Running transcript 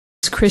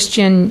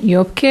Christian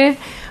Jopke,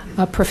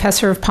 a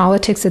professor of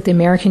politics at the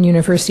American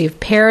University of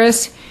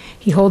Paris.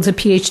 He holds a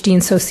PhD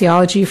in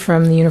sociology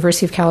from the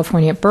University of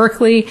California at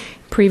Berkeley,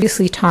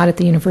 previously taught at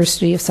the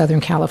University of Southern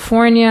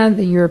California,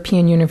 the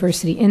European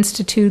University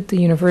Institute,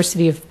 the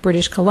University of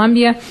British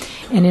Columbia,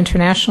 and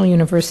International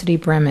University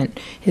Bremen.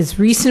 His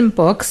recent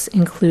books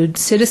include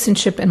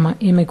Citizenship and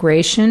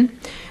Immigration,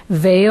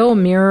 Veil,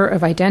 Mirror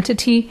of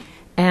Identity,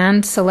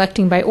 and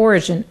Selecting by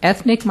Origin,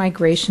 Ethnic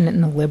Migration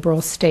in the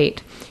Liberal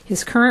State.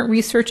 His current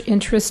research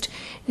interest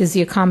is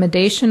the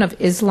accommodation of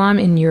Islam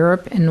in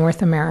Europe and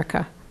North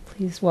America.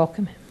 Please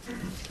welcome him.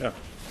 Yeah.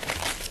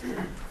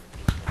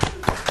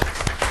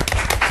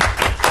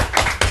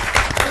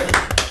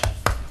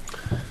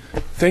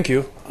 Thank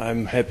you.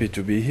 I'm happy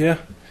to be here.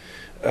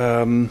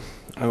 I'm,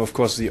 of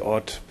course, the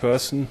odd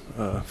person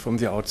from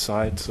the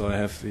outside, so I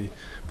have the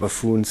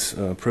buffoon's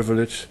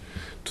privilege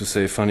to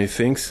say funny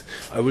things.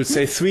 I will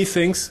say three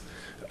things.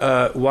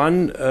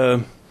 One,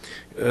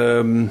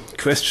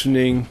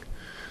 questioning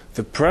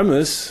the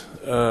premise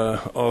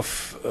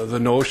of the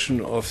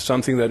notion of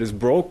something that is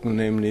broken,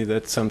 namely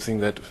that something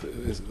that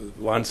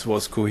once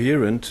was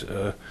coherent.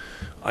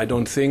 I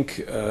don't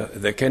think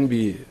there can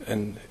be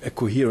a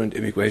coherent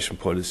immigration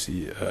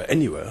policy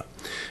anywhere.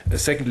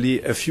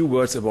 Secondly, a few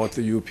words about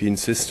the European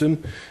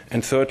system.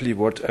 And thirdly,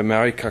 what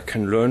America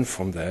can learn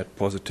from that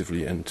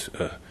positively and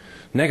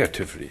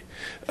negatively.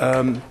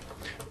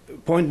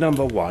 Point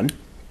number one,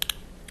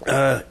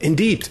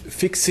 indeed,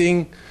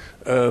 fixing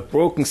a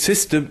broken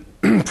system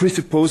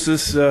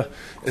presupposes a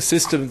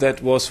system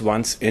that was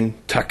once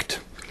intact.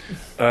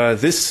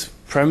 This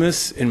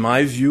premise, in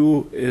my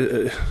view,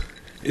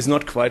 is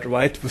not quite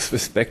right with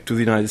respect to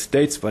the United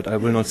States, but I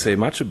will not say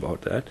much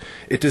about that.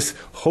 It is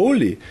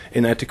wholly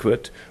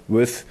inadequate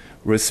with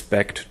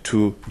respect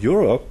to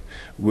Europe,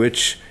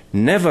 which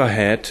never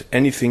had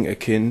anything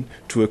akin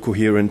to a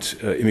coherent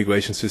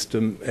immigration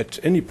system at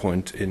any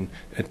point in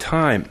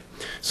time.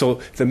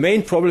 So the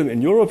main problem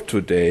in Europe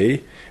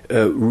today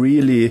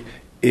really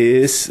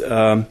is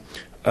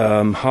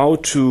how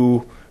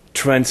to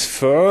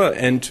transfer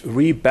and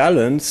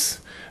rebalance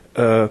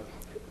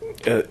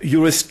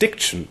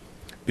jurisdiction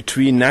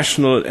between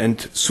national and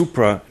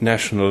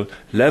supranational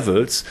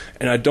levels.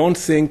 And I don't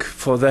think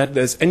for that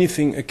there's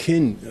anything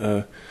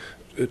akin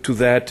to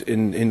that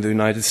in the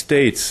United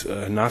States.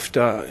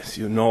 NAFTA, as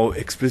you know,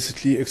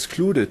 explicitly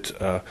excluded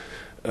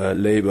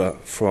labor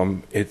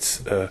from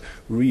its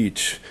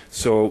reach.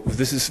 So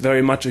this is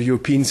very much a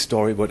European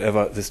story,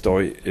 whatever the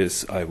story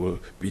is I will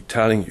be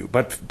telling you.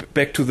 But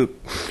back to the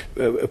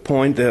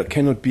point, there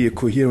cannot be a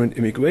coherent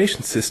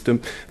immigration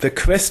system. The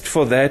quest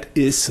for that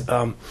is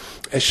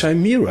a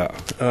chimera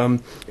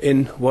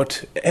in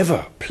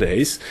whatever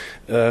place.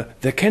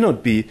 There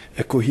cannot be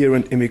a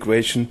coherent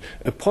immigration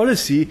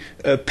policy,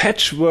 a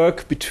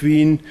patchwork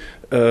between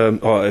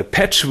or a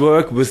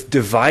patchwork with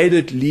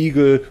divided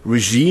legal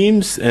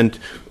regimes, and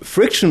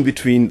friction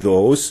between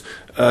those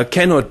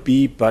cannot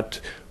be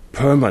but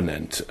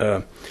permanent.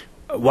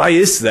 Why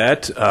is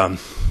that?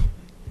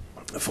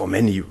 For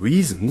many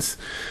reasons.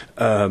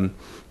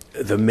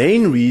 The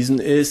main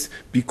reason is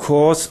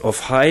because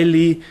of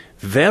highly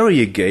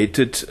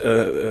variegated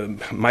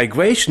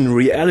migration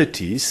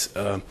realities,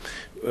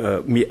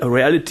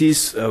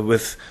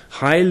 with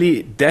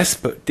highly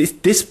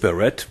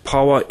disparate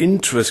power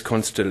interest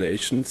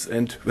constellations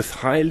and with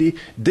highly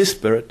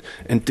disparate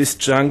and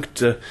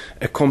disjunct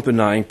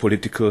accompanying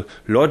political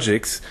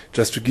logics.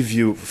 Just to give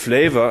you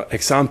flavor,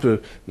 example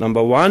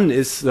number one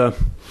is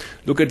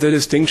look at the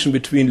distinction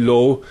between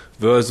low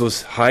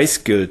versus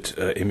high-skilled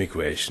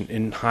immigration.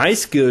 In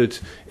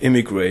high-skilled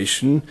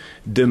immigration,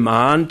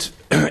 demand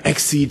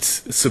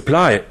exceeds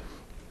supply.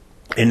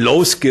 In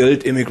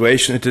low-skilled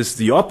immigration, it is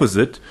the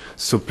opposite.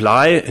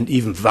 Supply and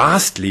even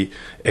vastly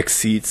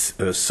exceeds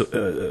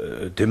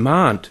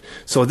demand.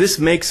 So this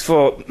makes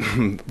for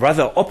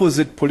rather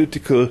opposite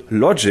political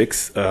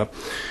logics.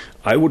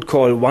 I would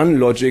call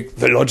one logic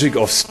the logic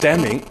of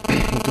stemming,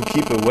 to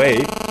keep away,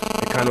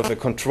 a kind of a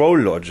control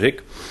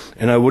logic.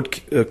 And I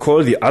would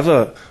call the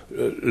other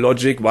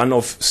logic one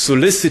of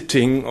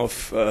soliciting,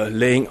 of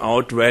laying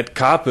out red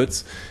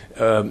carpets.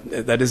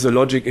 That is a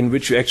logic in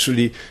which you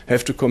actually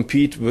have to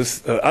compete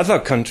with other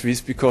countries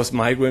because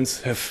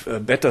migrants have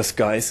better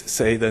skies,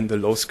 say, than the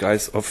low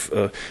skies of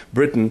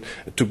Britain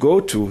to go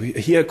to.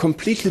 Here, a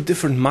completely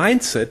different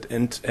mindset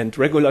and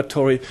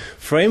regulatory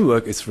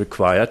framework is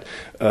required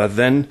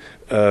than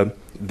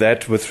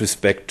that with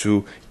respect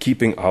to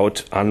keeping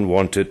out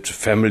unwanted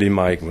family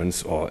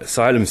migrants or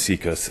asylum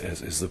seekers,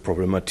 as is the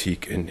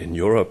problematique in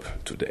Europe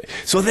today.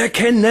 So there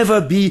can never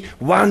be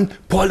one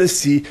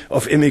policy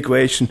of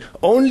immigration,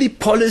 only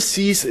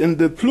policies in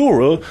the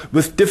plural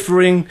with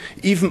differing,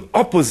 even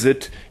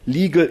opposite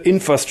legal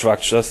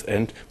infrastructures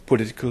and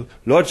political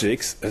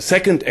logics. A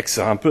second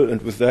example,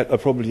 and with that I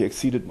probably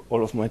exceeded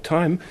all of my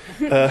time.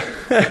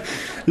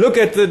 Look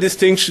at the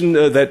distinction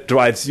that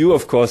drives you,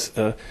 of course,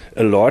 a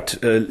lot,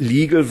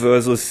 legal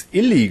versus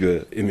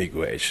illegal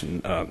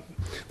immigration.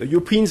 The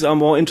Europeans are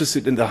more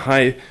interested in the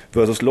high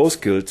versus low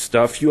skilled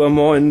stuff. You are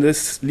more in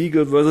this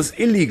legal versus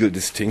illegal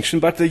distinction,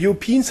 but the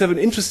Europeans have an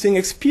interesting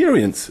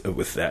experience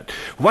with that.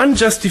 One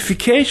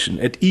justification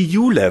at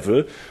EU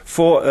level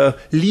for a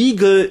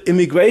legal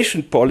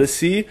immigration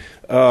policy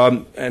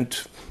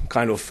and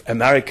kind of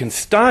American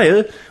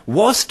style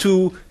was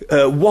to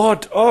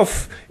ward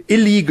off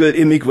illegal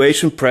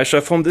immigration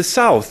pressure from the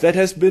South. That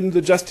has been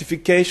the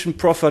justification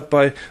proffered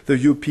by the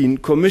European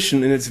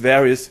Commission in its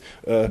various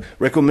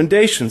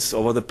recommendations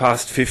over the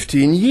past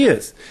 15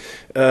 years.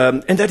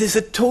 And that is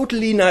a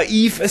totally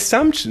naive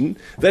assumption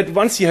that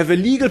once you have a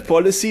legal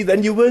policy,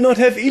 then you will not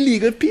have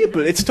illegal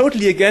people. It's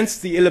totally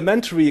against the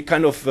elementary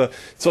kind of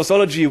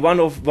sociology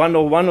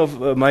 101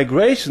 of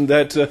migration,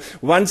 that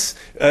once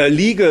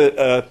legal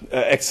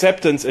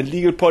acceptance and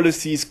legal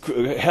policies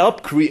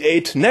help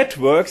create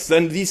networks,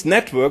 then these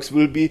networks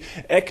will be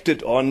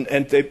acted on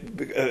and they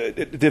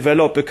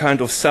develop a kind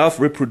of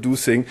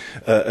self-reproducing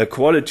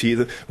quality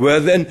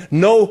where then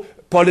no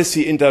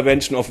policy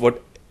intervention of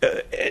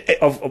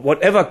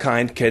whatever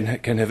kind can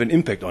have an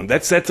impact on.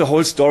 That's the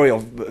whole story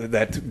of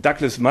that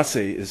Douglas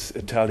Massey is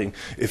telling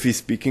if he's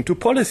speaking to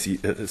policy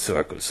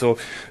circles. So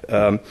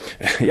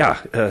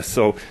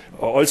so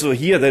also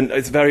here then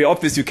it's very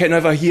obvious you can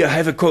never here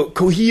have a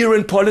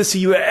coherent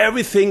policy where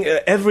everything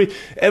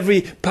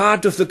every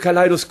part of the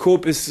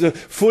kaleidoscope is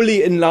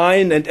fully in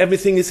line and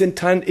everything is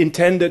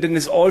intended and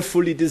is all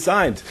fully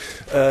designed.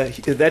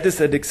 That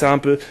is an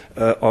example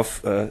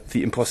of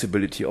the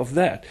impossibility of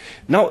that.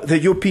 Now the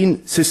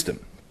European system.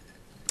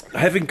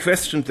 Having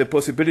questioned the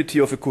possibility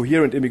of a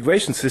coherent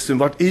immigration system,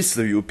 what is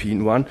the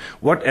European one?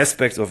 What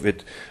aspects of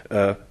it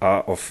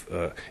are of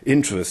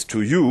interest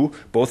to you,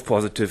 both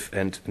positive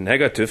and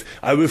negative?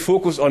 I will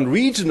focus on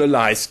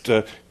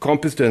regionalized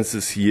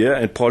competences here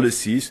and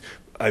policies.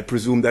 I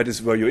presume that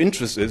is where your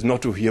interest is,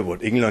 not to hear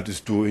what England is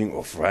doing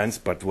or France,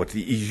 but what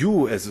the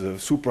EU as a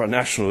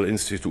supranational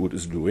institute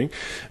is doing.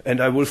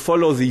 And I will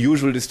follow the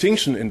usual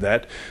distinction in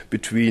that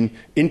between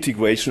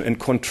integration and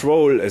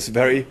control as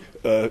very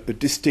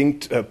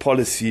distinct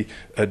policy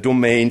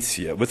domains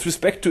here. With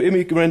respect to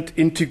immigrant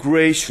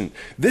integration,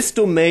 this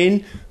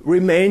domain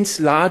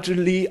remains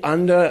largely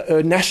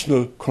under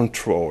national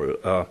control,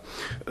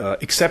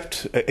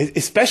 except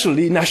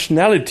especially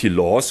nationality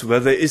laws where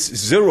there is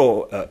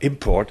zero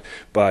import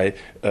by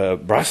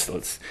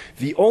Brussels.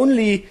 The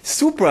only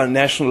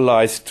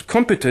supranationalized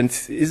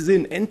competence is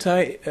in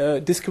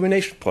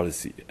anti-discrimination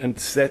policy, and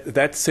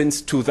that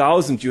since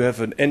 2000 you have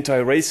an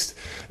anti-race,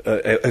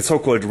 a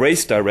so-called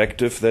race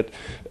directive that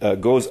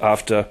goes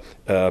after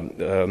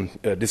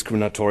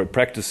discriminatory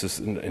practices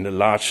in a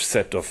large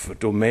set of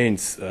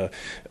domains.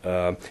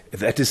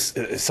 That is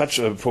such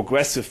a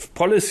progressive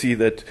policy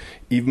that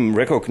even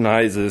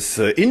recognizes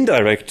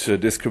indirect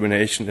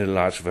discrimination in a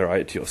large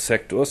variety of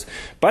sectors,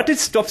 but it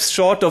stops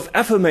short of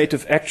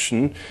affirmative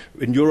action.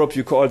 In Europe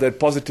you call that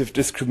positive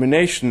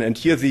discrimination, and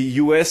here the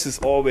US is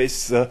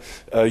always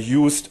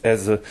used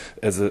as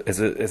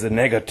a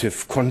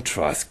negative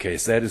contrast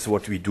case. That is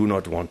what we do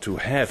not want to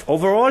have.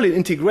 Overall, in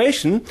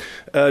integration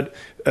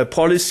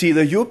policy,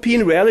 the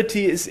European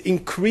reality is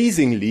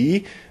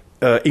increasingly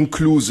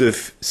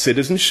inclusive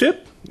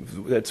citizenship.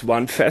 That's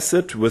one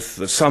facet,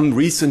 with some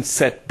recent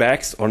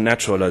setbacks on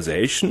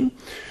naturalization,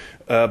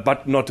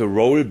 but not a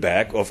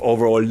rollback of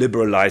overall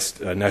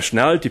liberalized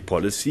nationality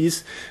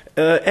policies,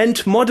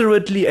 and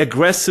moderately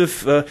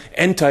aggressive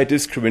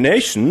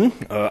anti-discrimination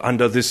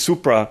under this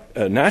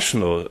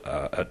supranational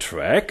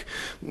track,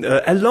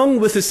 along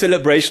with the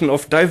celebration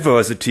of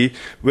diversity,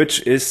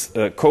 which is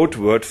a code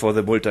word for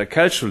the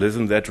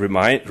multiculturalism that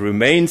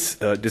remains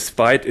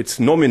despite its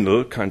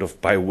nominal kind of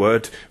by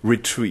word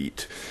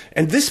retreat.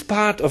 And this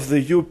part of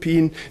the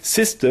European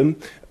system,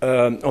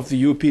 of the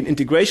European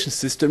integration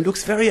system,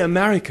 looks very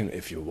American,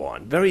 if you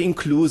want, very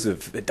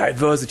inclusive.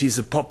 Diversity is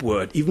a pop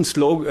word. Even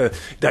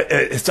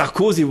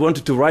Sarkozy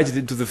wanted to write it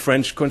into the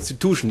French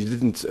Constitution. He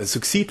didn't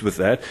succeed with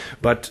that,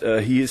 but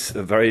he is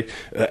very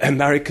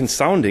American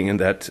sounding in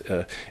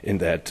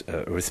that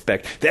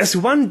respect. There's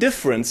one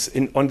difference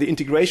on the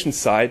integration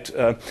side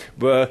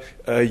where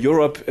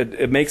Europe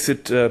makes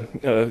it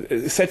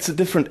sets a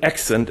different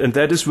accent, and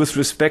that is with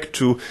respect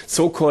to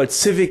so-called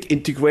civic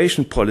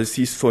integration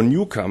policies for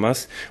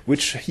newcomers,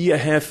 which here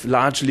have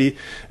largely,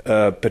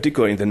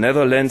 particularly in the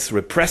Netherlands,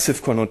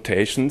 repressive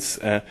connotations,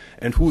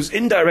 and whose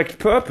indirect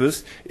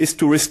purpose is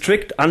to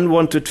restrict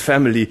unwanted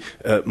family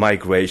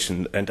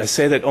migration. And I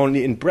say that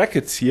only in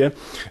brackets here.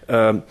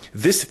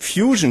 This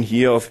fusion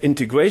here of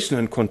integration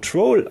and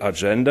control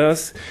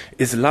agendas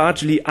is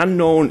largely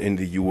unknown in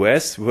the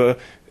US, where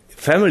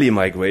family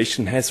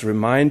migration has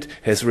remained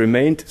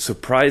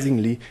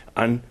surprisingly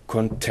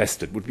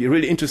uncontested. It would be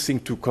really interesting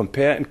to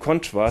compare and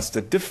contrast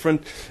the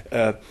different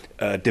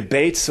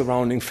debates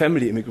surrounding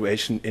family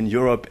immigration in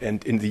Europe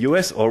and in the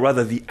US, or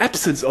rather the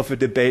absence of a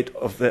debate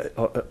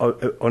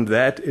on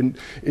that in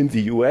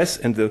the US,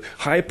 and the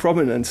high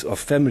prominence of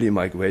family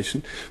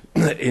migration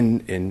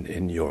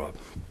in Europe.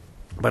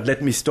 But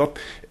let me stop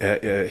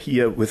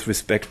here with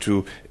respect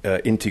to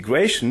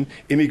integration.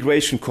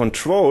 Immigration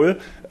control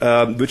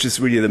which is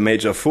really the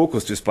major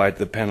focus, despite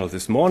the panel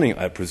this morning,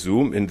 I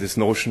presume, in this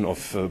notion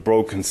of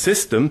broken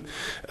system.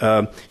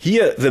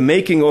 Here, the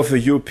making of a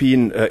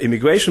European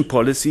immigration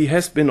policy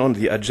has been on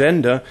the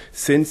agenda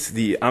since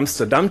the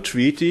Amsterdam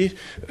Treaty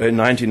in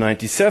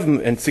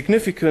 1997, and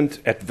significant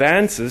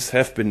advances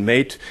have been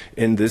made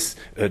in this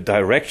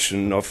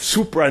direction of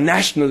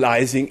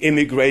supranationalizing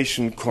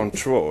immigration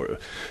control.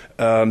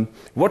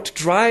 What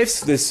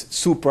drives this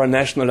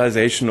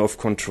supranationalization of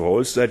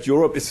controls? That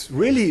Europe is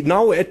really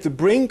now at the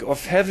brink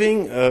of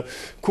having a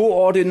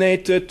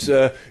coordinated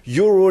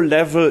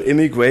Euro-level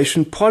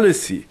immigration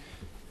policy.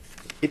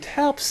 It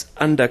helps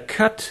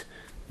undercut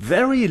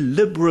very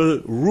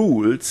liberal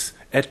rules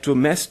at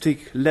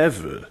domestic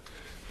level.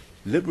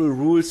 Liberal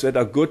rules that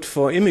are good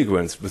for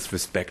immigrants with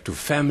respect to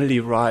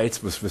family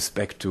rights, with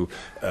respect to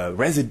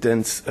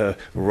residence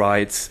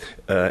rights,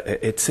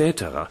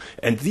 etc.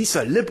 And these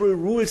are liberal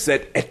rules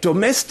that at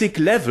domestic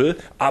level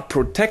are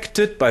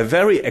protected by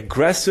very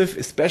aggressive,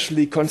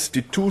 especially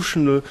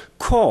constitutional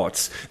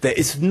courts. There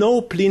is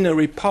no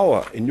plenary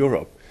power in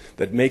Europe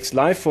that makes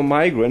life for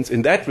migrants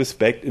in that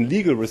respect, in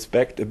legal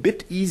respect, a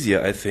bit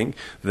easier, I think,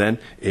 than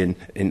in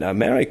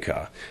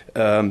America.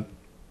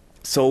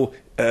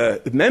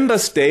 Member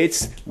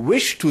states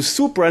wish to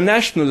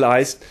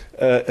supranationalize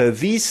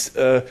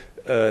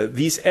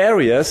these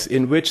areas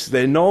in which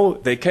they know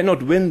they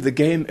cannot win the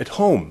game at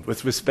home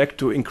with respect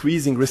to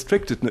increasing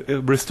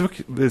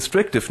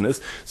restrictiveness.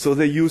 So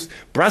they use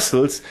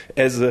Brussels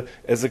as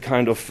a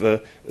kind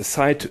of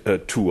side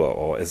tour,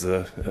 or as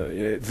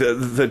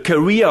the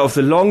career of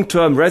the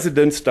long-term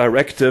residence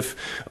directive,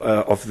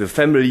 of the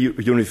family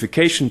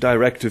unification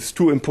directives.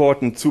 Two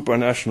important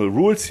supranational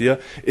rules here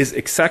is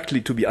exactly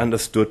to be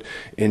understood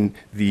in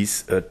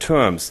these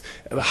terms.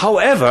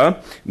 However,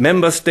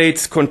 member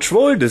states'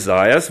 control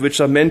desires,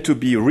 which are meant to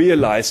be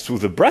realized through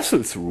the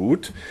Brussels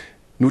route,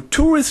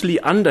 notoriously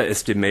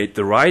underestimate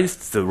the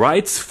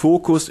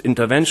rights-focused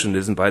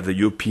interventionism by the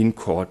European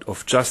Court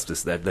of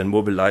Justice that then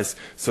mobilize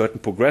certain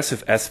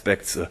progressive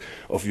aspects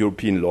of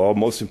European law,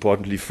 most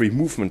importantly free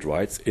movement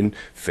rights, in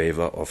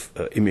favor of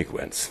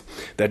immigrants.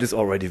 That is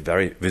already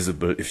very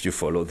visible if you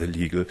follow the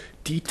legal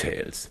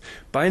details.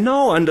 By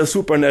now, under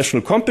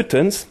supranational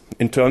competence,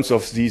 in terms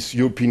of these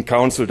European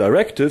Council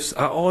directives,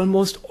 are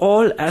almost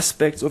all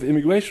aspects of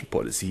immigration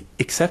policy,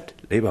 except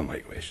labor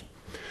migration.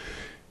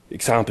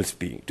 Examples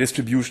being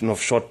distribution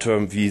of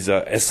short-term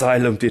visa,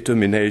 asylum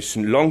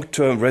determination,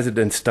 long-term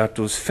resident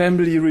status,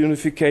 family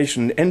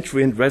reunification,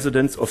 entry and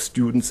residence of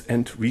students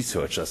and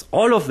researchers.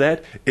 All of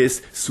that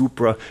is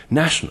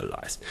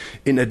supranationalized.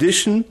 In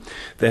addition,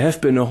 there have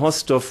been a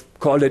host of,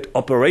 call it,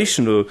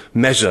 operational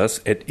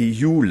measures at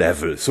EU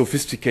level,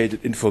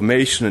 sophisticated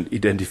information and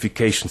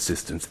identification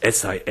systems,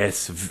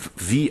 SIS,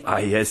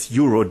 VIS,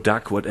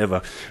 Eurodac,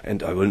 whatever,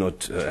 and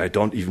I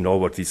don't even know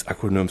what these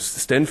acronyms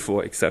stand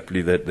for, except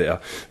that they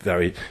are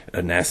very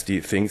nasty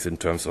things in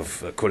terms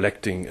of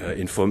collecting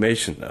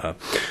information.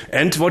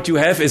 And what you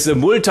have is a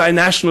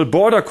multinational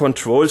border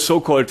control,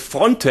 so-called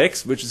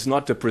Frontex, which is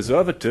not a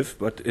preservative,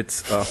 but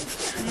it's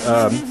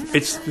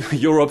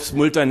Europe's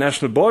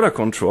multinational border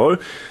control.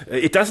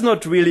 It does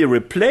not really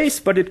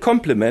replace, but it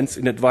complements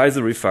in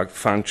advisory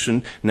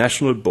function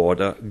national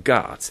border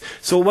guards.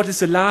 So what is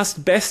the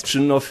last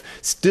bastion of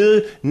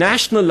still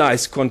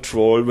nationalized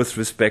control with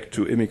respect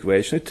to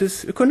immigration? It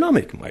is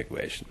economic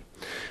migration.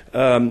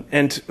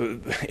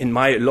 In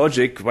my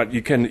logic, what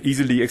you can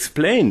easily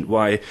explain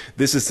why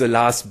this is the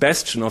last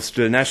bastion of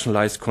still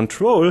nationalized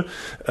control,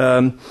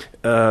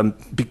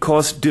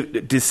 because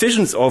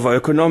decisions over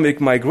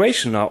economic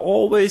migration are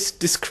always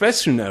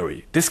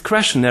discretionary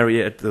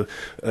at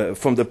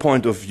from the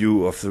point of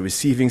view of the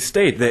receiving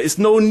state. There is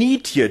no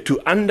need here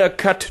to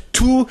undercut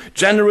too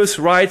generous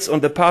rights on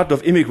the part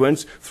of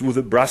immigrants through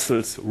the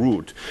Brussels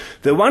route.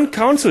 The one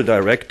council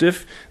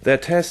directive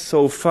that has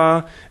so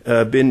far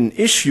been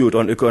issued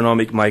on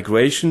economic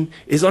migration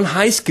is on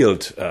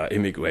high-skilled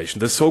immigration,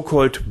 the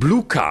so-called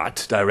Blue Card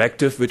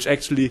directive, which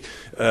actually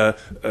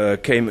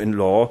came in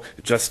law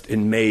just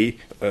in May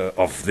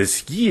of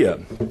this year.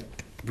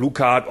 Blue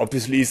Card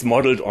obviously is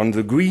modeled on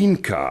the Green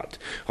Card.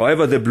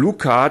 However, the Blue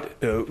Card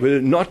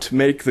will not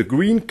make the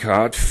Green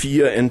Card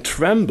fear and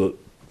tremble.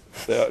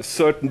 There are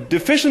certain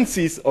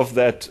deficiencies of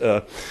that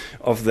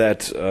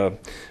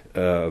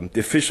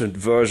deficient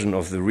version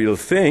of the real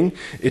thing.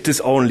 It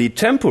is only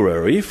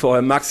temporary for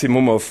a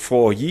maximum of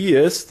 4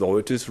 years, though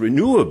it is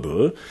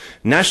renewable.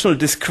 National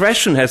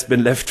discretion has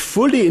been left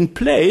fully in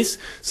place,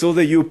 so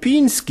the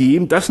European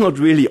scheme does not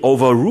really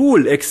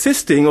overrule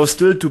existing or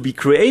still to be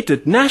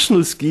created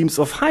national schemes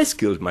of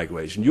high-skilled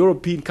migration.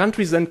 European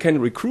countries then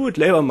can recruit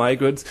labor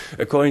migrants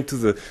according to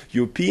the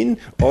European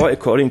or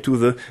according to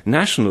the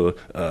national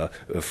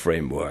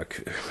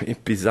framework.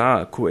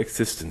 Bizarre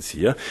coexistence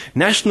here.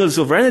 National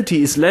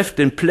sovereignty is left left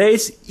in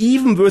place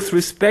even with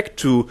respect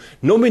to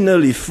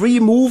nominally free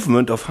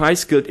movement of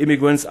high-skilled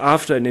immigrants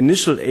after an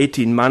initial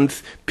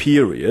 18-month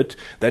period.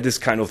 That is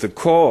kind of the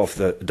core of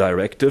the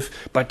directive.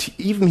 But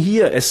even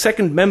here, a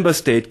second member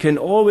state can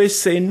always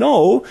say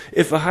no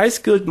if a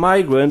high-skilled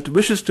migrant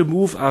wishes to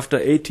move after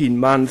 18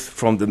 months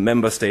from the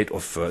member state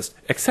of first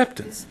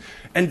acceptance.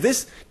 And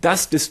this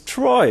does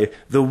destroy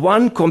the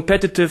one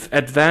competitive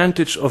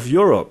advantage of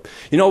Europe.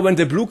 You know, when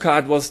the blue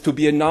card was to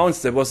be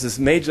announced, there was this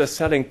major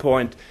selling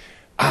point.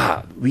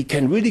 We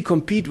can really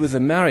compete with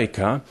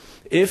America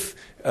if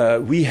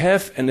we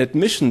have an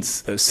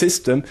admissions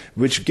system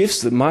which gives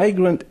the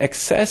migrant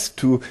access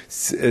to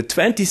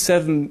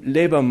 27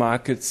 labor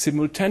markets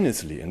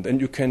simultaneously. And then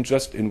you can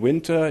just, in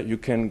winter, you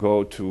can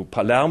go to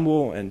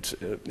Palermo, and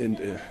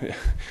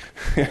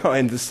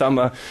in the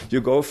summer, you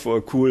go for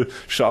a cool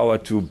shower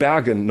to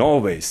Bergen,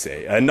 Norway,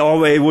 say.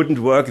 Norway wouldn't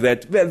work.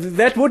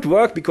 That would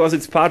work because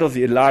it's part of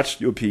the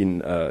enlarged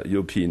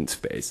European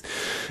space.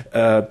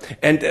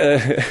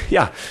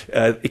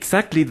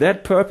 Exactly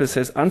that purpose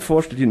has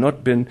unfortunately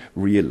not been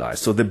realized.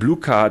 So the blue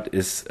card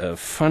is a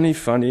funny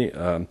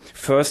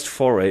first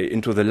foray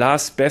into the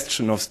last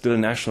bastion of still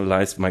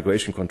nationalized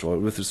migration control,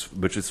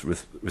 which is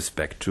with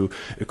respect to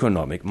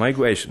economic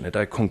migration. And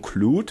I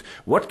conclude,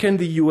 what can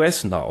the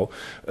US now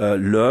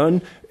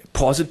learn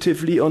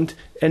positively and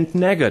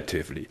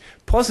negatively?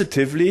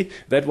 Positively,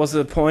 that was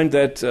a point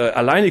that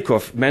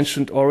Alajnikov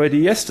mentioned already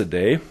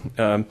yesterday.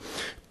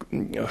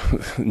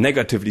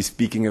 Negatively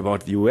speaking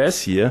about the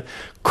US here,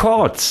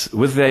 courts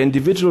with their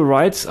individual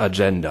rights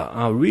agenda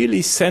are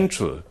really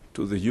central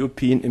to the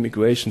European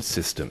immigration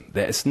system.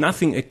 There is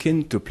nothing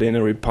akin to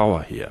plenary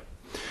power here.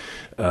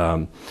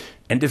 And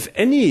if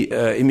any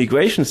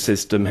immigration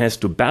system has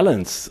to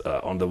balance,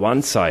 on the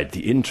one side,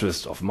 the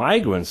interest of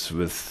migrants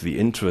with the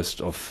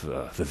interest of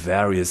the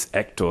various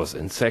actors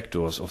and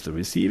sectors of the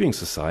receiving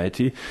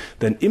society,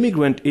 then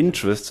immigrant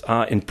interests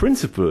are in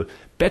principle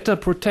better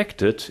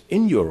protected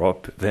in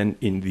Europe than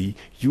in the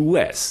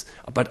US,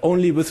 but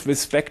only with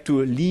respect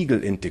to legal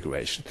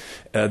integration.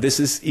 This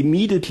is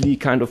immediately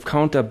kind of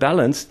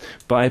counterbalanced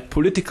by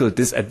political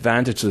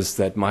disadvantages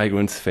that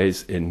migrants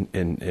face in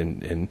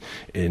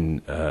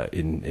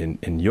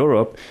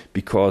Europe,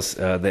 because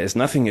there is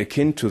nothing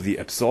akin to the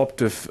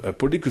absorptive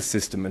political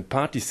system and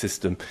party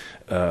system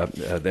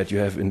that you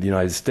have in the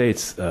United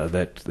States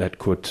that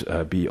could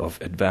be of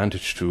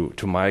advantage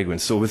to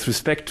migrants. So with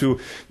respect to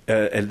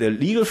the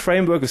legal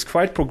framework is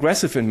quite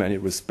progressive in many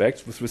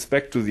respects with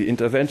respect to the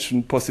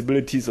intervention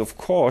possibilities of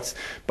courts,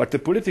 but the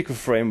political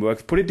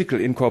framework, political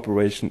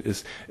incorporation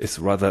is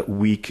rather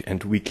weak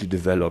and weakly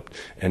developed,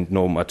 and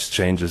no much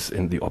changes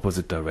in the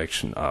opposite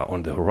direction are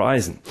on the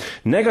horizon.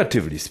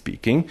 Negatively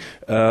speaking,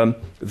 the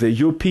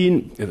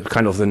European,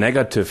 kind of the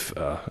negative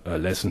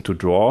lesson to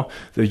draw,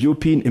 the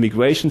European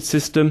immigration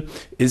system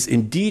is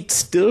indeed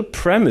still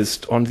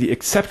premised on the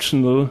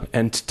exceptional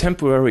and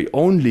temporary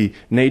only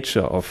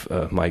nature of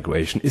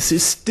migration. It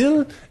is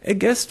still a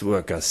guest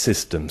worker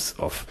systems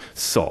of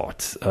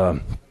sorts.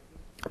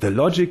 The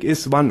logic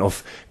is one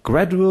of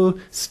gradual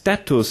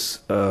status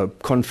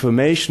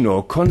confirmation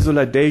or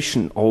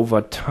consolidation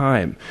over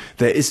time.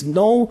 There is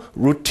no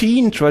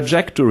routine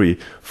trajectory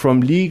from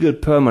legal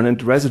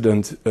permanent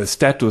resident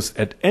status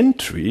at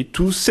entry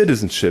to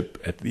citizenship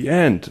at the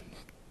end.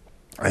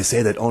 I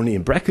say that only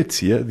in brackets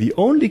here. The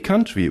only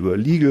country where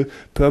legal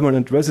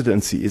permanent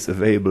residency is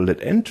available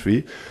at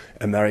entry,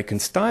 American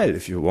style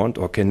if you want,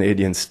 or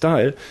Canadian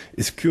style,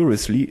 is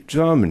curiously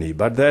Germany,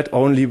 but that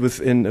only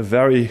within a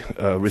very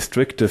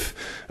restrictive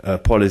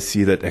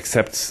policy that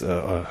accepts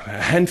a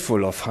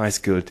handful of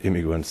high-skilled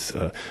immigrants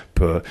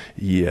per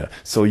year.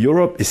 So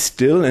Europe is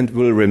still and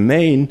will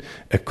remain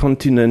a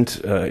continent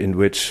in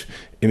which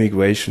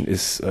immigration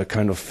is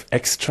kind of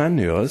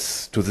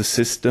extraneous to the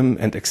system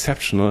and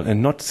exceptional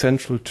and not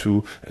central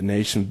to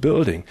nation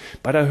building.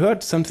 But I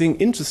heard something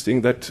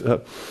interesting that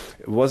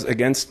was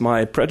against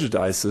my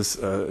prejudices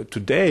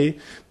today.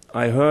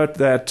 I heard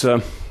that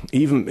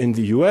even in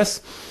the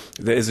US,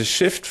 there is a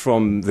shift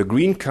from the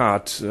green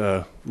card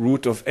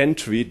route of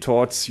entry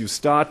towards you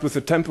start with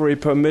a temporary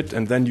permit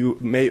and then you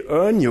may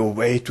earn your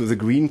way to the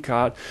green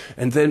card,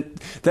 and then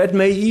that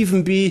may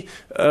even be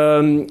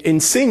in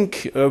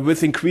sync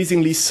with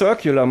increasingly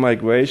circular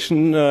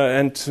migration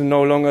and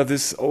no longer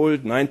this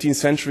old 19th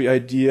century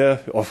idea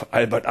of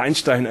Albert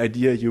Einstein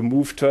idea, you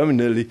move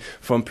terminally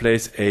from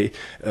place A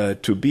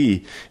to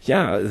B.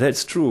 Yeah,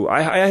 that's true.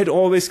 I had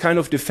always kind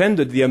of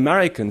defended the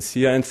Americans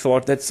here and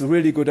thought that's a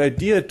really good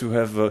idea to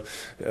have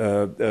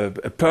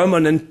a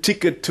permanent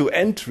ticket to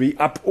entry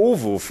up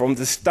ovo from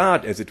the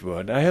start, as it were.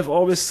 And I have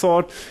always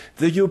thought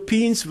the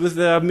Europeans with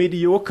their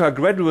mediocre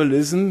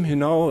gradualism, you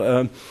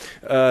know,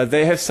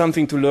 they have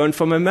something to learn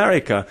from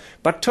America.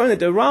 But turn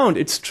it around.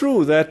 It's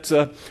true that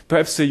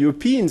perhaps the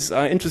Europeans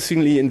are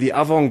interestingly in the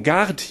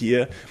avant-garde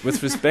here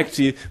with respect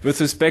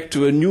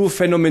to a new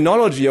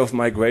phenomenology of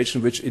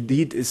migration, which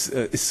indeed is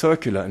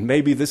circular. And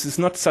maybe this is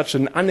not such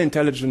an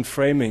unintelligent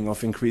framing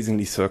of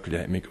increasingly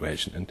circular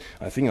immigration. And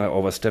I think I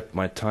overstepped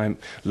my time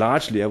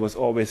largely. I was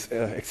always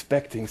expecting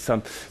expecting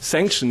some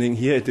sanctioning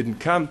here. It didn't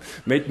come.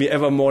 Made me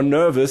ever more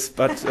nervous,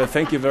 but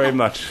thank you very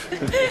much.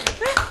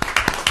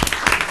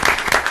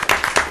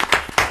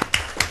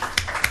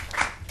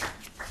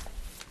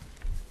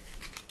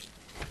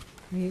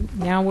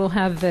 Now we'll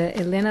have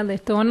Elena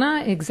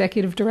Letona,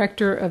 Executive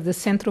Director of the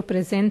Centro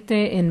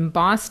Presente in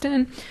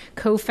Boston,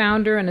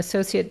 co-founder and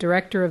Associate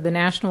Director of the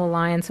National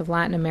Alliance of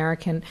Latin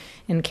American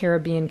and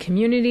Caribbean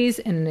Communities,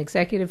 and an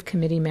Executive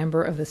Committee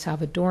member of the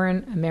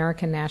Salvadoran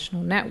American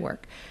National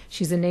Network.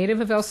 She's a native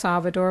of El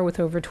Salvador with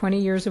over 20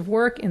 years of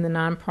work in the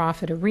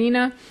nonprofit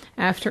arena.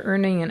 After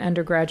earning an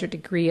undergraduate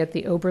degree at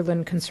the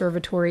Oberlin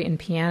Conservatory in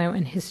Piano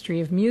and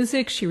History of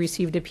Music, she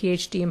received a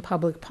PhD in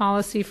Public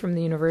Policy from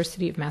the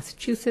University of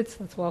Massachusetts.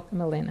 Let's welcome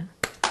Elena.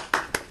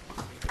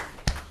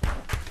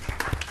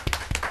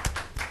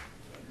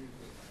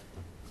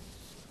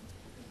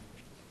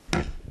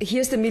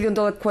 Here's the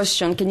million-dollar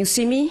question. Can you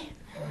see me?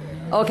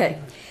 Okay.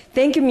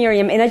 Thank you,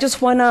 Miriam. And I just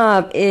want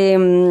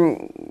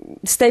to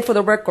state for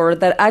the record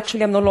that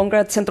actually I'm no longer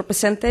at Centro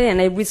Presente,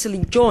 and I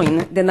recently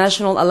joined the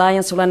National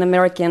Alliance of Latin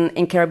American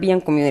and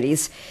Caribbean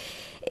Communities.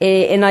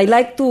 And I'd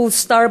like to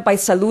start by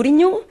saluting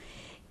you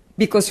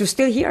because you're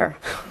still here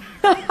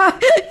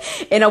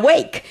and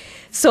awake.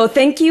 So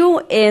thank you,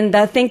 and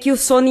thank you,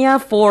 Sonia,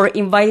 for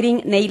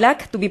inviting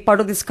NAILAC to be part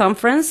of this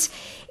conference,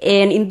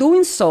 and in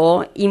doing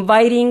so,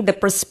 inviting the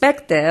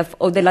perspective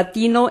of the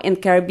Latino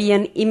and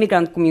Caribbean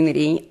immigrant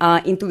community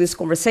into this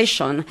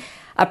conversation,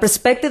 a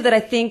perspective that I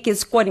think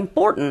is quite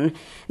important,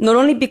 not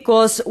only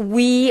because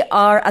we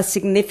are a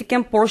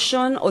significant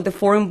portion of the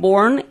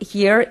foreign-born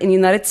here in the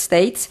United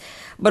States,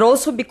 but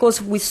also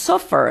because we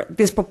suffer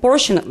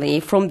disproportionately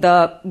from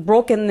the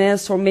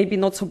brokenness, or maybe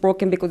not so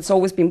broken because it's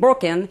always been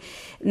broken,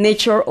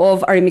 nature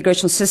of our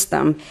immigration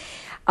system.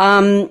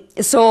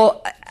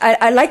 So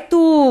I like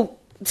to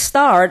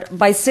start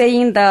by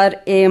saying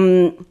that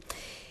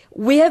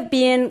we have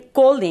been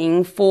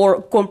calling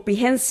for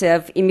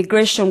comprehensive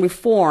immigration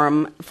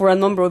reform for a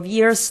number of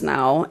years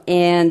now,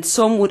 and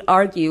some would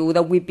argue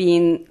that we've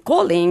been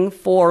calling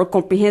for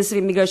comprehensive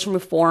immigration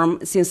reform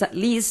since at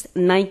least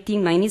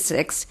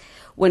 1996,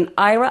 when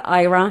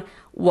IIRA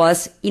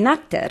was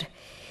enacted.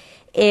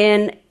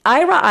 And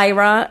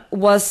IIRA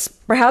was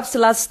perhaps the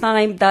last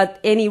time that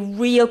any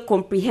real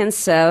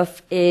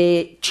comprehensive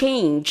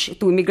change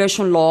to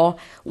immigration law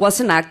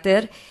was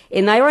enacted.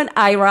 And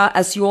IIRA,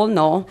 as you all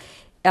know,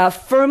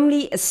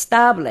 firmly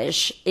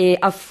established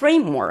a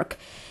framework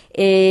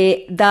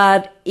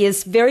that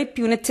is very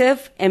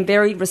punitive and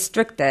very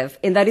restrictive,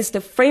 and that is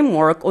the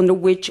framework under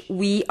which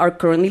we are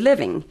currently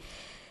living.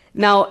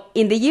 Now,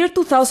 in the year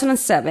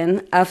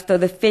 2007, after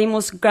the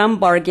famous Grand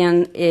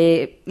Bargain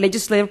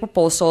legislative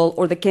proposal,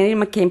 or the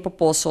Kennedy-McCain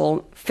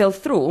proposal, fell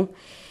through,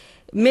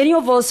 many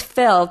of us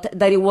felt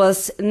that it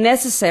was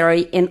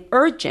necessary and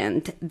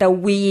urgent that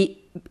we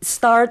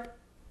start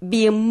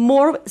being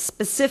more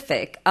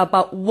specific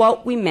about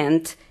what we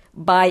meant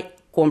by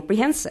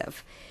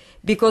comprehensive,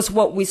 because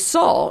what we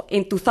saw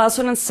in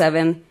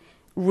 2007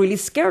 really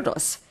scared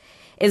us.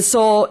 And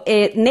so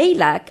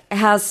NAILAC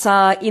has,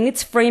 in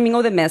its framing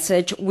of the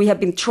message, we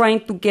have been trying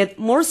to get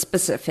more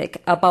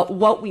specific about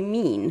what we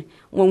mean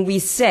when we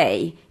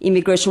say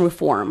immigration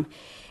reform.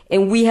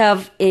 And we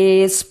have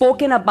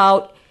spoken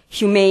about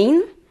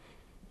humane,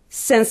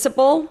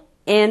 sensible,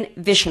 and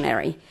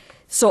visionary.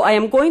 So I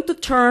am going to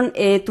turn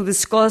to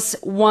discuss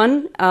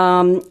one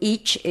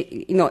each,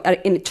 in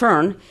a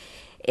turn.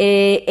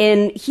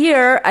 And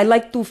here I'd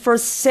like to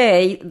first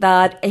say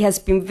that it has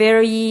been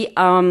very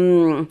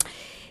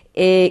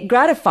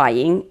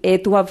gratifying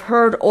to have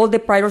heard all the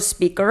prior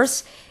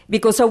speakers,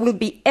 because I will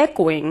be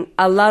echoing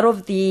a lot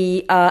of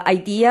the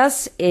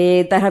ideas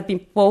that have been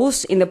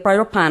posed in the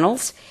prior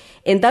panels,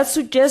 and that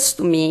suggests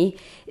to me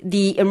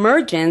the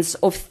emergence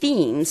of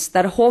themes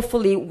that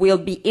hopefully will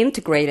be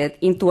integrated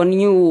into a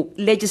new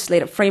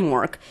legislative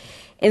framework.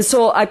 And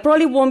so I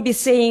probably won't be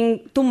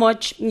saying too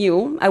much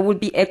new. I will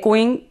be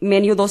echoing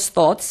many of those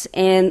thoughts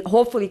and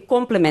hopefully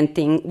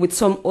complementing with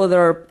some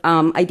other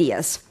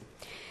ideas.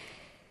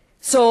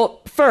 So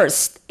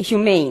first,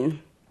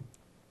 humane.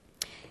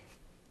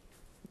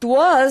 To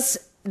us,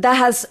 that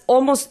has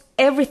almost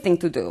everything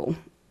to do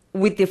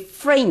with the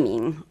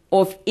framing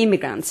of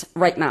immigrants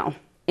right now.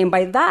 And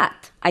by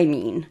that, I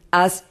mean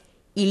as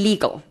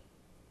illegal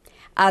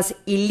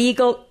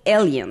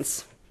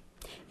aliens,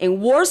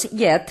 and worse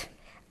yet,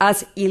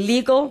 as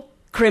illegal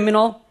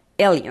criminal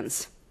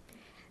aliens.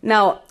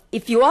 Now,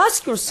 if you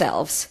ask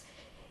yourselves,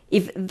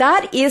 if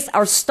that is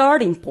our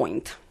starting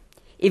point,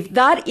 if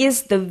that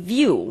is the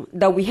view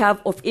that we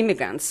have of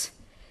immigrants,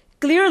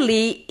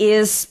 clearly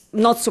is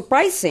not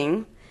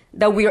surprising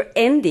that we are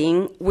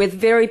ending with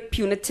very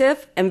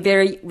punitive and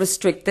very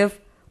restrictive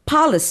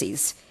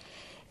policies.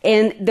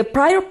 In the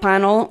prior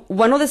panel,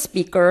 one of the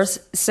speakers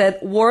said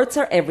words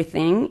are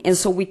everything, and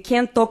so we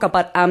can't talk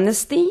about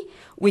amnesty,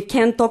 we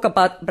can't talk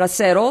about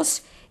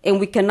braceros, and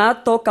we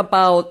cannot talk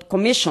about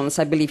commissions,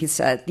 I believe he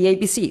said, the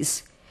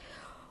ABCs.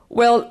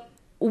 Well,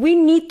 we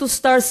need to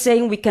start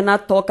saying we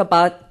cannot talk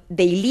about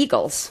the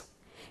illegals,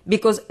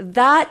 because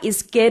that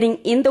is getting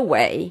in the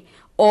way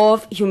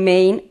of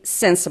humane,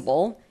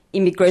 sensible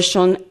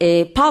immigration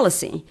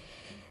policy.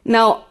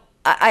 Now,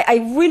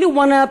 I really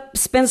want to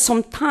spend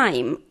some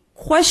time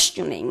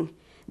questioning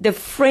the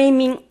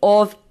framing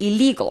of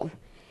illegal.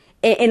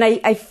 And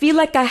I feel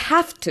like I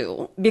have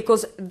to,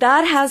 because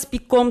that has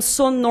become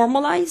so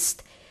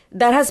normalized,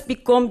 that has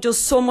become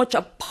just so much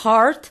a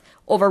part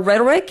of our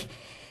rhetoric,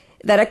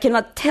 that I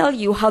cannot tell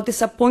you how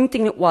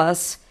disappointing it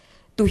was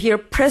to hear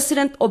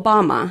President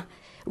Obama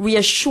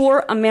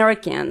reassure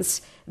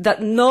Americans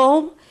that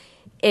no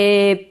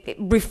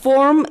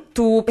reform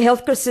to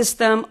healthcare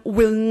system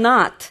will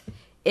not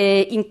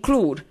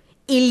include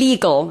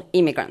illegal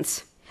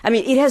immigrants. I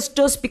mean, it has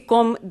just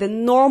become the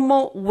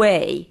normal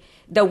way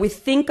that we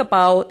think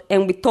about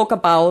and we talk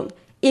about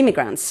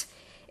immigrants.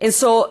 And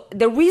so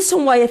the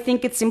reason why I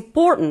think it's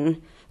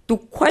important to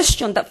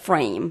question that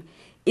frame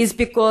is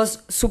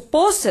because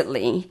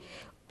supposedly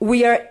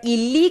we are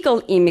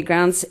illegal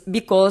immigrants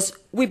because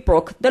we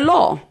broke the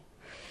law.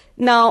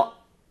 Now,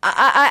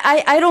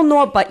 I don't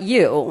know about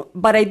you,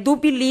 but I do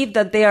believe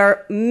that there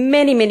are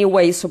many, many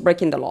ways of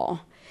breaking the law.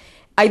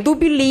 I do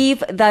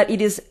believe that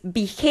it is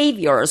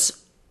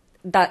behaviors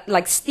that,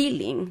 like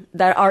stealing,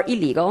 that are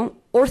illegal,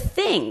 or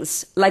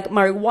things like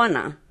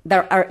marijuana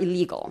that are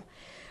illegal.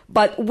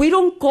 But we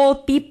don't call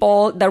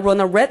people that run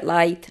a red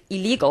light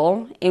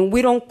illegal, and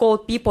we don't call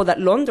people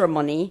that launder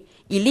money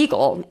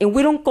illegal, and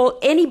we don't call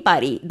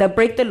anybody that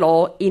break the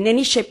law in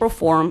any shape or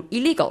form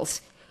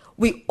illegals.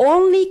 We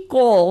only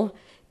call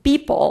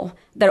people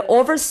that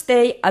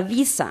overstay a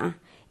visa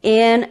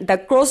and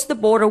that cross the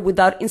border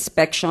without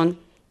inspection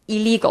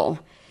illegal.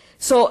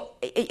 So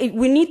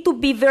we need to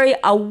be very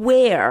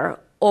aware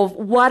of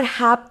what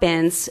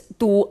happens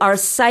to our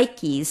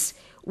psyches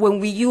when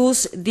we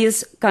use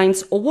these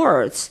kinds of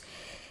words.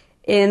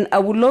 And I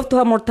would love to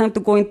have more time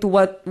to go into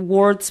what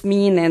words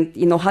mean and,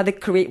 you know, how they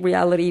create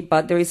reality,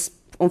 but there is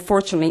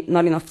unfortunately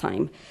not enough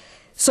time.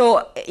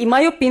 So in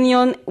my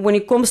opinion, when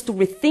it comes to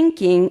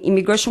rethinking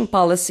immigration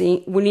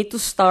policy, we need to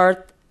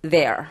start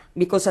there,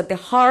 because at the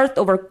heart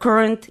of our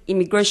current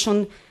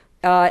immigration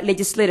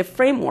legislative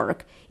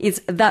framework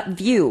is that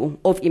view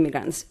of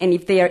immigrants. And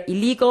if they are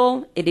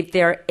illegal, and if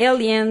they are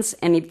aliens,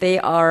 and if they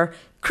are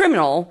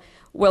criminal,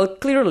 well,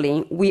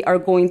 clearly we are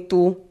going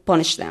to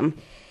punish them.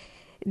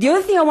 The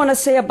other thing I want to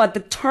say about the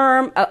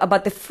term,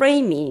 about the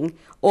framing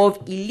of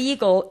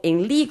illegal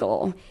and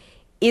legal,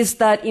 is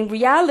that in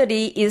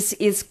reality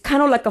is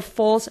kind of like a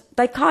false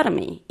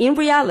dichotomy in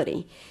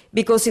reality,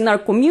 because in our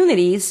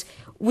communities,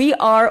 we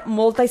are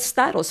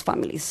multi-status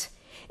families.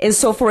 And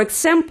so, for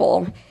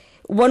example,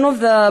 one of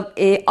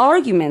the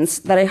arguments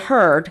that I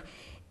heard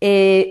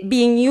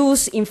being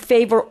used in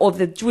favor of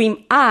the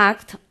DREAM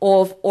Act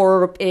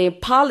or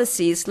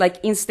policies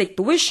like in-state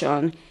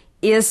tuition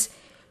is,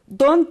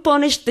 don't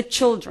punish the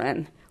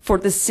children for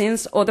the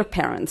sins of their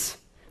parents.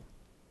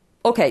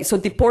 Okay, so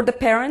deport the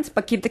parents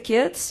but keep the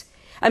kids?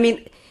 I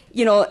mean,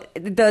 you know,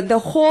 the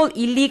whole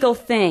illegal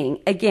thing,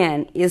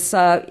 again, is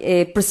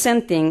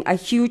presenting a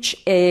huge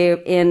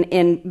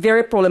and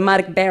very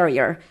problematic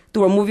barrier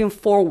to our moving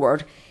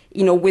forward,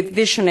 you know, with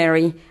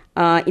visionary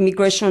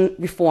immigration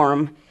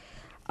reform.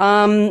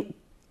 The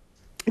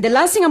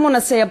last thing I'm going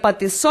to say about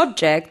this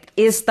subject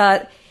is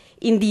that,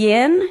 in the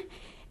end,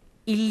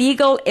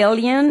 illegal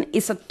alien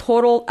is a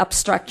total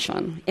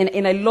abstraction.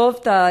 And I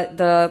love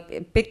the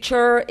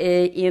picture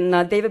in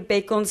David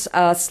Bacon's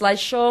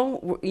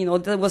slideshow. You know,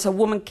 there was a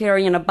woman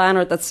carrying a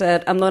banner that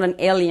said, "I'm not an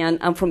alien,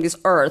 I'm from this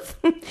earth."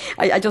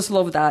 I just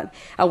love that.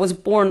 I was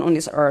born on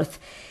this earth.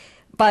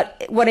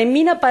 But what I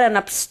mean about an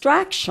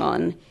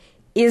abstraction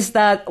is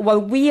that while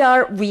we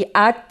are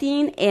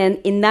reacting and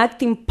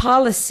enacting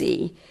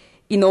policy,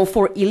 you know,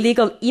 for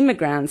illegal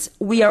immigrants,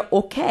 we are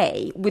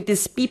okay with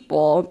these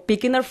people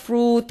picking our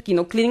fruit, you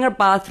know, cleaning our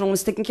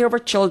bathrooms, taking care of our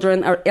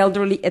children, our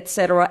elderly,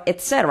 etc.,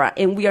 etc.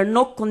 And we are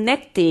not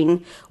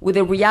connecting with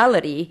the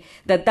reality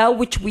that that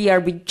which we are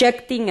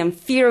rejecting and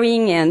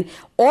fearing and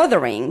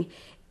othering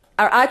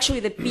are actually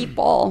the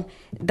people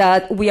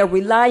that we are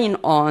relying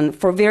on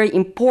for very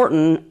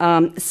important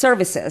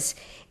services.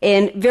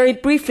 And very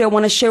briefly, I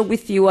want to share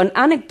with you an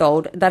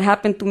anecdote that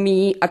happened to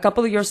me a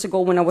couple of years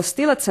ago when I was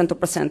still at Centro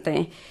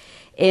Presente.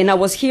 And I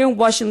was here in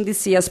Washington,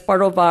 D.C. as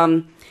part of,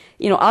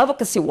 you know,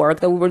 advocacy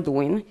work that we were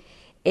doing.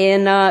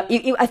 And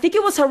I think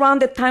it was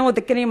around the time of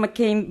the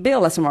Kennedy-McCain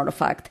bill, as a matter of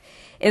fact.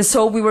 And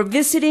so we were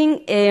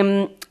visiting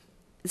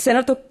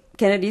Senator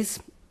Kennedy's,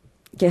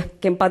 que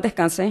en paz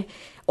descanse,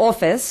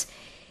 office.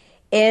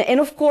 And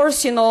of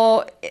course, you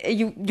know,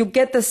 you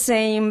get the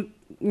same,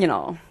 you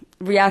know,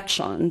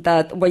 reaction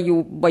that what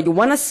you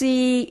want to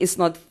see is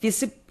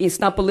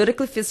not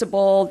politically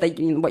feasible, that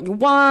what you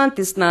want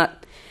is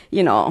not,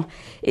 you know,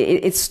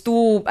 it's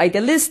too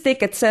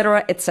idealistic,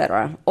 etc.,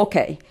 etc.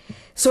 Okay.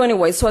 So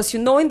anyway, so as you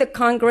know, in the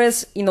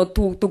Congress, you know,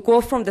 to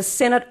go from the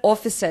Senate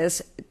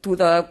offices to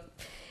the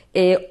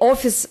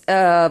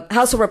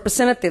House of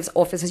Representatives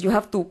offices, you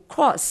have to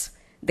cross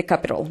the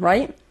Capitol,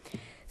 right?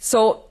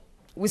 So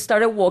we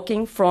started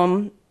walking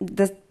from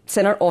the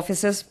Senate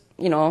offices,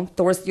 you know,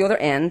 towards the other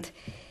end.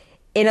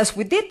 And as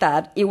we did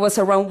that, it was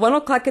around 1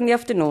 o'clock in the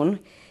afternoon.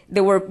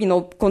 They were,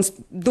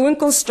 doing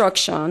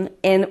construction,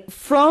 and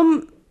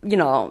from,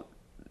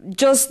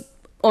 just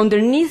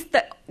underneath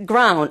the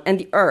ground and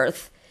the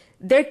earth,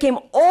 there came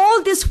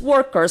all these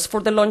workers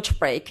for the lunch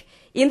break,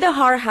 in their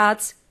hard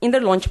hats, in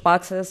their lunch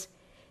boxes.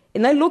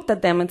 And I looked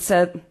at them and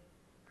said,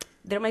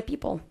 they're my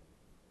people.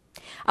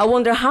 I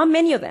wonder how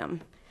many of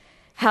them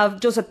have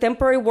just a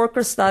temporary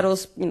worker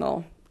status,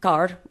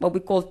 card, what we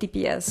call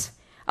TPS.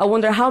 I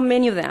wonder how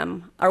many of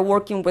them are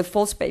working with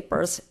false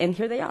papers, and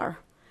here they are,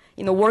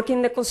 working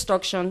in the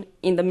construction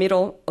in the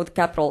middle of the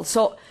Capitol.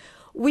 So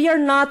we are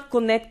not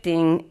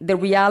connecting the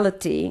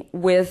reality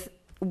with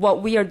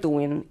what we are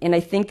doing, and I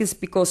think it's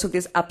because of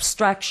this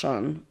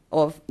abstraction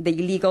of the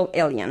illegal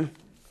alien.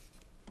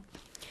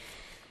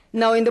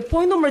 Now, in the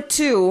point number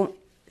 2,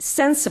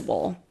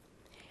 sensible.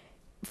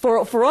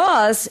 For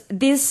us,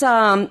 this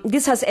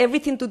has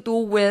everything to do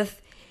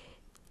with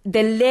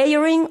the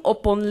layering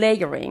upon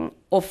layering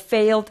of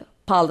failed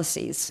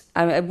policies.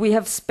 We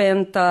have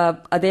spent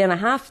a day and a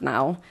half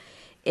now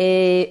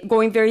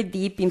going very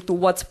deep into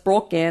what's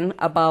broken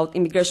about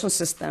immigration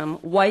system,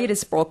 why it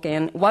is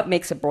broken, what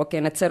makes it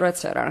broken, et cetera, et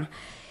cetera.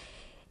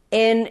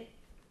 And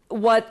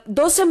what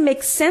doesn't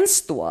make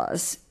sense to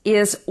us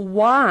is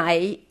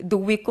why do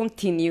we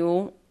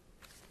continue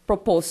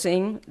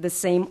proposing the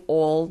same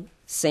old,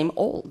 same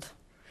old?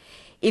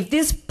 If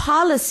these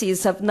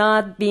policies have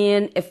not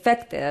been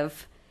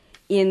effective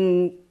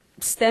in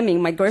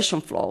stemming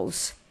migration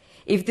flows,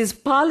 if these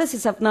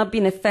policies have not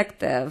been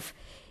effective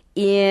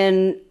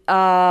in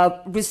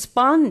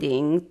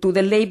responding to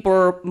the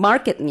labor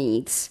market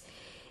needs,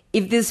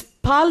 if these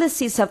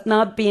policies have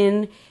not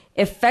been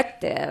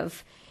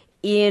effective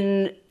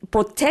in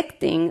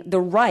protecting the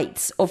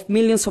rights of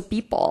millions of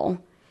people,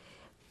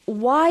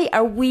 why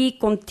are we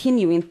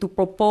continuing to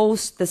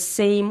propose the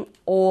same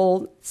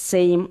old,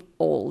 same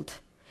old?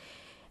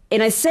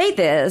 And I say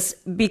this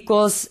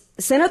because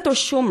Senator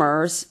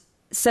Schumer's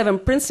 7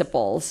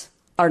 principles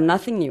are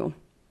nothing new.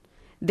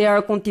 They are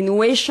a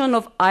continuation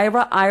of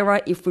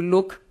IRA if we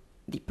look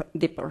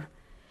deeper.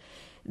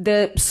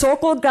 The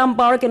so-called Grand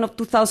Bargain of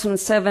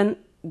 2007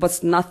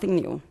 was nothing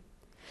new.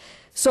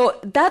 So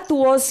that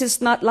to us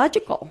is not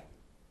logical.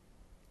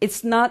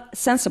 It's not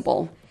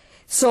sensible.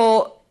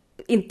 So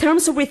in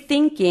terms of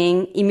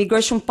rethinking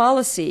immigration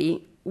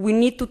policy, we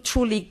need to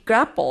truly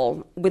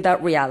grapple with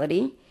that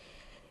reality,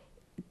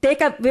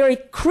 take a very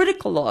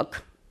critical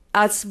look,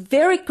 ask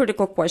very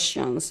critical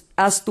questions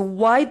as to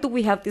why do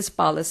we have these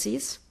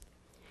policies,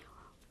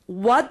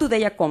 what do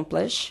they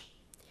accomplish,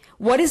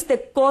 what is the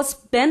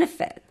cost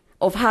benefit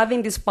of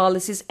having these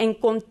policies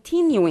and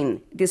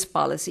continuing these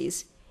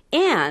policies,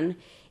 and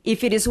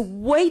if it is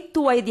way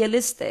too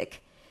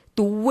idealistic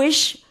to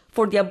wish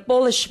for the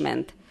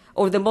abolishment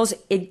of the most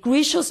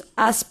egregious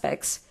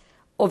aspects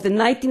of the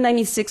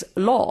 1996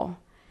 law,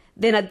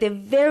 then at the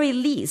very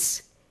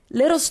least,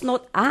 let us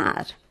not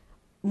add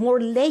more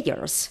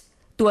layers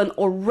to an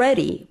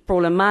already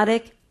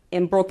problematic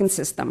and broken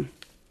system.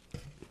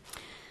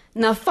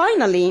 Now,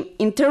 finally,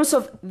 in terms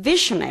of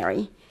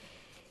visionary,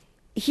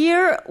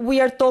 here we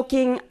are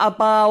talking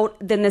about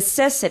the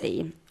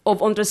necessity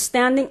of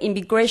understanding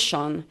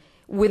immigration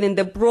within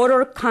the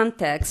broader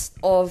context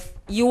of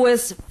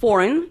U.S.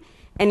 foreign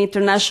and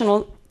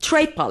international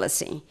trade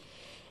policy.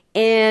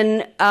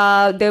 And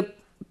the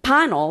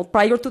panel,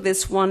 prior to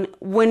this one,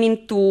 went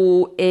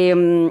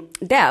into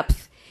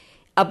depth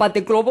about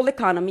the global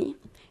economy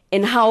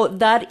and how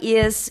that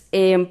is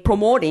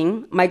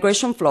promoting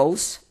migration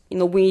flows.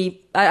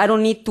 I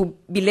don't need to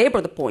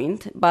belabor the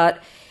point,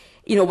 but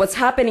what's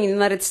happening in the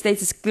United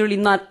States is clearly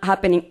not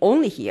happening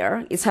only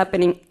here. It's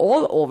happening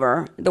all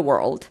over the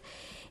world.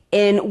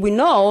 And we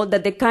know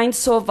that the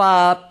kinds of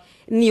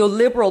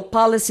neoliberal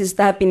policies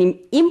that have been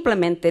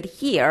implemented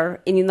here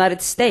in the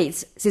United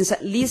States since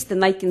at least the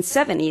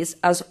 1970s,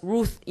 as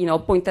Ruth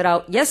pointed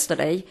out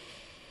yesterday,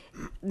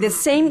 the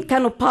same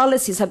kind of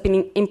policies have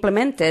been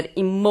implemented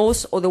in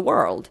most of the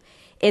world,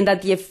 and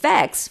that the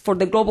effects for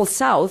the global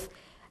South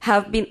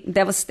have been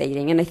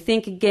devastating. And I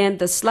think, again,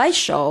 the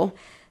slideshow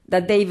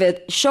that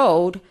David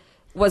showed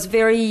was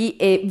very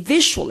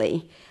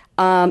visually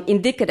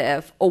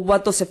indicative of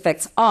what those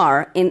effects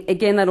are. And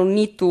again, I don't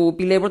need to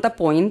belabor the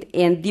point.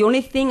 And the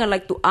only thing I'd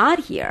like to add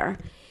here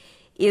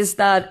is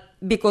that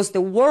because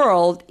the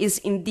world is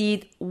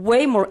indeed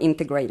way more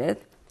integrated,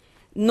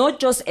 not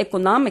just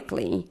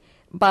economically,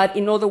 but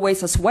in other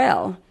ways as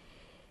well,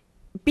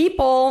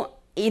 people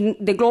in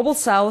the global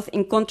South,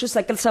 in countries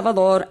like El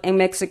Salvador and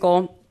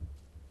Mexico,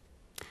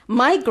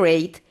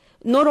 migrate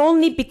not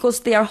only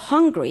because they are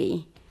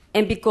hungry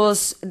and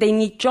because they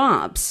need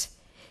jobs,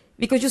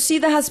 because you see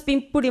that has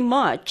been pretty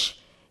much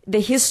the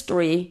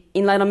history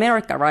in Latin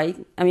America, right?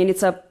 I mean,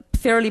 it's a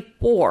fairly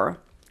poor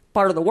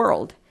part of the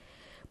world.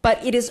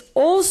 But it is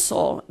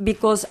also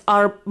because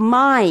our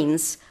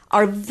minds,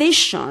 our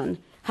vision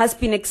has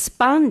been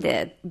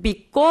expanded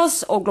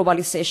because of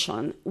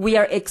globalization. We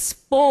are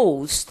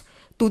exposed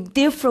to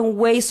different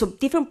ways of,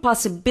 different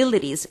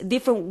possibilities,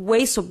 different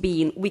ways of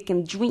being. We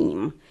can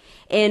dream.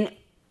 And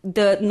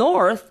the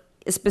North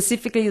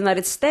specifically the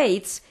United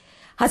States,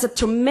 has a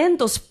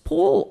tremendous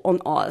pull on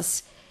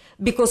us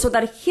because of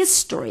that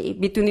history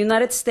between the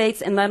United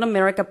States and Latin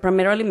America,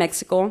 primarily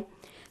Mexico.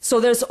 So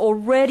there's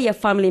already a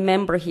family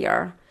member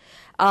here.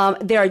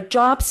 There are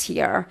jobs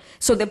here.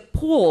 So the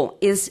pull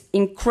is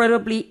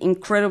incredibly,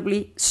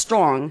 incredibly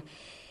strong.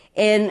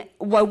 And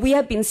what we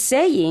have been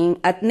saying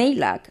at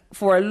NALAC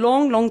for a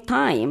long, long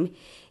time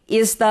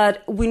is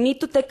that we need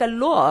to take a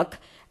look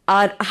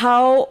at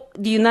how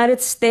the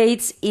United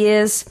States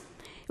is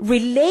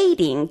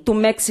relating to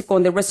Mexico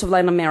and the rest of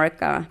Latin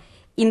America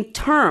in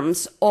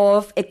terms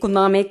of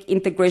economic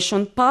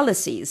integration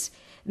policies.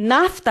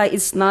 NAFTA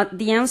is not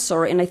the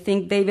answer, and I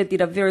think David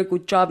did a very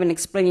good job in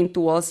explaining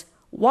to us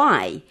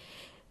why.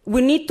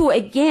 We need to,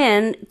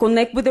 again,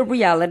 connect with the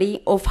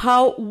reality of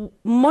how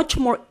much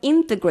more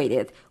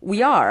integrated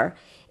we are.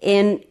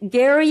 And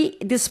Gary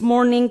this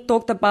morning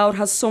talked about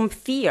how some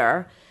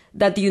fear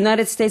that the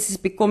United States is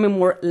becoming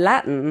more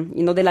Latin,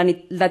 you know, the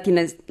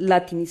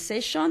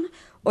Latinization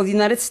of the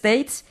United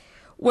States.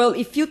 Well,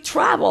 if you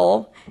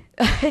travel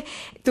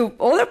to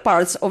other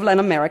parts of Latin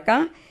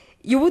America,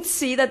 you would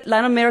see that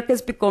Latin America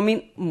is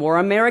becoming more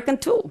American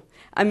too.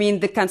 I mean,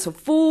 the kinds of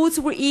foods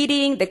we're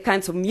eating, the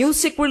kinds of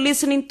music we're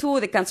listening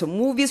to, the kinds of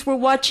movies we're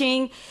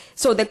watching.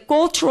 So the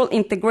cultural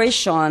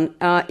integration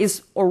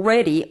is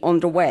already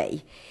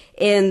underway.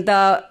 And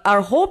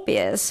our hope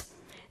is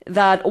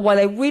that while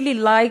I really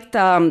liked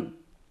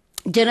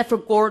Jennifer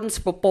Gordon's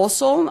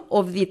proposal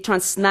of the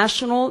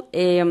transnational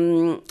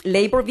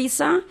labor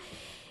visa,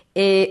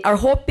 our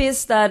hope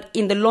is that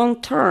in the long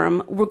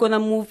term, we're going to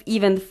move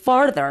even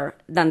farther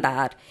than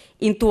that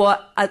into a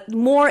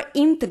more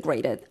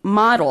integrated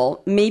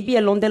model, maybe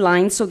along the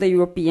lines of the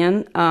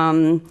European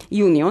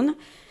Union.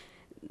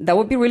 That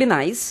would be really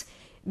nice,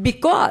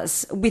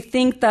 because we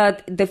think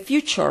that the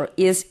future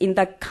is in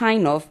that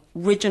kind of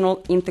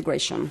regional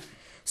integration.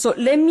 So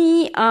let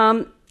me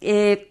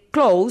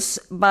close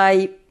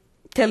by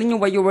telling you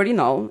what you already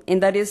know,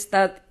 and that is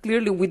that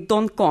clearly we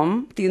don't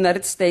come to the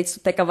United States to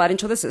take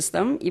advantage of the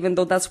system, even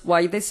though that's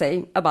why they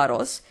say about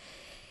us,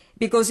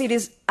 because it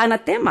is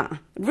anathema,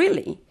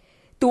 really,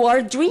 to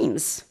our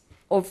dreams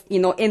of, you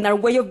know, and our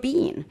way of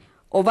being,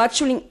 of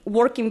actually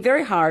working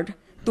very hard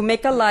to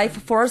make a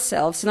life for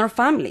ourselves and our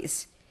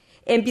families.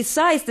 And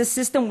besides, the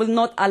system will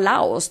not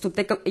allow us to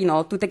take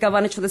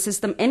advantage of the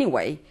system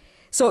anyway.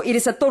 So it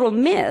is a total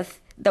myth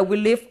that we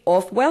live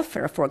off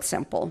welfare, for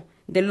example.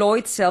 The law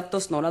itself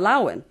does not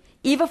allow it,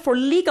 even for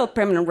legal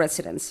permanent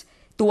residents,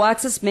 to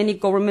access many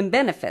government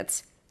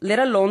benefits, let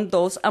alone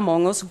those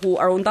among us who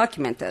are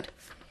undocumented.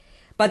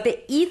 But the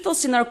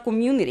ethos in our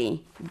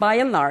community, by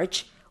and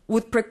large,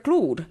 would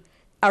preclude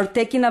our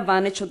taking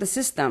advantage of the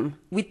system.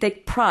 We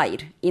take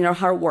pride in our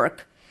hard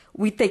work.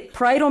 We take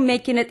pride on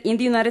making it in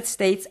the United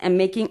States and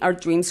making our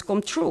dreams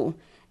come true.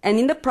 And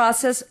in the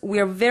process, we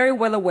are very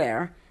well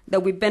aware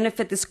that we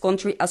benefit this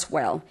country as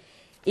well.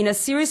 In a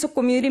series of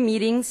community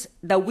meetings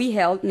that we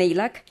held,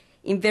 NALAC,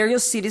 in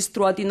various cities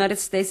throughout the United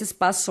States this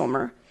past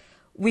summer,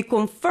 we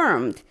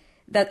confirmed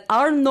that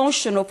our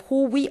notion of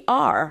who we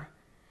are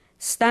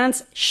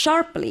stands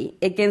sharply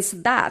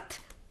against that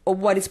of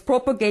what is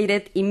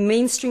propagated in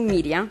mainstream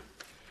media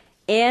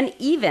and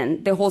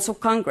even the halls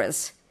of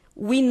Congress.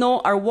 We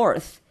know our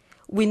worth.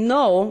 We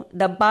know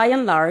that by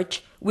and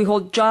large, we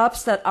hold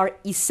jobs that are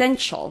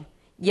essential,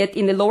 yet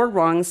in the lower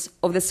rungs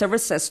of the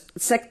service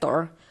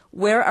sector,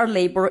 where our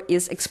labor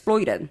is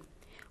exploited.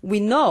 We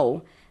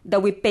know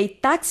that we pay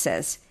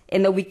taxes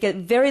and that we get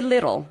very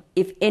little,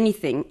 if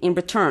anything, in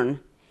return.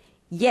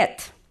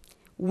 Yet,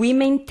 we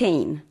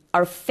maintain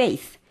our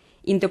faith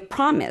in the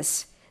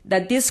promise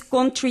that this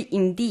country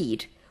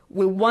indeed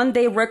will one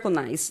day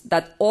recognize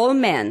that all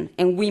men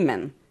and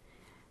women,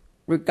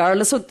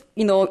 regardless of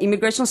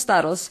immigration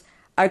status,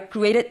 are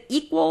created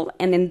equal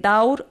and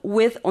endowed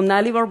with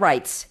unalienable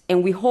rights.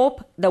 And we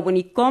hope that when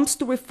it comes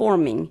to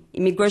reforming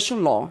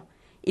immigration law,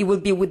 it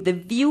will be with the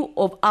view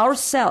of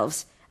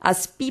ourselves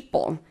as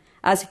people,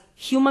 as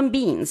human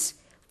beings,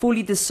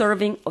 fully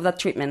deserving of that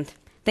treatment.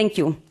 Thank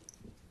you.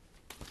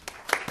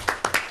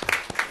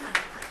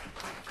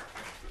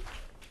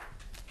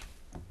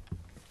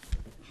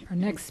 Our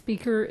next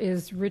speaker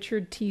is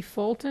Richard T.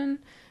 Fulton,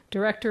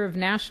 Director of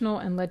National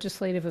and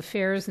Legislative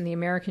Affairs in the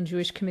American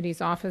Jewish Committee's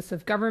Office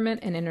of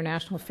Government and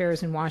International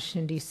Affairs in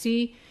Washington,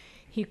 D.C.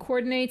 He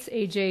coordinates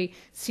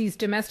AJC's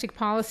domestic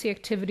policy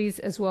activities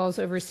as well as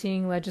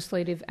overseeing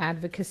legislative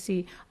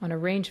advocacy on a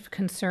range of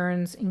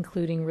concerns,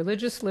 including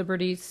religious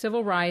liberty,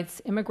 civil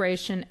rights,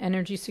 immigration,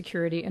 energy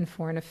security, and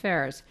foreign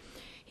affairs.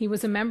 He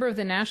was a member of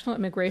the National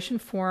Immigration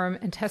Forum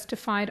and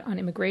testified on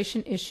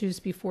immigration issues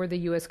before the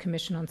U.S.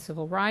 Commission on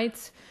Civil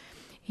Rights.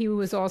 He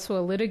was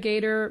also a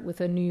litigator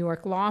with a New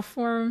York law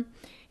firm.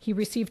 He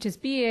received his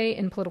BA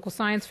in political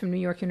science from New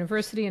York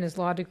University and his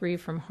law degree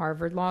from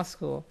Harvard Law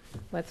School.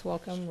 Let's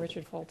welcome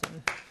Richard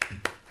Fulton.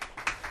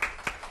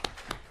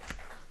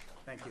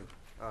 Thank you.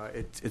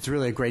 It's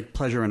really a great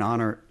pleasure and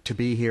honor to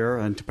be here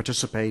and to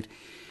participate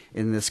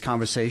in this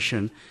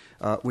conversation,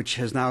 which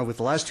has now, with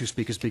the last two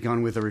speakers,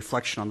 begun with a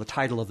reflection on the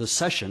title of this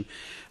session.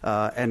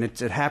 And it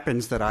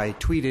happens that I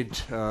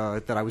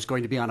tweeted that I was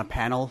going to be on a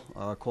panel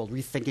called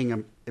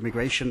Rethinking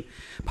Immigration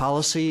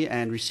Policy,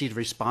 and received a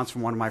response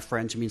from one of my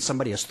friends who means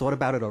somebody has thought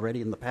about it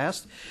already in the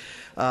past.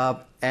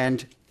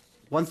 And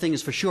one thing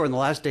is for sure, in the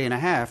last day and a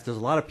half, there's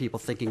a lot of people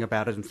thinking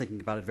about it and thinking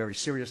about it very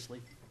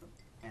seriously.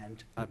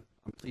 And I'm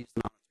pleased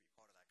and honored to be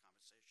part of that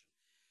conversation.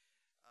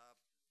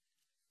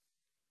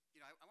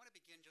 I want to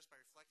begin just by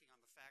reflecting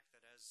on the fact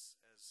that as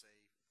a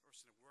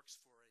person who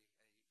works for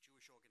a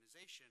Jewish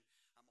organization,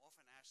 I'm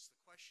often asked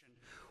the question,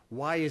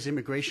 why is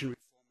immigration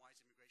reform, why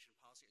is immigration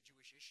policy a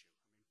Jewish issue? I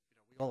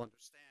mean, we all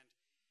understand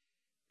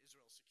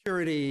Israel's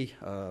security,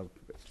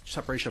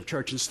 separation of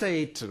church and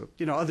state,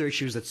 other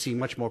issues that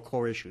seem much more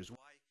core issues.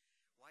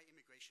 Why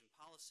immigration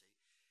policy?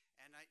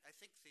 And I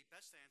think the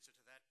best answer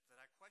to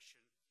that question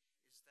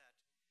is that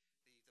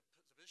the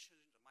position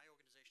that my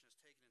organization has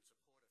taken in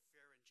support of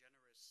fair and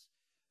generous,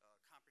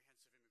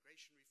 comprehensive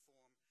immigration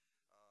reform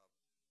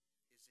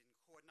is in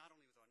accord not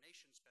only with our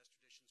nation's best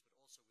traditions, but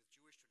also with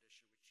Jewish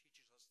tradition, which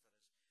teaches us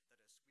that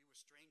as we were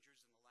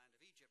strangers in the land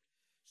of Egypt,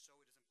 so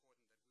it is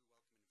important that we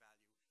welcome and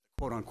value the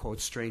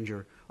quote-unquote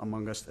stranger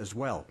among us as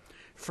well.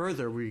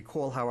 Further, we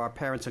recall how our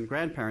parents and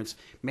grandparents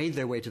made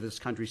their way to this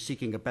country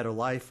seeking a better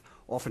life,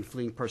 often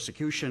fleeing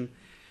persecution,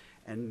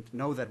 and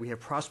know that we have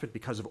prospered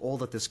because of all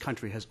that this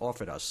country has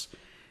offered us.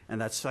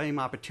 And that same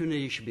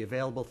opportunity should be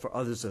available for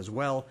others as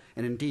well.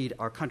 And indeed,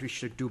 our country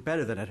should do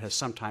better than it has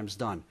sometimes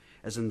done,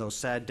 as in those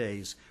sad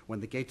days when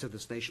the gates of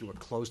this nation were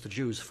closed to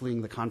Jews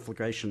fleeing the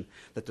conflagration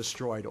that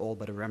destroyed all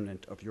but a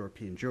remnant of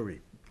European Jewry.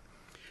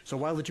 So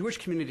while the Jewish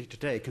community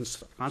today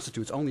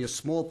constitutes only a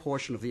small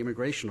portion of the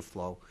immigration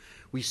flow,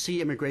 we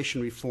see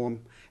immigration reform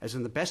as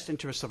in the best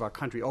interests of our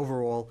country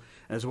overall,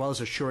 as well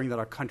as assuring that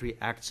our country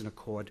acts in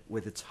accord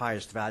with its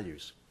highest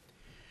values.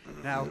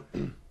 Now,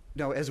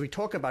 as we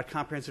talk about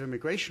comprehensive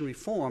immigration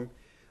reform,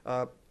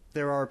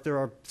 there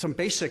are some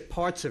basic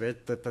parts of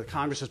it that the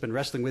Congress has been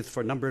wrestling with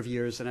for a number of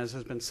years, and as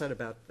has been said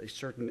about a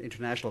certain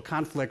international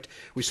conflict,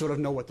 we sort of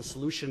know what the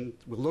solution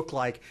will look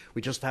like.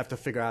 We just have to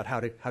figure out how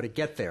to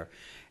get there.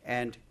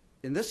 And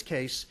in this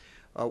case,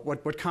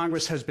 what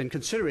Congress has been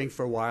considering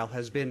for a while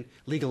has been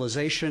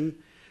legalization,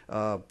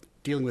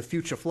 dealing with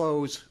future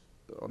flows.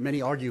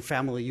 Many argue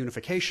family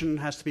unification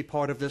has to be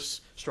part of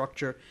this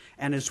structure,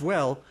 and as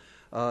well,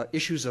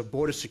 issues of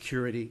border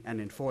security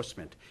and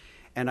enforcement.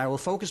 And I will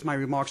focus my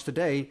remarks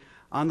today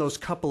on those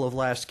couple of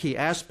last key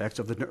aspects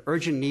of the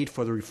urgent need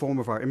for the reform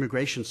of our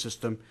immigration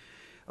system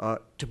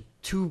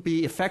to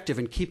be effective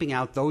in keeping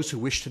out those who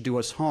wish to do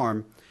us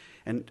harm,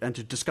 and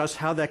to discuss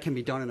how that can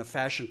be done in a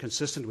fashion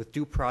consistent with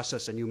due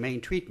process and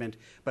humane treatment,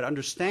 but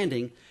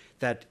understanding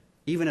that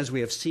even as we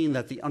have seen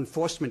that the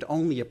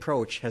enforcement-only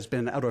approach has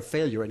been an utter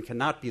failure and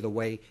cannot be the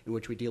way in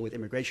which we deal with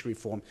immigration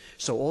reform,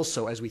 so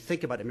also as we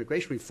think about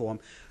immigration reform,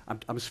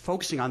 I'm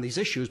focusing on these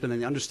issues, but in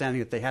the understanding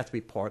that they have to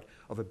be part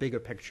of a bigger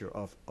picture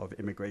of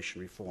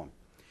immigration reform.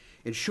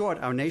 In short,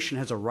 our nation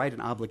has a right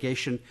and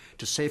obligation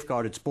to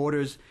safeguard its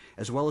borders,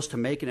 as well as to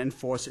make and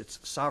enforce its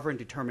sovereign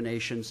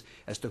determinations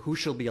as to who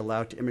shall be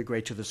allowed to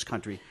immigrate to this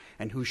country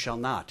and who shall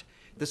not.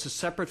 This is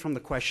separate from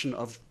the question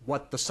of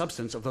what the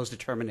substance of those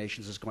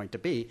determinations is going to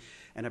be,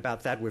 and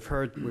about that we've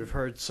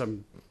heard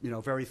some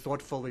very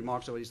thoughtful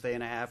remarks over this day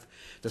and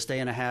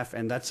a half,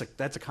 and that's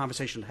a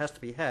conversation that has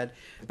to be had,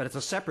 but it's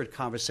a separate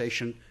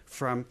conversation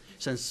from,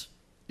 since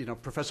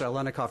Professor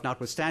Alenikov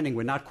notwithstanding,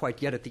 we're not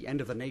quite yet at the end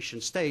of the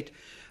nation state.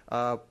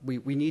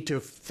 We need to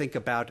think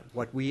about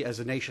what we as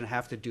a nation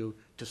have to do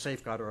to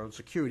safeguard our own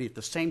security at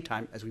the same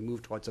time as we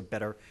move towards a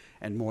better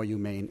and more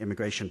humane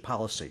immigration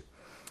policy.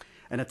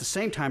 And at the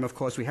same time, of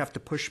course, we have to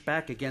push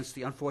back against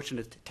the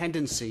unfortunate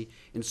tendency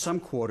in some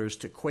quarters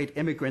to equate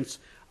immigrants,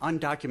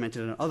 undocumented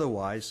and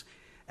otherwise,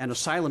 and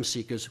asylum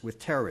seekers with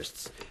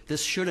terrorists.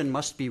 This should and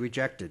must be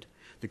rejected.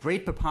 The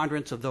great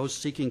preponderance of those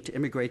seeking to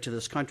immigrate to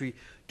this country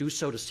do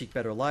so to seek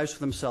better lives for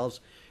themselves,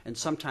 and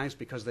sometimes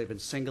because they've been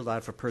singled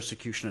out for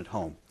persecution at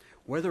home.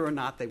 Whether or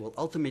not they will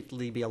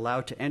ultimately be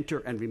allowed to enter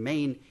and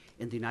remain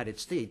in the United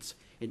States,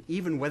 and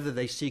even whether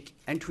they seek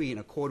entry in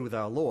accord with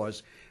our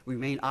laws, we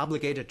remain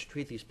obligated to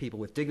treat these people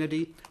with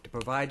dignity, to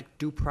provide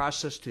due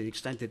process to the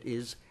extent it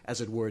is,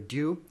 as it were,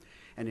 due,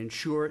 and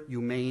ensure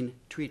humane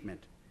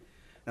treatment.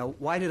 Now,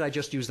 why did I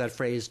just use that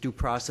phrase, due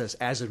process,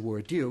 as it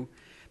were, due?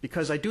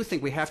 Because I do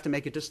think we have to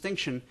make a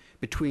distinction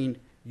between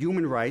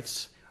human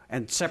rights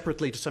and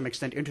separately, to some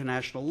extent,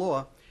 international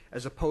law,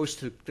 as opposed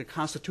to the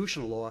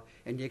constitutional law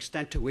and the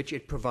extent to which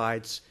it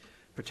provides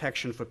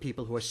protection for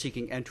people who are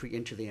seeking entry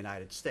into the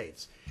United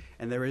States.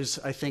 And there is,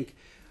 I think,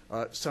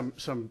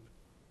 some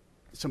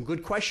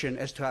good question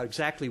as to how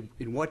exactly,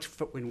 in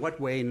what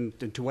way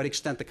and to what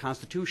extent the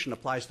Constitution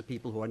applies to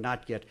people who are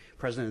not yet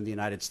present in the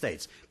United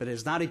States. But it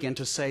is not, again,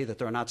 to say that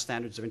there are not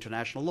standards of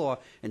international law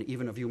and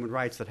even of human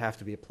rights that have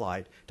to be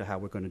applied to how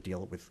we're going to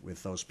deal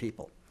with those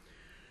people.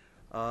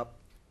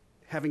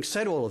 having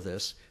said all of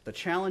this, the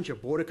challenge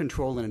of border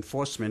control and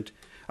enforcement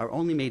are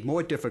only made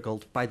more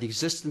difficult by the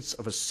existence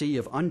of a sea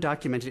of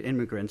undocumented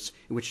immigrants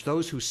in which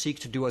those who seek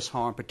to do us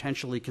harm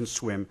potentially can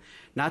swim,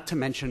 not to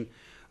mention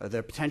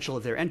the potential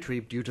of their entry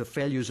due to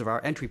failures of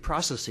our entry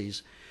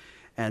processes.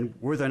 And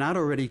were there not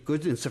already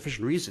good and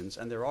sufficient reasons,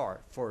 and there are,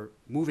 for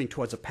moving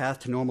towards a path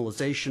to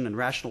normalization and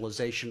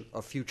rationalization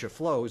of future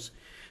flows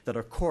that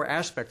are core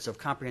aspects of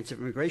comprehensive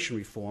immigration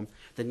reform,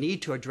 the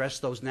need to address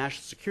those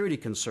national security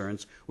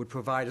concerns would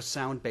provide a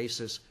sound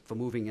basis for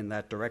moving in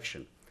that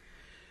direction.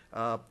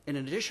 In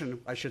addition,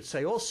 I should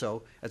say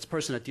also, as a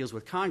person that deals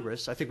with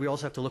Congress, I think we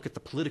also have to look at the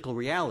political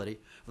reality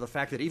of the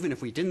fact that even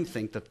if we didn't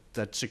think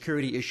that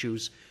security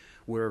issues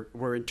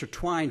were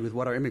intertwined with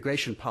what our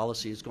immigration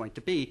policy is going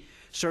to be,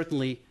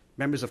 certainly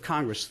members of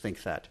Congress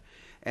think that.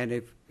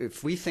 And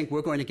if we think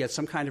we're going to get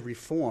some kind of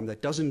reform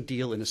that doesn't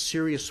deal in a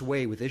serious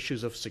way with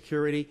issues of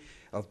security,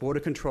 of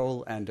border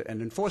control, and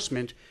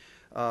enforcement,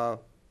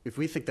 if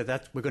we think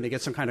that we're going to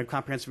get some kind of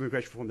comprehensive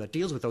immigration reform that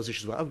deals with those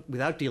issues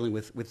without dealing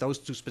with those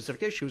two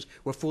specific issues,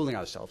 we're fooling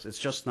ourselves. It's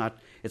just not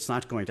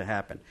going to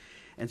happen.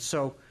 And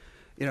so,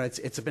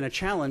 it's been a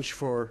challenge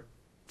for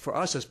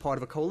us as part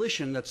of a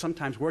coalition that's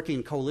sometimes working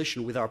in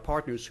coalition with our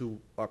partners who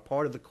are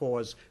part of the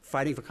cause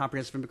fighting for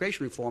comprehensive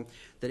immigration reform,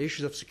 that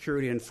issues of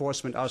security and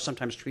enforcement are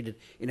sometimes treated,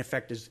 in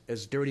effect,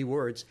 as dirty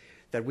words,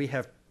 that we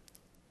have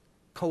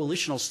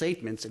coalitional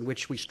statements in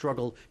which we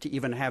struggle to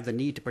even have the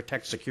need to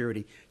protect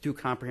security through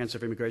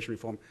comprehensive immigration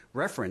reform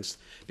referenced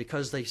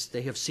because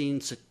they have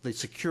seen the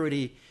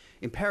security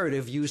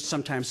imperative used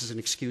sometimes as an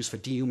excuse for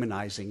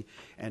dehumanizing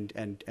and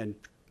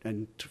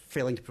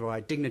failing to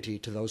provide dignity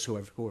to those who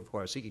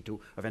are seeking to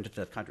have entered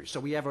that country. So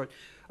we have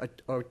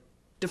a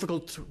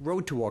difficult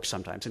road to walk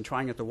sometimes in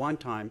trying at the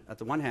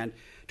one hand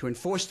to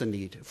enforce the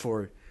need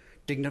for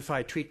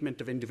dignified treatment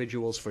of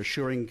individuals, for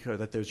assuring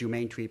that there's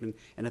humane treatment,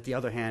 and on the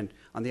other hand,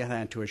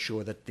 to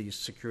assure that these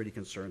security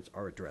concerns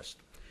are addressed.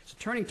 So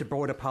turning to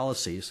border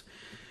policies,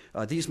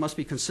 these must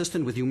be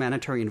consistent with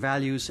humanitarian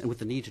values and with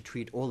the need to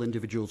treat all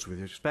individuals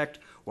with respect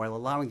while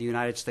allowing the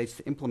United States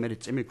to implement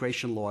its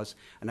immigration laws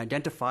and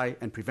identify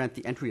and prevent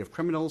the entry of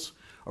criminals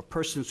or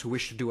persons who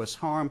wish to do us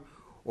harm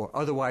or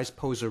otherwise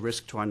pose a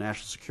risk to our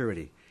national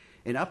security.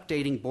 In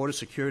updating border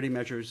security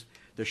measures,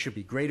 there should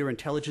be greater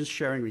intelligence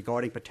sharing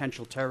regarding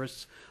potential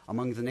terrorists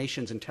among the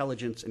nation's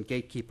intelligence and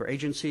gatekeeper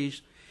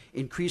agencies,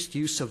 increased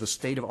use of the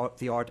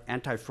state-of-the-art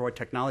anti-fraud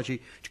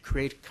technology to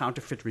create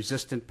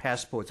counterfeit-resistant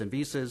passports and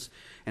visas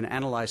and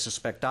analyze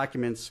suspect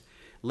documents,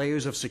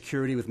 layers of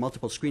security with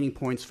multiple screening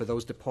points for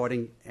those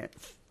departing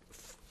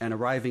and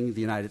arriving at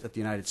the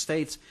United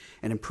States,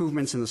 and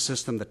improvements in the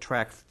system that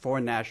track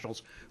foreign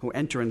nationals who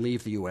enter and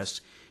leave the U.S.,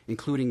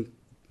 including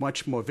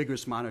much more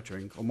vigorous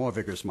monitoring, or more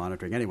vigorous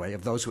monitoring anyway,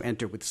 of those who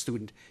enter with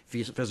student,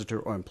 visitor,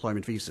 or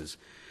employment visas,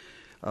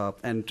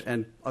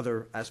 and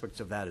other aspects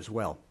of that as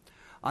well.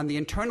 On the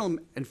internal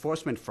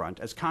enforcement front,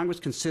 as Congress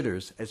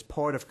considers, as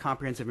part of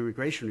comprehensive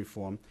immigration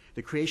reform,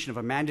 the creation of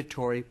a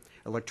mandatory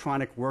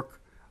electronic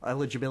work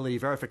eligibility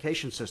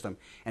verification system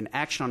and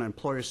action on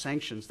employer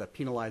sanctions that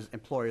penalize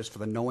employers for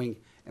the knowing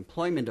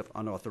employment of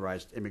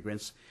unauthorized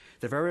immigrants,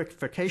 the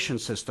verification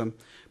system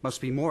must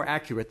be more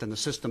accurate than the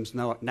systems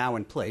now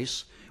in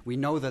place. We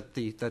know that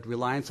that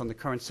reliance on the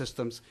current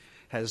systems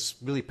has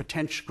really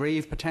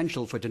grave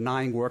potential for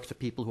denying work to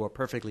people who are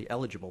perfectly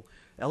eligible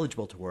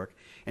to work,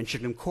 and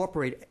should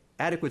incorporate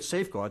adequate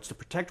safeguards to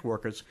protect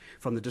workers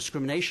from the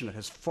discrimination that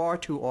has far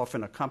too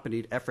often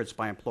accompanied efforts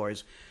by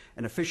employers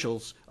and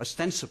officials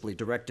ostensibly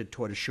directed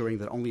toward assuring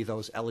that only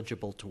those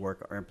eligible to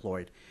work are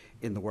employed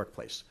in the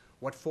workplace.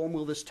 What form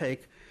will this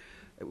take?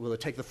 Will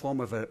it take the form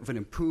of an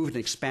improved and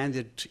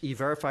expanded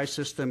E-Verify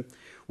system?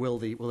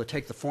 Will it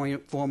take the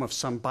form of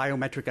some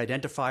biometric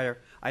identifier?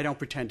 I don't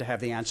pretend to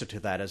have the answer to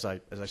that as I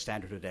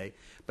stand here today,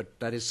 but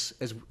that is,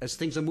 as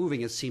things are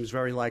moving, it seems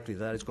very likely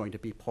that is going to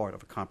be part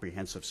of a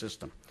comprehensive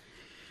system.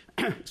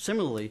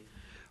 Similarly,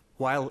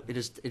 while it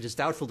is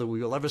doubtful that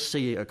we will ever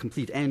see a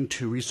complete end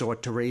to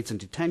resort to raids and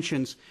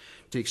detentions,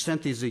 to the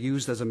extent these are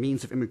used as a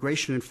means of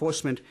immigration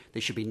enforcement, they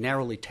should be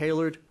narrowly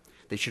tailored,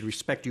 they should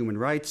respect human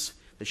rights,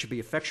 they should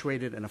be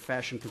effectuated in a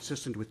fashion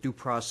consistent with due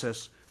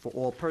process for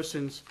all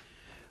persons.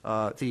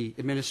 The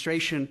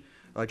administration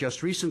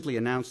just recently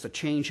announced a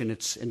change in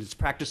its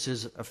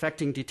practices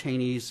affecting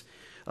detainees.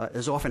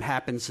 As often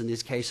happens in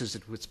these cases,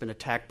 it's been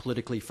attacked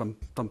politically from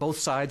both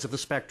sides of the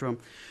spectrum,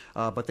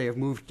 but they're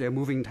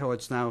moving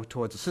towards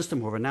a system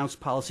who have announced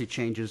policy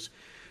changes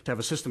to have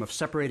a system of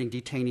separating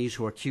detainees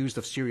who are accused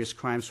of serious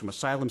crimes from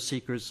asylum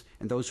seekers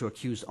and those who are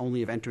accused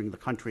only of entering the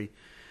country.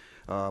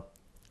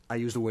 I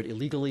use the word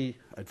illegally,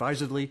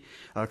 advisedly,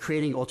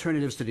 creating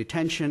alternatives to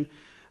detention,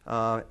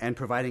 and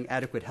providing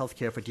adequate health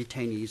care for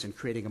detainees and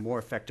creating a more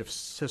effective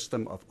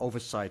system of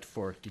oversight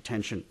for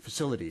detention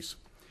facilities.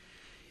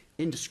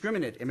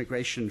 Indiscriminate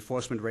immigration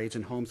enforcement raids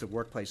in homes and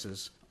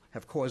workplaces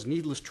have caused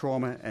needless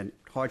trauma and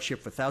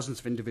hardship for thousands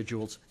of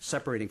individuals,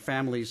 separating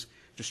families,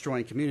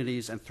 destroying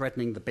communities, and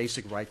threatening the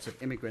basic rights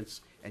of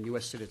immigrants and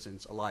U.S.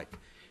 citizens alike.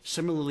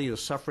 Similarly, the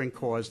suffering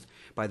caused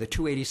by the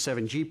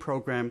 287G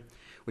program,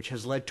 which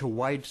has led to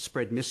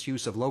widespread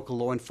misuse of local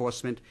law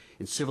enforcement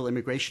in civil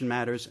immigration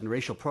matters and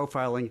racial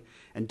profiling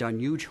and done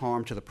huge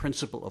harm to the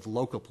principle of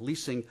local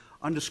policing,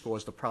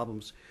 underscores the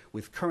problems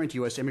with current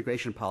U.S.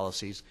 immigration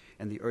policies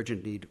and the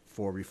urgent need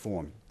for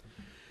reform.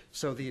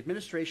 So the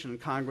administration and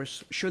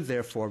Congress should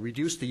therefore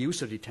reduce the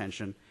use of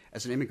detention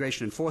as an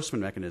immigration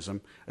enforcement mechanism,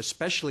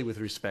 especially with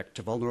respect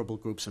to vulnerable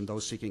groups and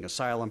those seeking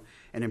asylum,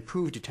 and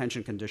improve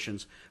detention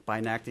conditions by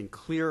enacting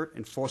clear,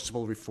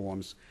 enforceable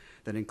reforms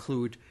that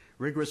include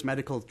rigorous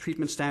medical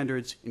treatment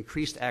standards,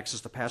 increased access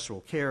to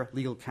pastoral care,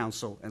 legal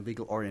counsel, and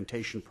legal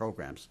orientation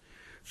programs.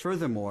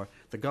 Furthermore,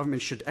 the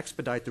government should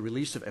expedite the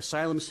release of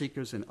asylum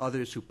seekers and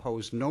others who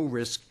pose no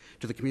risk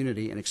to the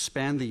community and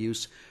expand the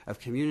use of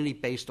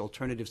community-based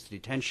alternatives to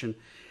detention,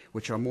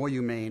 which are more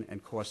humane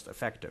and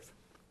cost-effective.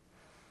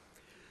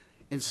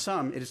 In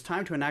sum, it is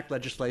time to enact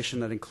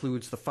legislation that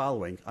includes the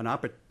following: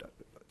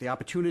 the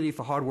opportunity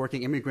for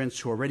hardworking immigrants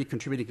who are already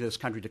contributing to this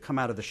country to come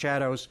out of the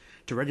shadows,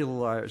 to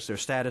regularize their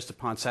status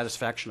upon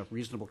satisfaction of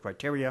reasonable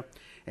criteria,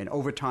 and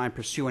over time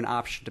pursue an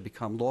option to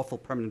become lawful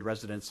permanent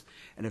residents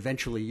and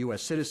eventually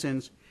U.S.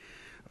 citizens.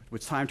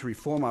 It's time to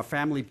reform our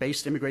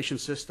family-based immigration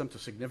system to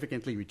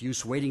significantly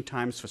reduce waiting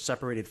times for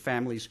separated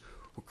families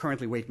who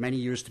currently wait many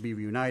years to be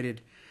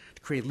reunited,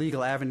 to create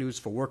legal avenues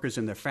for workers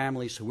and their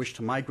families who wish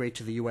to migrate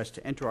to the U.S.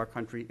 to enter our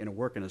country and to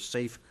work in a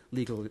safe,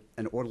 legal,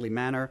 and orderly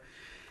manner,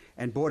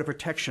 and border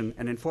protection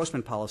and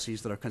enforcement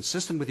policies that are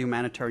consistent with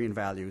humanitarian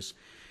values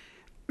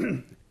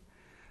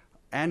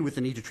and with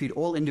the need to treat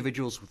all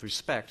individuals with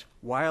respect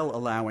while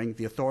allowing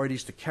the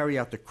authorities to carry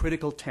out the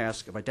critical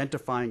task of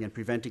identifying and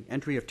preventing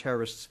entry of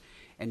terrorists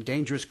and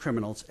dangerous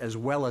criminals, as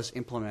well as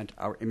implement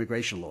our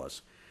immigration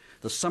laws.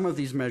 The sum of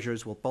these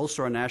measures will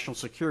bolster our national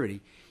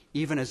security,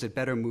 even as it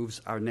better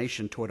moves our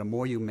nation toward a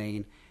more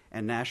humane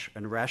and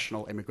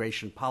rational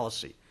immigration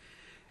policy.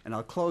 And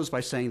I'll close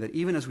by saying that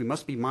even as we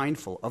must be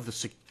mindful of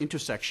the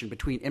intersection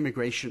between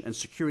immigration and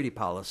security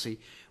policy,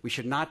 we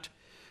should not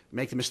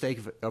make the mistake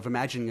of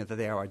imagining that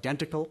they are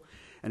identical,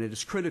 and it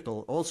is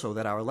critical also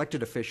that our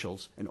elected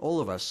officials and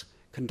all of us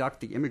conduct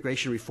the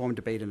immigration reform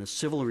debate in a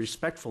civil and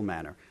respectful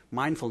manner,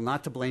 mindful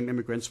not to blame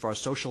immigrants for our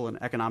social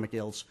and economic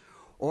ills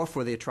or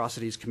for the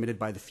atrocities committed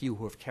by the few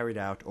who have carried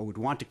out or would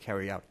want to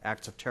carry out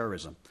acts of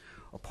terrorism.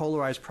 A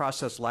polarized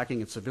process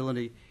lacking in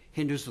civility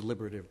hinders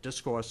deliberative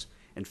discourse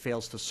and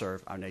fails to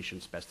serve our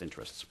nation's best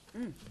interests.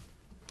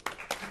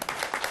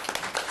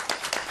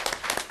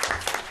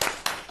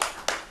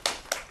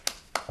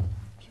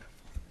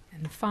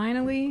 And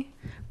finally,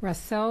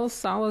 Racel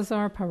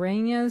Salazar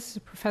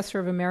Pareñas, professor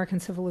of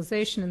American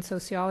Civilization and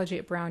Sociology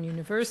at Brown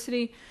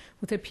University,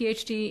 with a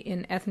PhD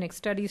in Ethnic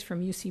Studies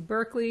from UC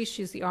Berkeley.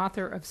 She's the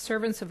author of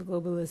Servants of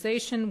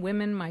Globalization,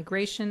 Women,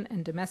 Migration,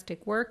 and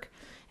Domestic Work,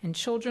 and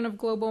Children of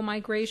Global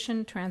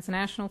Migration,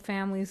 Transnational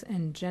Families,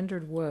 and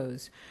Gendered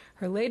Woes.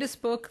 Her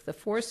latest book, The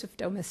Force of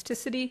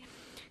Domesticity,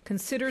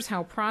 considers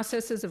how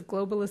processes of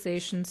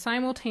globalization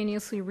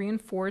simultaneously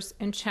reinforce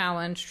and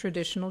challenge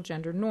traditional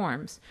gender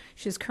norms.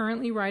 She is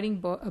currently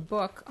writing a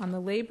book on the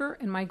labor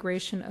and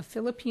migration of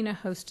Filipina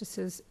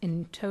hostesses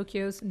in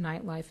Tokyo's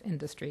nightlife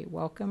industry.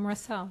 Welcome,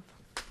 Racel.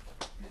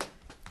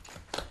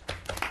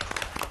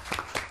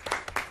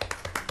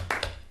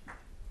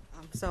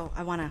 So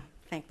I want to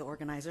thank the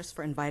organizers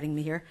for inviting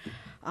me here.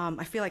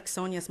 I feel like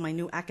Sonia's my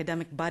new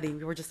academic buddy.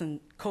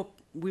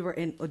 We were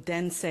in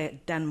Odense,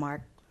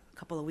 Denmark, a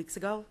couple of weeks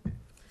ago.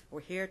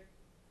 We're here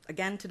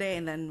again today,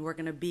 and then we're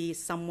going to be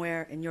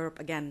somewhere in Europe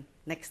again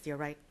next year,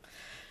 right?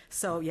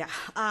 So yeah.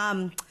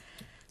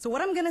 So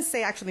what I'm going to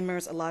say actually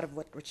mirrors a lot of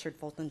what Richard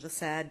Fulton just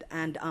said,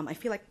 and I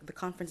feel like the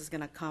conference is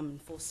going to come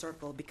full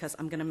circle because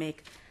I'm going to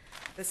make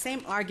the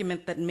same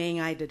argument that Mei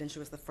Ngai did, and she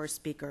was the first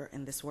speaker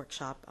in this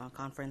workshop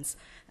conference,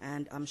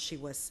 and she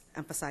was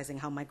emphasizing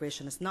how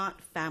migration is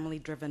not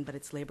family-driven, but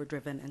it's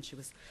labor-driven, and she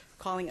was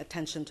calling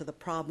attention to the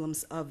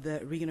problems of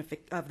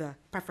the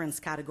preference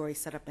category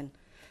set up in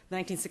the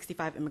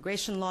 1965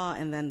 immigration law,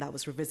 and then that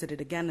was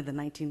revisited again in the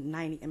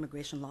 1990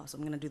 immigration law. So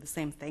I'm going to do the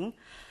same thing.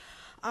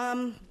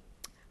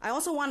 I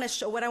also want to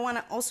show, what I want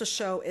to also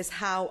show is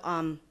how,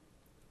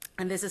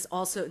 and this is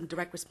also in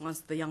direct response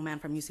to the young man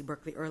from UC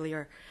Berkeley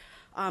earlier,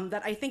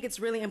 that I think it's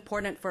really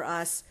important for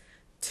us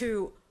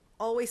to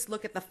always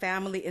look at the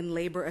family and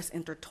labor as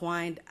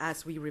intertwined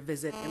as we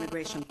revisit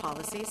immigration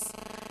policies,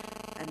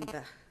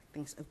 and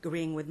things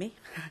agreeing with me.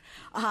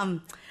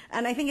 And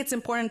I think it's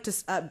important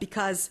to,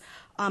 because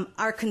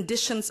our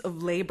conditions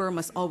of labor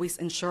must always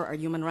ensure our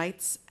human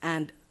rights,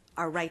 and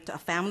our right to a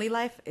family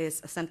life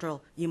is a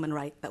central human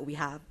right that we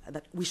have,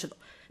 that we should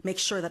make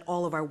sure that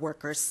all of our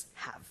workers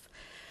have.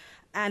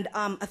 And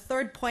a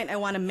third point I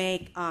want to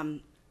make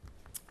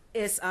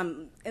is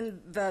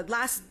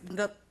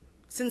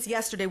since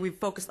yesterday we've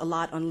focused a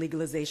lot on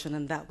legalization,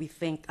 and that we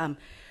think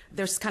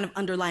there's kind of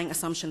underlying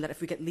assumption that if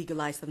we get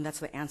legalized, then that's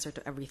the answer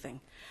to everything.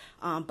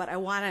 But I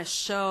want to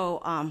show,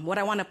 what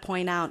I want to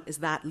point out is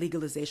that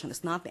legalization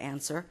is not the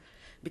answer,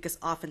 because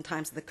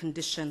oftentimes the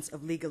conditions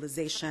of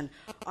legalization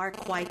are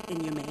quite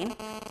inhumane.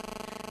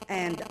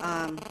 And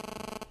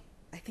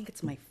I think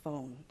it's my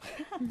phone.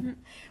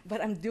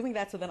 But I'm doing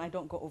that so then I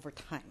don't go over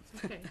time.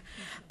 Okay.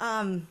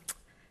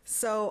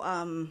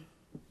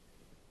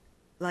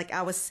 Like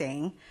I was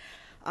saying,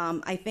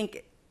 I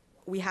think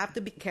we have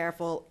to be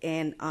careful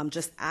in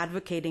just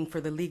advocating for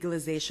the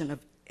legalization of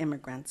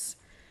immigrants,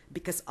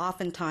 because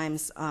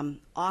oftentimes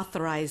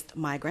authorized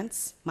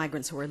migrants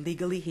who are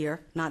legally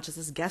here, not just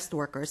as guest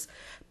workers,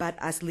 but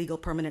as legal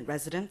permanent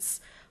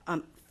residents,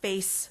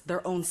 face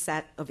their own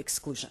set of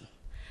exclusion.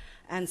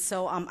 And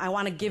so I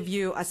want to give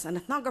you, as an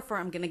ethnographer,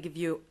 I'm going to give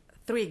you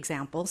 3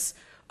 examples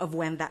of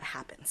when that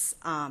happens.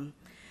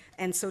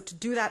 And so to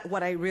do that,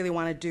 what I really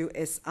want to do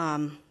is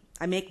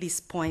I make these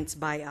points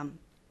by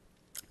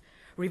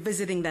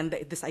revisiting then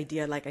this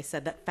idea, like I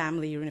said, that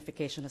family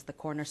reunification is the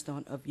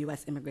cornerstone of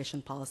U.S.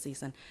 immigration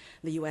policies, and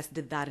the U.S.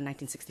 did that in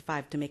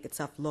 1965 to make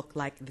itself look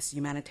like this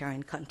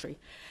humanitarian country.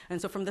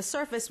 And so from the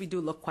surface, we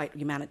do look quite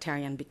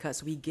humanitarian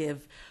because we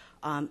give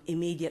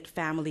immediate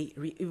family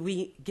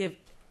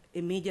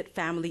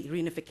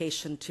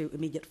reunification to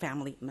immediate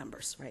family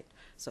members, right?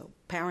 So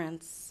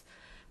parents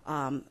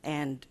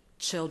and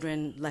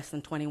children less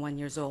than 21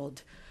 years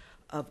old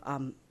of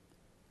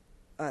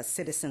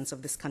citizens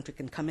of this country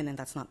can come in, and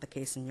that's not the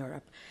case in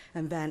Europe.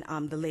 And then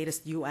the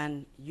latest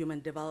UN Human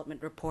Development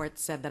Report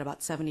said that about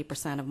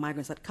 70% of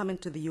migrants that come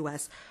into the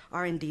U.S.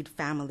 are indeed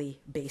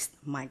family-based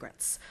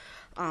migrants.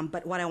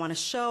 But what I want to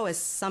show is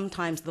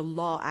sometimes the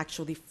law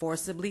actually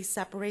forcibly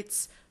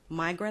separates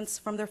migrants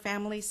from their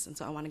families, and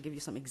so I want to give you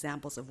some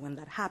examples of when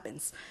that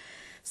happens.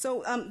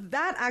 So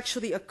that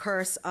actually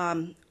occurs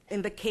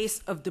in the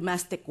case of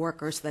domestic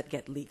workers that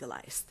get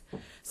legalized.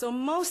 So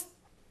most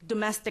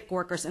domestic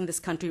workers in this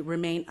country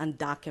remain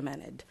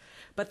undocumented,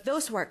 but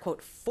those who are,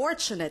 quote,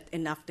 fortunate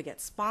enough to get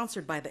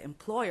sponsored by the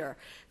employer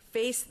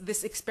face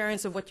this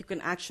experience of what you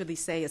can actually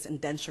say is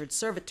indentured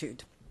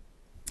servitude.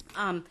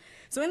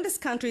 So in this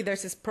country,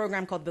 there's this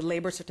program called the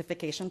Labor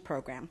Certification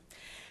Program.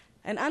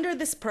 And under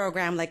this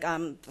program, like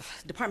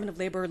Department of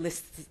Labor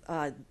lists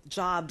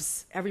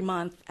jobs every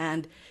month,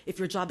 and if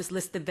your job is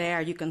listed there,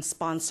 you can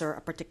sponsor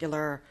a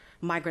particular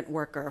migrant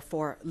worker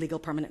for legal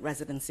permanent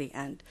residency,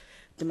 and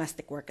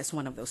domestic work is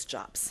one of those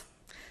jobs.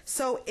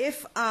 So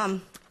if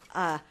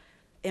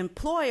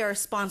employer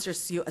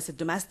sponsors you as a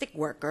domestic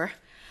worker,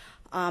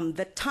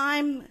 the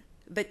time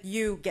that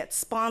you get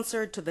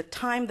sponsored to the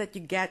time that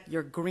you get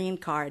your green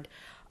card,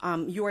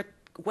 you're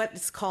what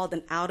is called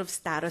an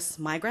out-of-status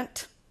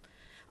migrant.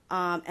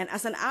 And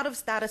as an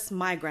out-of-status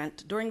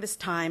migrant, during this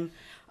time,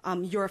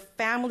 your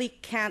family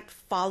can't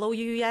follow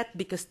you yet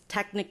because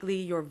technically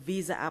your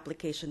visa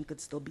application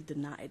could still be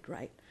denied,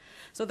 right?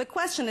 So the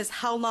question is,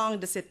 how long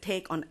does it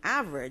take on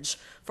average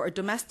for a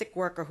domestic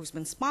worker who's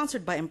been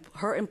sponsored by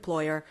her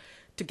employer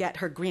to get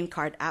her green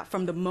card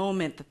from the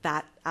moment that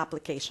that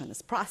application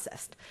is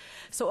processed?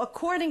 So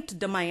according to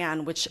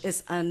Damayan, which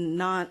is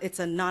it's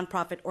a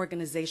nonprofit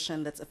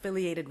organization that's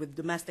affiliated with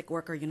Domestic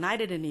Worker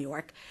United in New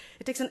York,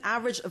 it takes an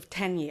average of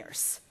 10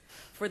 years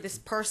for this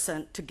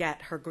person to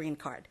get her green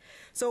card.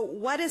 So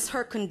what is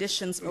her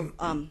conditions of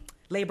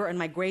labor and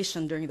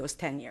migration during those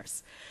 10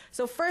 years?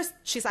 So first,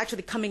 she's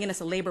actually coming in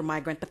as a labor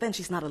migrant, but then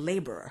she's not a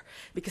laborer,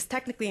 because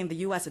technically in the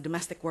U.S., a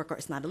domestic worker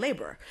is not a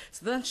laborer.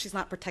 So then she's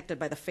not protected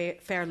by the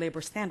Fair Labor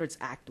Standards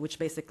Act, which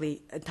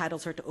basically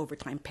entitles her to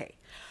overtime pay.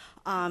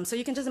 So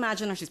you can just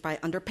imagine her, she's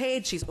probably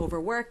underpaid, she's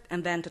overworked,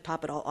 and then to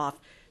top it all off,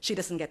 she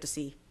doesn't get to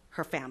see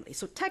her family.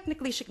 So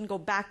technically she can go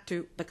back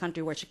to the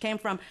country where she came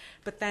from,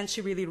 but then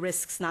she really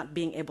risks not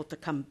being able to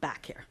come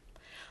back here.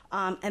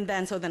 And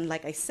then,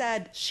 like I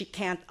said, she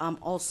can't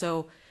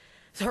so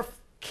her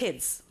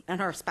kids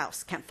and her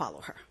spouse can't follow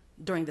her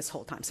during this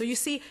whole time. So you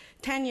see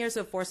 10 years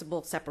of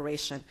forcible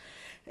separation.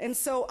 And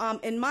so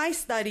in my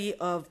study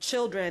of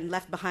children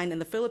left behind in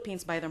the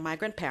Philippines by their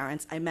migrant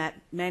parents, I met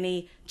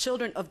many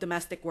children of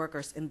domestic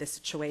workers in this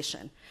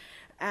situation.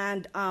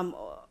 And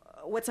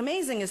what's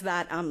amazing is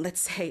that,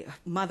 let's say, a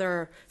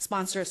mother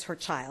sponsors her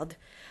child.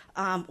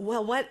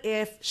 Well, what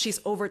if she's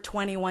over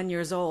 21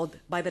 years old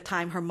by the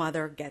time her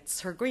mother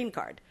gets her green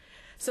card?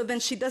 So then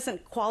she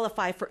doesn't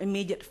qualify for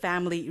immediate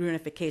family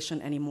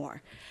reunification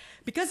anymore.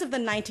 Because of the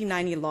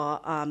 1990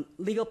 law,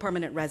 legal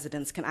permanent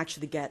residents can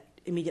actually get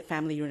immediate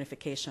family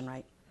reunification,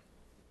 right?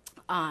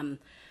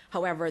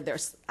 However,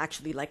 there's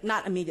actually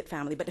not immediate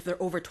family, but if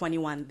they're over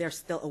 21, there's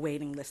still a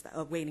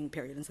waiting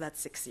period, and so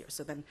that's 6 years.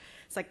 So then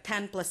it's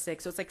 10 plus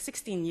 6, so it's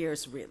 16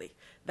 years really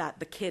that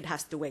the kid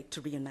has to wait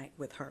to reunite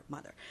with her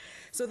mother.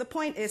 So the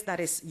point is that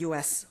is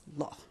U.S.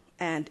 law.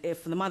 And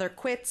if the mother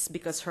quits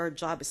because her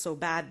job is so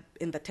bad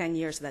in the 10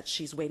 years that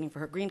she's waiting for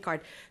her green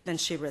card, then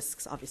she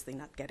risks obviously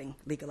not getting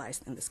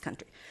legalized in this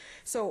country.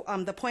 So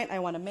the point I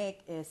want to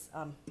make is,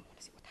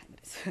 let's see what time it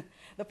is.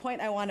 The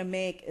point I want to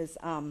make is,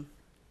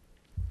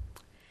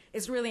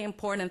 it's really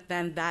important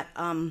then that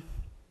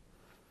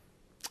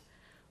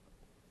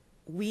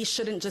we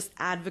shouldn't just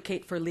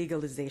advocate for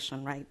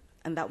legalization, right?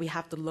 And that we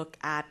have to look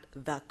at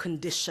the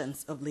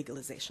conditions of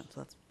legalization.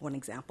 So that's one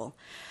example.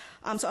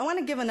 So I want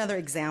to give another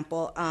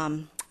example.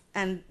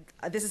 And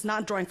this is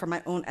not drawing from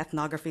my own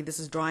ethnography. This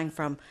is drawing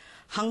from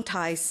Hung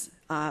Thai's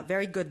a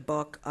very good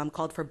book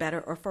called For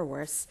Better or For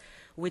Worse,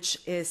 which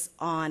is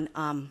on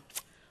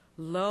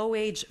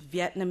low-wage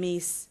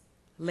Vietnamese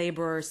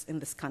laborers in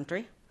this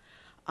country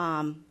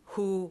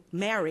who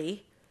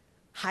marry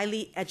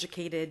highly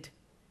educated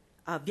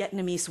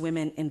Vietnamese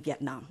women in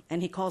Vietnam.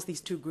 And he calls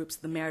these two groups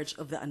the marriage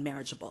of the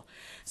unmarriageable.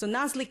 So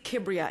Nazli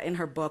Kibria in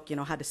her book,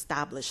 had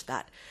established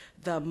that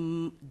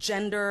the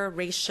gender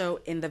ratio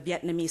in the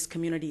Vietnamese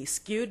community is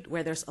skewed,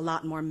 where there's a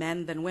lot more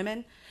men than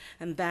women.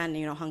 And then,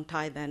 Hung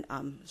Thai then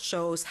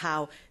shows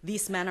how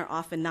these men are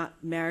often not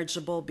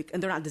marriageable,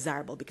 and they're not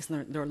desirable because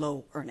they're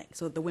low earning.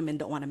 So the women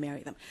don't want to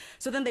marry them.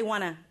 So then they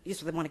want to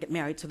get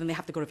married, so then they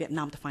have to go to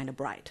Vietnam to find a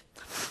bride.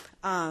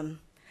 I'm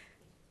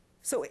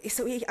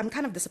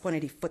kind of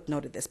disappointed he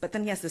footnoted this, but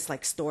then he has this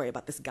story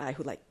about this guy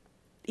who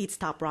eats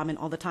top ramen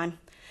all the time,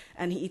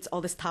 and he eats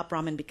all this top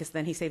ramen because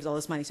then he saves all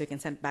this money so he can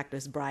send it back to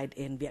his bride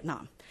in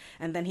Vietnam.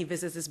 And then he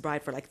visits his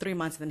bride for 3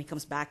 months, and then he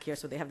comes back here,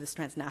 so they have this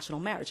transnational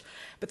marriage.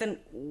 But then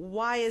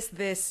why is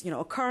this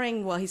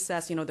occurring? Well, he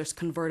says there's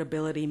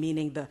convertibility,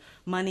 meaning the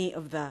money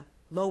of the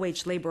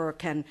low-wage laborer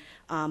can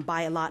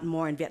buy a lot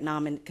more in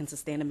Vietnam and can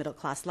sustain a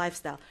middle-class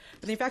lifestyle.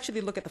 But if you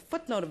actually look at the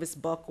footnote of his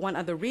book, one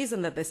other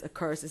reason that this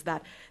occurs is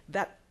that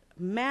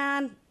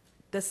man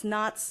does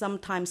not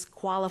sometimes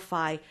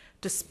qualify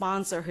to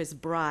sponsor his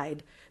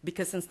bride,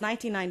 because since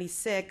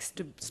 1996,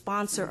 to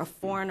sponsor a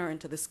foreigner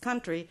into this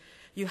country,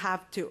 you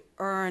have to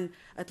earn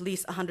at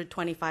least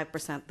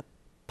 125% the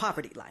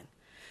poverty line.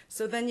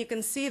 So then you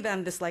can see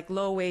then this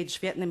low-wage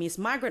Vietnamese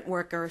migrant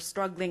worker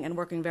struggling and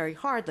working very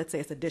hard, let's say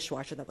as a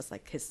dishwasher, that was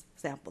his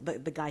sample,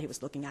 the guy he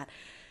was looking at,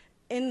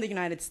 in the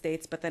United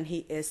States, but then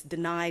he is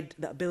denied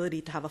the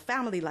ability to have a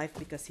family life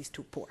because he's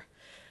too poor.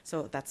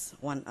 So that's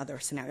one other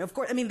scenario. Of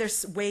course,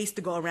 there's ways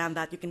to go around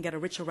that. You can get a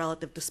richer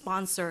relative to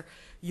sponsor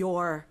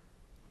your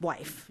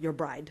wife, your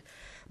bride.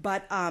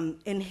 But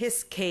in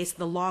his case,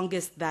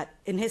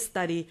 in his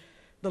study,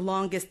 the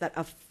longest that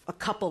a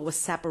couple was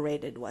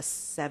separated was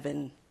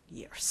 7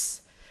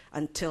 years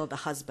until the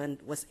husband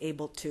was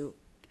able to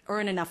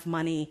earn enough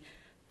money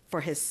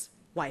for his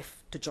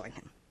wife to join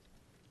him.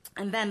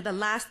 And then do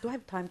I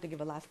have time to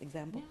give a last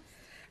example? Yes.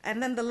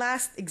 And then the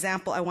last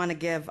example I want to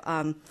give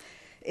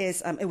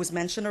is, it was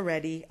mentioned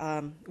already,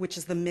 which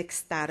is the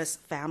mixed status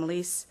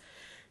families.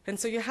 And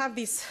so you have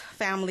these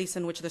families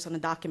in which there's an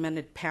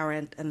undocumented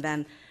parent, and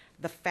then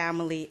the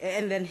family,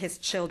 and then his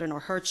children or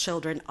her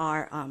children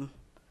are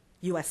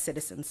U.S.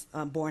 citizens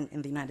born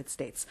in the United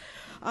States.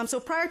 So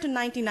prior to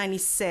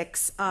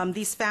 1996,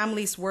 these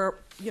families were,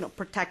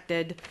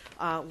 protected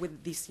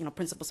with these,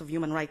 principles of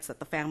human rights that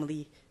the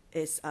family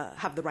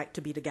have the right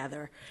to be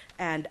together,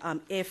 and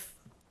if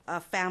a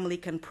family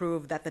can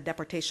prove that the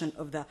deportation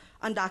of the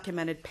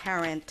undocumented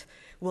parent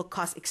will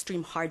cause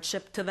extreme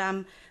hardship to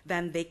them,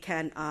 then they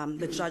can,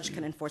 the judge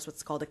can enforce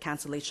what's called a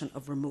cancellation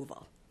of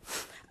removal.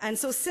 And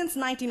so since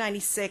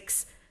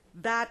 1996.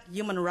 That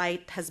human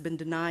right has been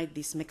denied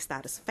these mixed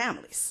status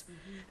families.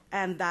 Mm-hmm.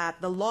 And that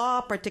the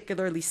law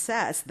particularly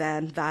says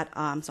then that,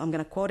 so I'm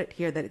going to quote it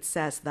here, that it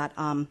says that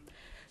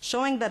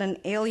showing that an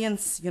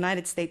alien's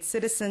United States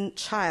citizen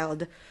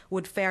child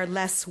would fare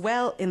less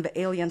well in the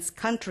alien's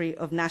country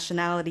of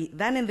nationality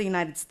than in the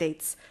United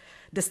States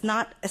does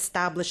not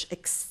establish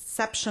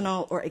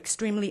exceptional or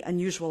extremely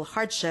unusual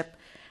hardship,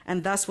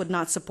 and thus would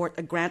not support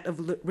a grant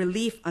of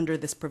relief under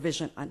this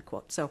provision,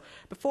 unquote. So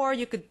before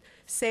you could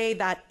say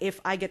that if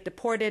I get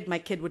deported, my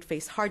kid would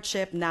face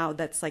hardship. Now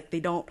that's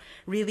they don't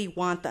really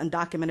want the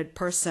undocumented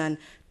person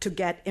to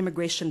get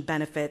immigration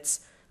benefits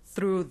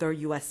through their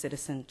U.S.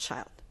 citizen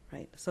child,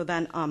 right? So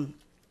then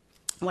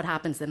what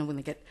happens then when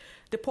they get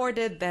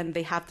deported, then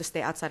they have to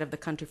stay outside of the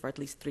country for at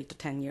least 3 to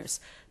 10 years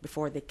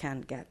before they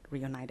can get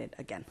reunited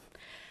again.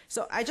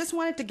 So I just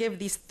wanted to give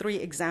these 3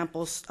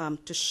 examples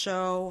to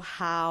show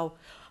how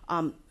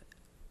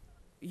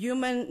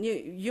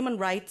human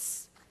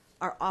rights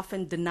are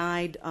often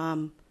denied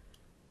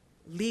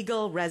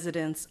legal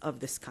residents of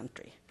this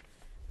country,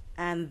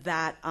 and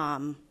that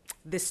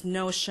this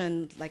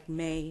notion, like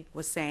May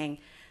was saying,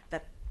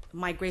 that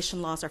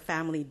migration laws are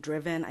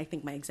family-driven. I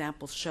think my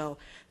examples show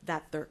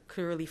that they're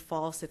clearly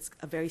false. It's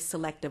a very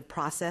selective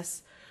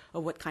process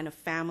of what kind of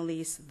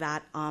families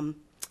that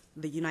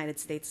the United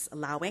States is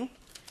allowing.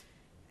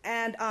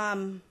 And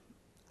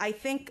I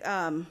think,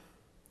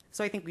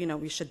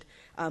 we should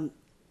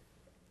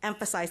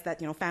emphasize that,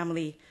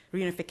 family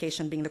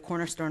reunification being the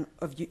cornerstone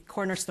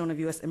of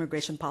U.S.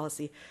 immigration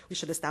policy. We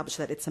should establish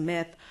that it's a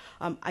myth.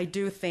 I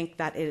do think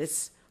that it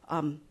is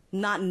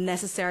not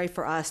necessary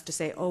for us to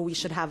say, we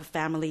should have a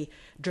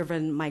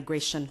family-driven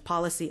migration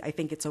policy. I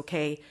think it's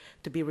okay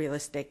to be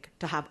realistic,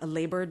 to have a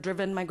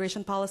labor-driven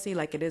migration policy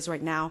like it is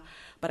right now.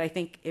 But I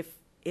think if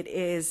it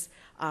is,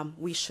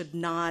 we should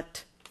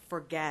not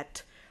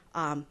forget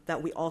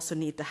that we also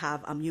need to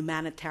have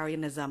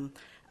humanitarianism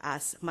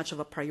as much of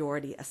a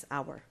priority as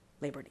our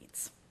labor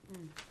needs.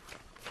 Mm.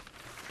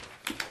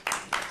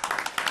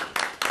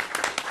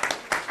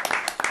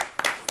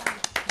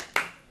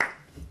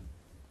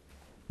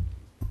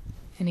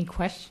 Any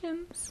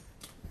questions?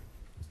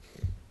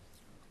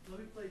 Let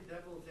me play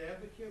devil's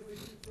advocate with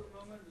you for a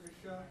moment,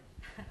 Rochelle.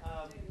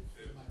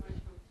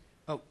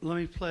 Oh, let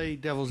me play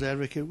devil's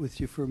advocate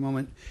with you for a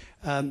moment.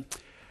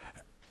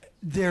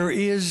 There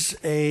is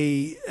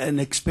an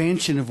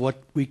expansion of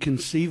what we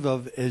conceive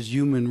of as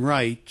human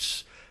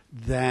rights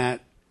that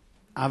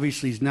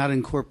obviously is not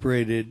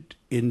incorporated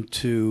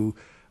into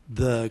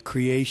the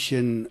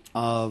creation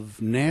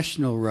of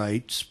national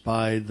rights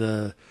by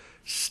the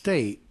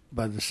state,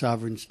 by the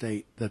sovereign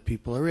state that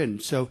people are in.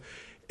 So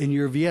in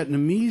your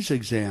Vietnamese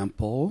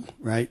example,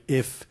 right,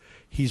 if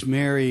he's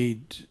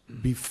married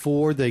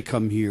before they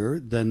come here,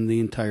 then the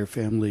entire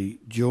family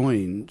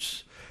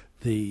joins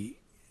the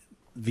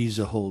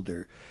visa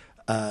holder.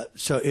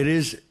 So it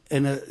is,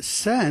 in a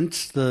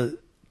sense, the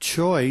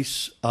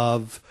choice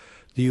of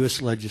the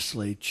U.S.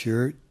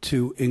 legislature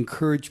to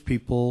encourage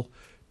people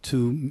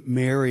to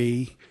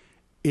marry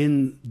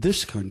in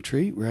this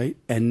country, right,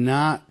 and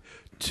not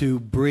to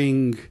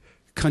bring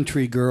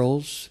country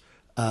girls,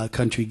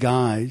 country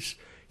guys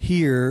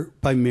here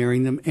by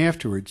marrying them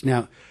afterwards.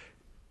 Now,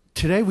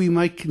 today we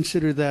might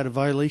consider that a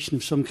violation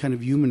of some kind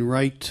of human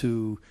right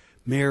to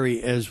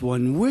marry as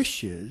one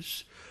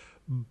wishes,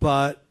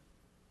 but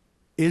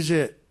is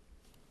it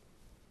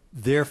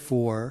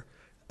therefore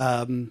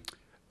an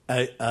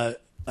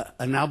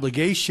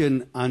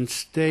obligation on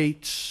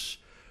states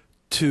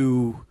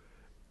to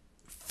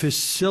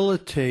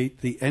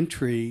facilitate the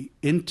entry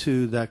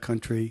into that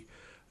country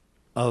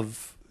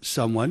of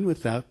someone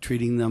without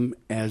treating them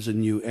as a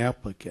new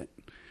applicant?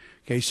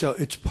 Okay, so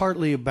it's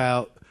partly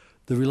about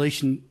the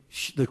relation.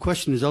 The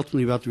question is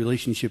ultimately about the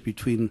relationship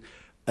between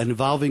an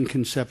evolving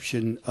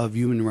conception of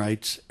human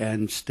rights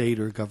and state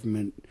or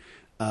government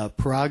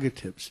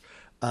prerogatives.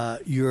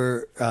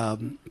 Your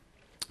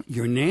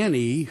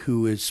nanny,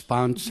 who is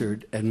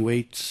sponsored and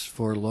waits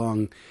for a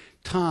long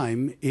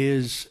time,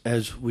 is,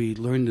 as we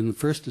learned in the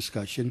first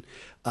discussion,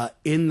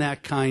 in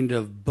that kind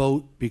of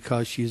boat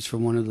because she's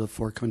from one of the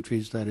 4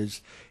 countries that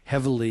is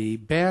heavily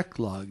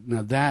backlogged.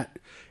 Now, that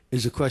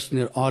is a question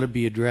that ought to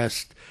be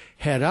addressed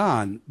head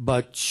on,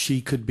 but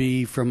she could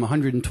be from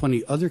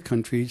 120 other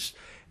countries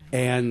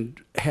and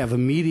have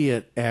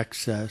immediate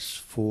access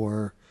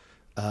for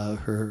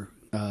her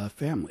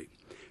family.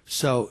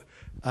 So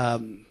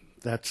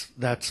that's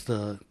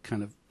the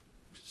kind of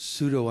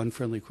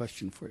pseudo-unfriendly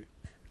question for you.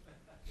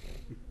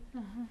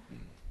 Are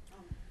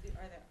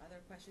there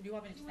other questions? Do you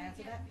want me to just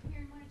answer that?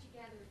 Here, why don't you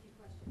gather a few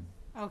questions?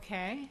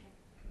 Okay.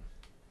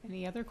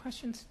 Any other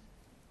questions?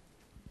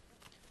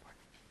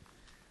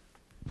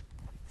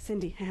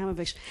 Cindy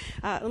Hamovich.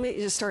 Let me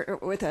just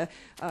start with a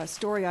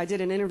story. I did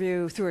an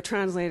interview through a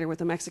translator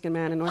with a Mexican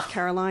man in North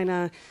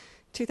Carolina,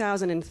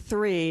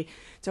 2003,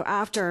 so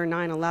after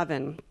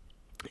 9/11.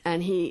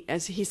 And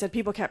as he said,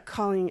 people kept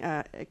calling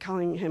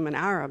him an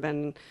Arab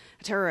and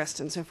a terrorist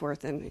and so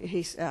forth, and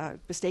he's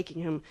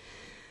mistaking him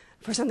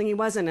for something he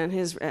wasn't. And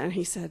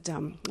he said,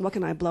 "What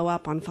can I blow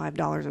up on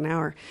 $5 an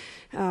hour?"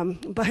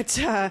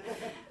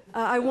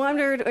 I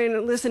wondered,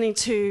 in listening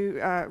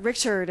to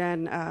Richard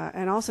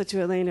and also to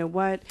Elena,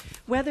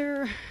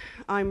 whether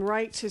I'm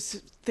right to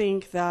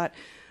think that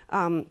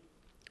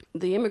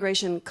the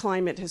immigration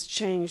climate has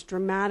changed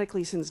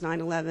dramatically since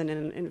 9/11,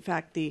 and in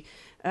fact,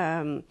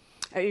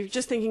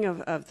 just thinking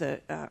of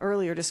the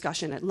earlier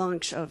discussion at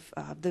lunch of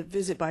the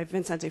visit by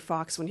Vicente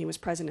Fox when he was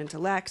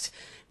president-elect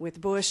with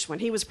Bush, when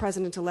he was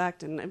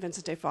president-elect, and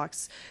Vicente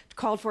Fox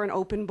called for an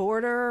open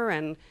border,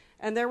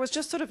 and there was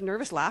just sort of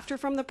nervous laughter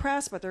from the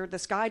press, but the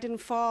sky didn't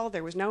fall,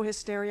 there was no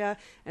hysteria,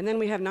 and then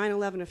we have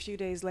 9/11 a few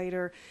days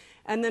later,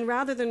 and then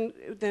rather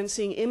than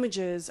seeing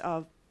images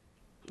of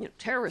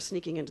terrorists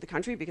sneaking into the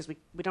country, because we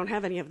don't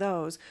have any of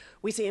those,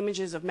 we see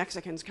images of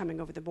Mexicans coming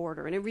over the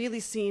border. And it really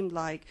seemed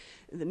like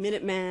the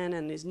Minuteman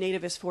and his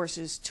nativist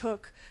forces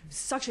took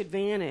such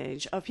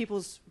advantage of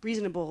people's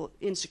reasonable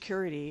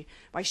insecurity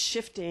by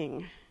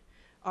shifting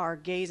our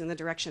gaze in the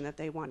direction that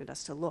they wanted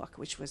us to look,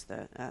 which was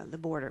the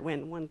border,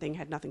 when one thing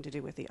had nothing to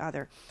do with the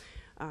other.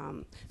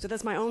 So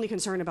that's my only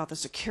concern about the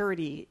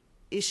security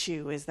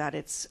issue, is that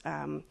it's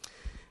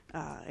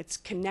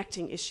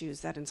connecting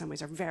issues that in some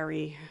ways are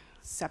very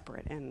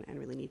separate and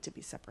really need to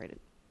be separated.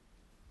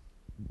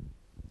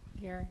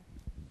 Gary?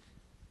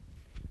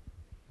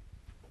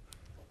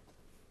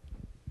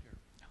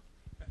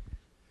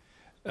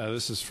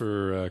 This is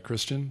for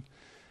Christian.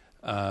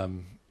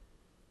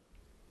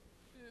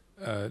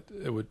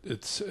 It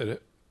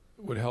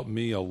would help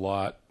me a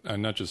lot,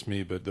 not just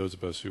me, but those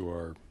of us who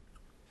are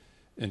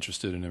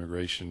interested in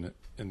immigration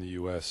in the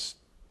U.S.,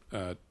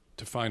 to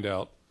find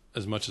out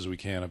as much as we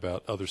can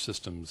about other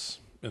systems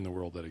in the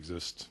world that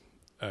exist,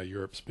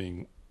 Europe's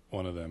being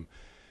one of them.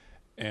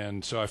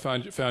 And so I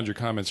found your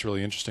comments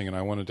really interesting, and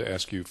I wanted to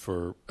ask you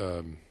to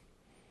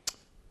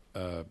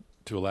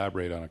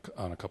elaborate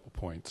on a couple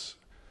points.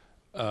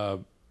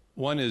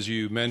 One is,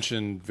 you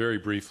mentioned very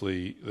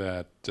briefly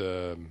that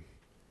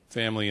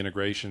family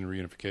integration,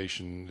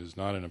 reunification is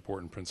not an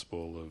important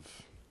principle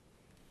of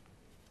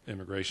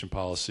immigration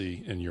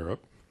policy in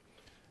Europe.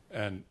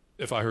 And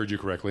if I heard you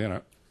correctly,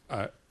 and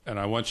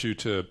I want you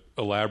to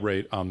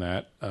elaborate on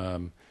that.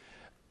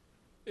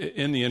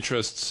 In the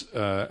interests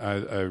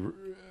of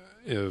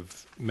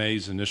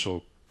May's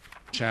initial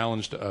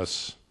challenge to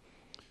us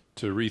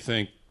to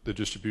rethink the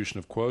distribution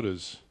of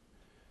quotas,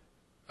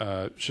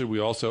 should we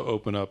also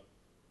open up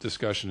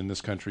discussion in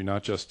this country,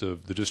 not just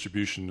of the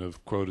distribution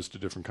of quotas to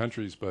different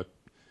countries, but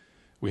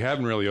we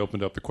haven't really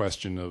opened up the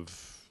question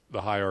of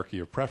the hierarchy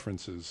of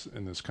preferences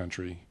in this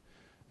country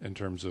in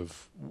terms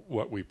of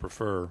what we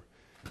prefer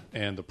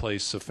and the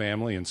place of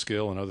family and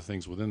skill and other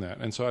things within that.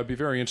 And so I'd be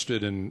very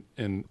interested in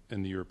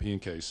the European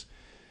case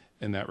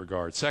in that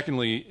regard.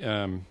 Secondly,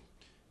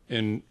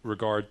 in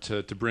regard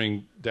to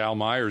bring Dal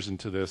Myers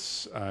into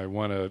this, I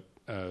want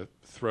to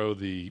throw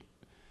the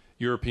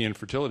European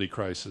fertility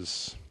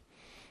crisis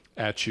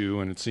at you,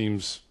 and it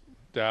seems,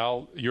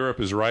 Dal, Europe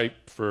is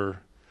ripe for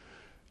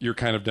your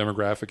kind of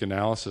demographic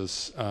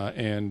analysis,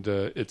 and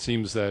it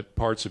seems that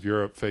parts of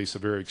Europe face a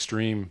very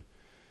extreme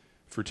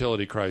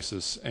fertility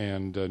crisis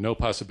and no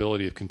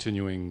possibility of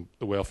continuing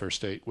the welfare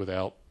state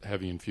without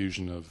heavy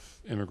infusion of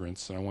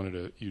immigrants. And I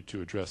wanted you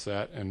to address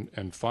that.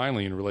 And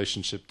finally, in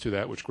relationship to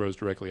that, which grows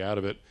directly out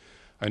of it,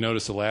 I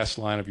noticed the last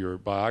line of your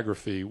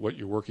biography, what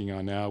you're working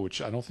on now,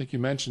 which I don't think you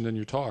mentioned in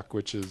your talk,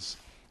 which is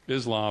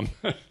Islam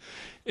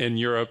in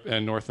Europe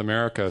and North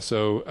America.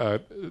 So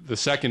the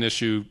second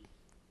issue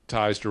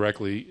ties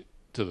directly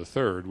to the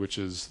third, which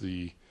is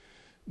the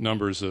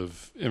numbers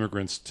of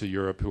immigrants to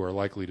Europe who are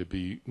likely to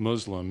be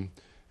Muslim,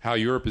 how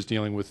Europe is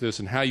dealing with this,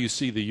 and how you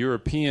see the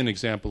European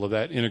example of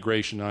that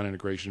integration,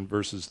 non-integration,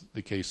 versus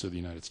the case of the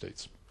United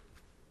States.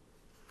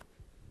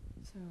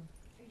 So.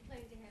 Are you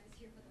planning to have us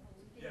here for the whole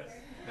weekend?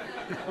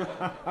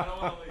 Yes. I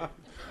don't want to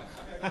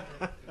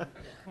leave.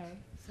 Okay,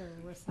 so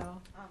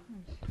Russell.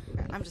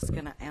 I'm just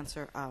going to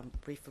answer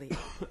briefly.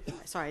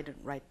 Sorry, I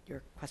didn't write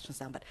your questions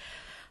down. But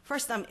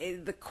first,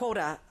 the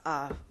quota,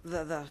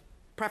 the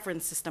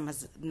preference system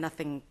has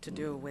nothing to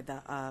do with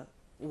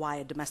why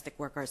a domestic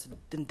worker is an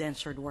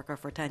indentured worker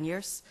for 10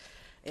 years.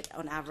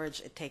 On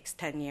average, it takes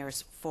 10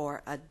 years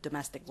for a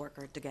domestic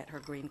worker to get her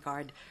green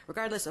card,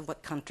 regardless of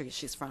what country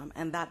she's from.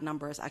 And that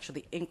number has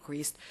actually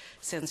increased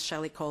since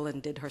Shelley Colin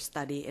did her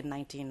study in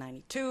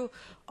 1992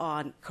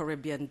 on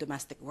Caribbean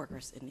domestic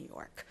workers in New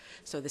York.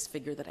 So this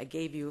figure that I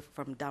gave you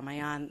from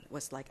Damayan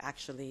was like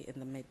actually in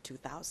the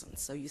mid-2000s.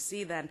 So you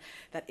see then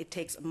that it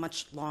takes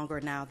much longer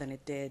now than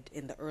it did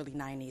in the early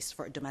 90s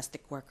for a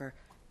domestic worker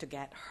to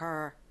get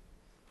her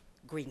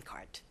green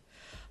card.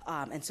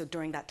 And so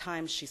during that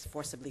time, she's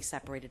forcibly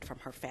separated from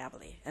her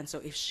family. And so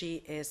if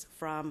she is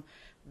from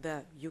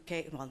the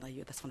UK, well,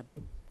 that's not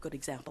a good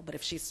example, but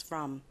if she's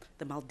from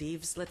the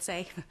Maldives, let's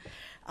say,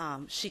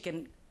 she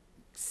can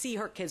see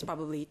her kids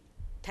probably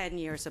 10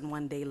 years and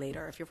 1 day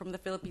later. If you're from the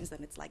Philippines,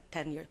 then it's like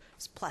 10 years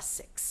plus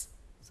 6.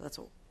 So that's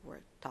what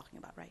we're talking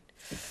about, right?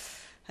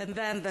 And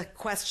then the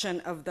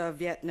question of the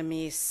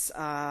Vietnamese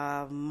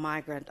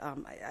migrant,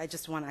 I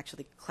just want to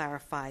actually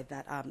clarify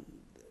that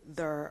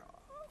they're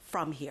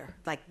from here,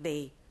 like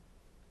they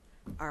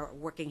are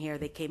working here,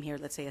 they came here,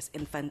 let's say, as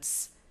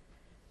infants,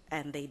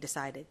 and they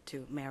decided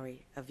to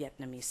marry a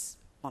Vietnamese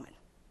woman.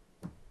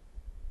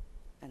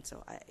 And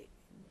so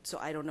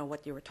I don't know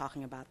what you were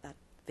talking about, that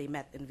they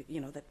met in,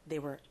 that they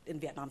were in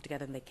Vietnam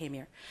together and they came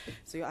here.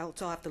 So you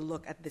also have to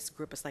look at this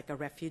group as like a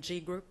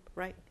refugee group,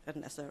 right?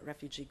 And as a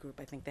refugee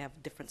group, I think they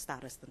have different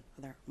status than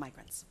other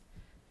migrants.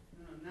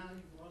 No, now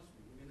you've lost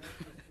me. I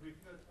mean,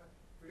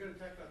 we're going to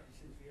talk about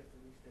these things. We have to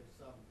at least have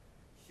some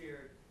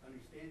shared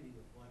understanding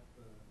of what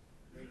the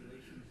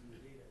regulations and the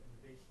data and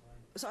the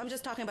baseline. So I'm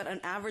just talking about an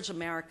average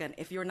American.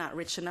 If you're not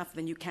rich enough,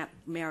 then you can't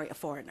marry a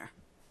foreigner.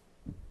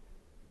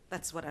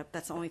 That's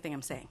the only thing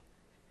I'm saying.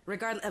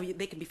 Regardless,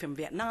 they can be from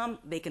Vietnam,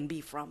 they can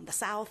be from the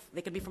South,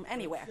 they can be from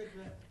anywhere.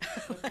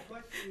 But the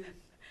question is,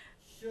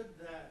 should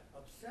that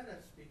upset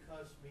us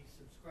because we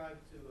subscribe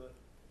to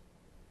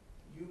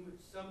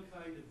some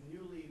kind of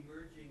newly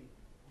emerging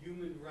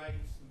human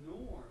rights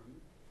norm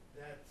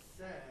that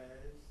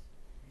says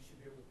you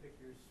should be able to pick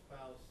your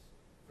spouse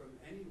from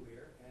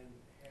anywhere and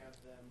have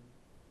them,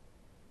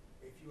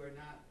 if you are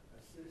not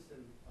a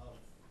citizen of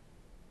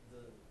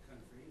the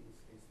country, in this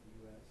case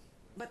the U.S.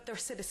 But they're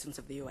citizens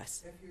of the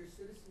U.S. If you're a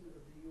citizen of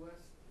the U.S.,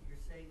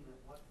 you're saying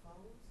that what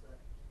follows? That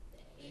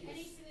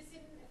Any citizen,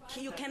 if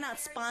you cannot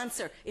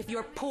sponsor if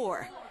you're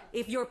poor.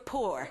 If you're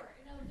poor.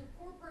 No, the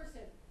poor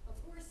person, a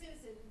poor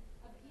citizen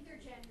of either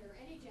gender,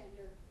 any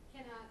gender,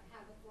 cannot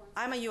have a foreign.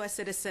 I'm a U.S.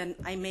 citizen.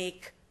 I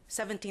make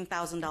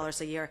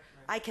 $17,000 a year.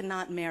 I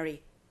cannot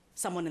marry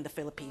someone in the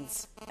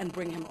Philippines and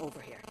bring him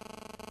over here.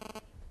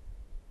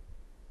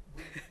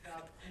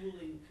 without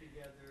pooling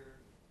together.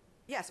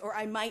 Yes, or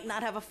I might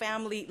not have a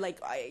family, like,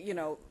 I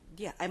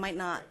might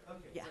not. Right,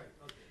 okay, yeah. right,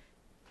 okay.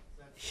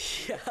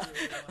 That's what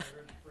I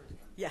heard the first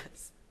time.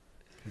 Yes.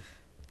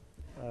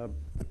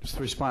 Just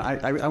to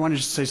respond, I wanted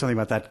to say something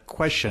about that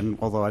question,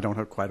 although I don't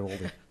have quite all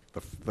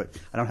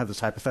I don't have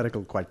this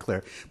hypothetical quite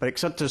clear. But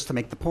except just to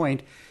make the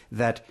point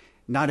that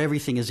not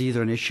everything is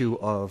either an issue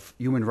of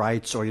human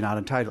rights or you're not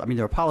entitled. I mean,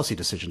 there are policy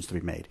decisions to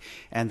be made,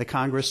 and the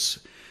Congress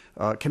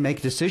can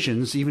make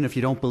decisions even if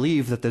you don't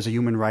believe that there's a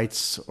human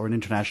rights or an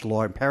international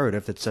law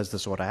imperative that says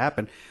this ought to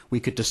happen. We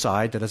could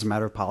decide that as a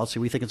matter of policy,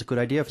 we think it's a good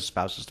idea for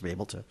spouses to be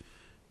able to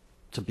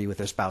to be with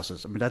their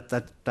spouses. I mean,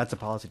 that's a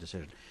policy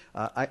decision.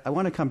 I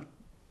want to come,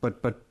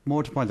 but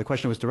more to the point, the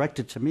question was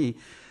directed to me.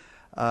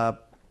 I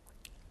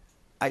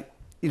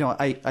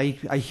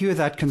hear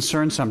that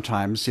concern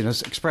sometimes,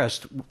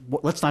 expressed.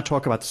 Let's not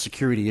talk about the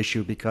security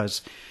issue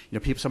because,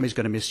 somebody's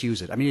going to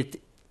misuse it. I mean,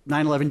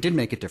 9/11 did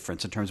make a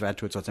difference in terms of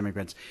attitudes towards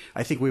immigrants.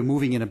 I think we're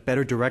moving in a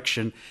better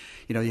direction.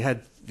 You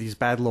had these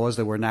bad laws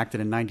that were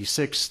enacted in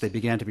 '96. They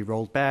began to be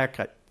rolled back.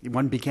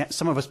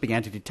 Some of us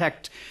began to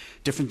detect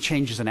different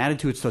changes in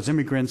attitudes towards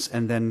immigrants,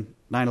 and then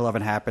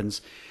 9/11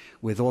 happens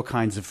with all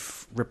kinds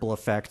of ripple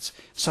effects,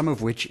 some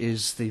of which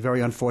is the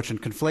very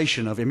unfortunate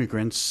conflation of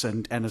immigrants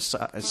and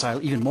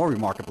even more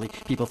remarkably,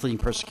 people fleeing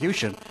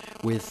persecution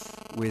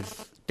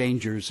with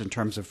dangers in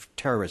terms of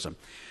terrorism.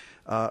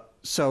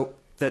 So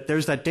that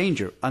there's that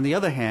danger. On the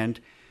other hand,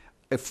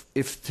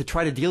 if to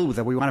try to deal with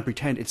that, we want to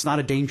pretend it's not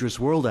a dangerous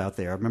world out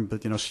there. Remember,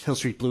 Hill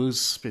Street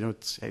Blues,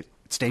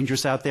 it's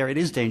dangerous out there. It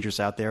is dangerous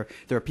out there.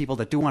 There are people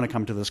that do want to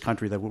come to this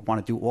country that would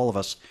want to do all of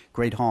us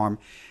great harm.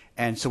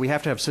 And so we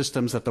have to have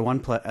systems that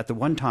at the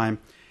one time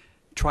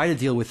try to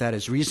deal with that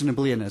as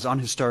reasonably and as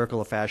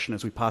unhistorical a fashion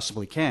as we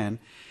possibly can,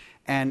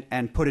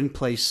 and put in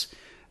place,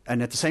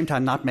 and at the same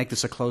time not make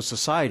this a closed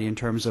society in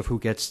terms of who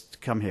gets to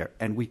come here.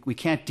 And we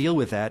can't deal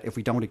with that if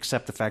we don't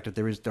accept the fact that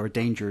there are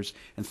dangers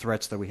and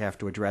threats that we have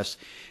to address.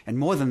 And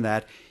more than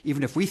that,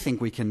 even if we think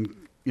we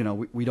can,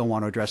 we don't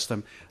want to address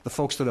them, the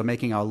folks that are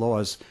making our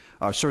laws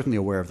are certainly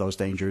aware of those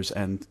dangers.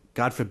 And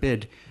God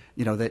forbid,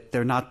 that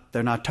they're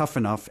not tough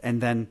enough,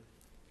 and then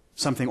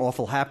something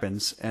awful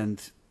happens,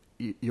 and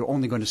you're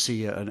only going to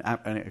see an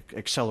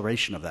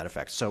acceleration of that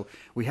effect. So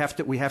we have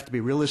to be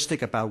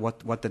realistic about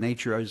what the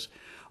nature is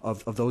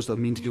of those that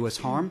mean to do us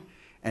harm,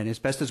 and as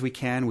best as we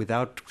can,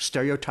 without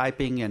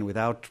stereotyping and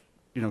without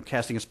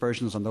casting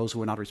aspersions on those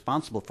who are not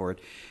responsible for it,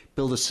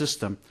 build a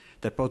system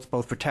that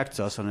both protects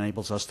us and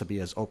enables us to be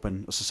as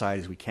open a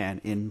society as we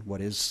can in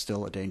what is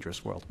still a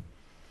dangerous world.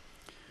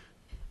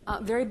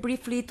 Very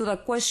briefly to the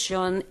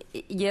question,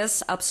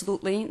 yes,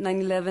 absolutely,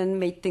 9/11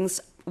 made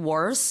things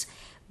worse.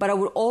 But I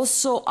would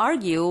also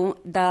argue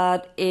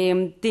that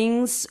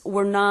things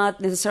were not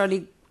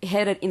necessarily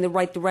headed in the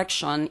right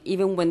direction,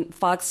 even when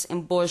Fox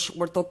and Bush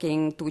were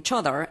talking to each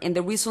other. And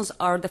the reasons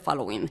are the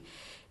following.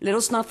 Let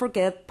us not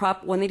forget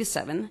Prop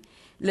 187.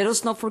 Let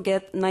us not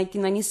forget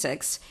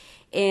 1996.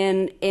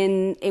 And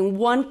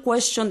one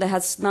question that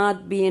has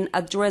not been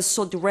addressed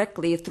so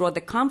directly throughout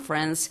the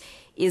conference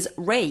is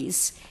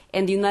race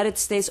and the United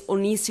States'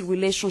 uneasy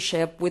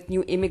relationship with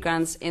new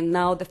immigrants, and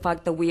now the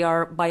fact that we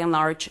are, by and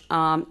large,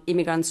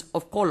 immigrants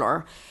of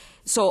color.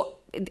 So,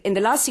 and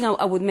the last thing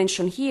I would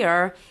mention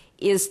here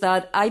is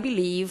that I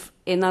believe,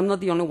 and I'm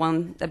not the only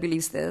one that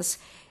believes this,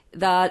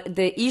 that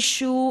the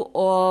issue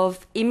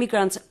of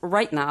immigrants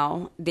right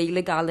now, the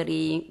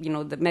illegality,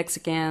 the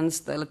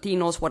Mexicans, the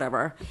Latinos,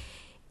 whatever,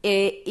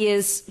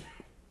 is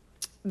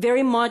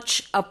very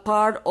much a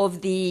part of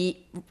the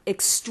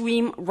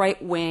extreme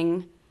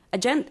right-wing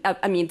agenda,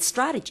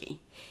 strategy.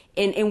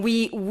 And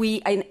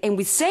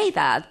we say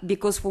that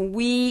because when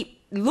we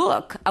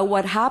look at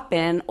what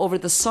happened over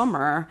the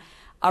summer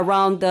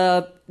around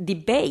the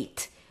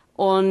debate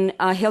on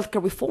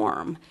healthcare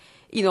reform,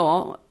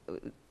 illegal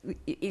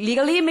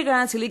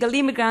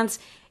immigrants.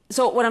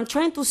 So what I'm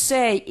trying to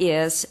say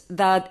is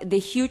that the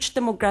huge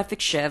demographic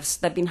shifts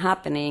that have been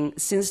happening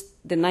since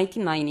the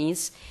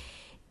 1990s,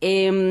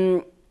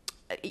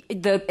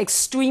 the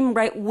extreme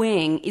right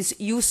wing is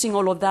using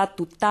all of that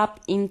to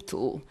tap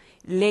into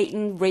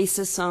latent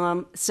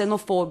racism,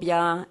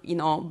 xenophobia,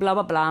 blah,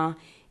 blah, blah,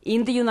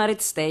 in the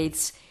United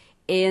States,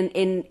 and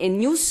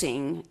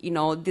using,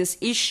 this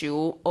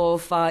issue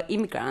of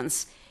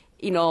immigrants,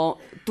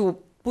 to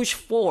push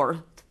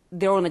forth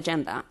their own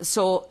agenda.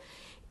 So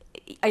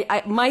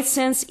my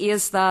sense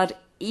is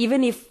that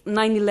even if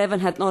 9/11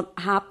 had not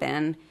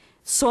happened,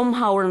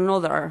 somehow or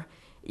another,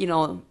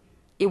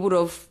 it would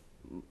have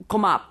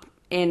come up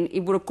and it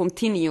would have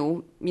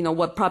continued,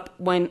 what Prop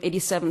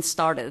 187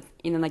 started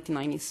in the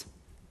 1990s.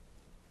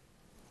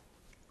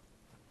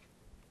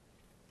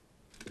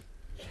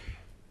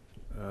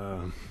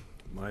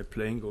 My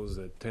plane goes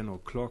at 10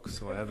 o'clock,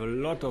 so I have a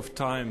lot of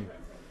time,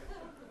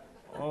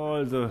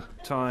 all the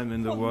time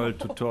in the world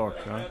to talk.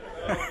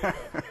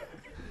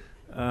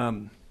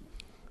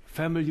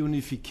 Family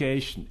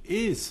unification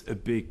is a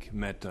big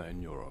matter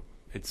in Europe.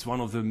 It's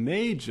one of the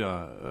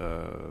major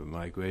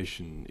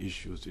migration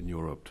issues in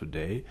Europe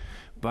today.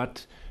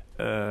 But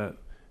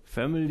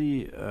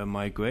family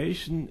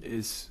migration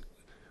is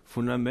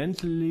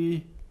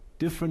fundamentally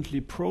differently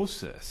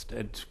processed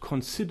and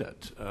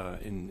considered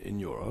in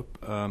Europe.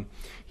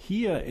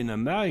 Here in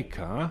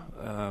America,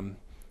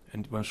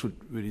 and one should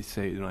really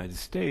say the United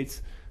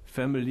States,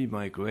 family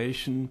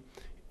migration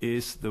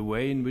is the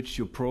way in which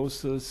you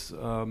process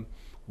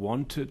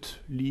wanted,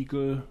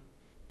 legal,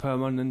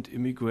 permanent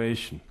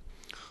immigration.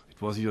 It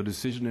was your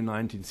decision in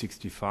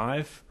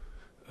 1965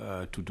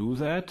 to do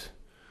that.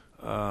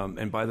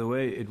 And by the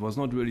way, it was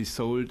not really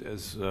sold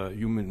as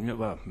human.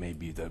 Well,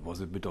 maybe that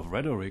was a bit of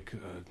rhetoric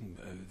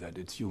that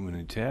it's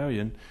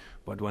humanitarian,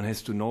 but one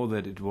has to know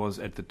that it was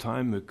at the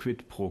time a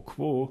quid pro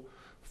quo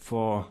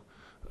for.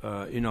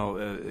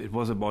 It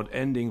was about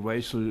ending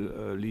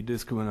racially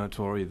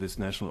discriminatory this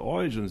national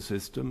origin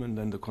system, and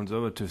then the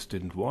conservatives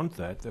didn't want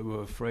that. They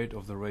were afraid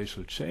of the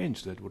racial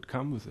change that would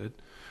come with it,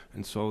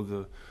 and so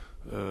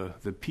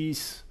the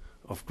piece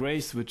of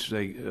grace which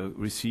they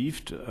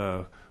received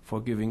for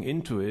giving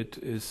into it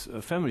is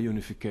family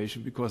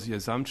unification, because the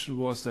assumption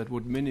was that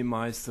would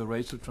minimize the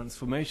racial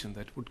transformation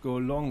that would go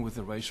along with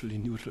the racially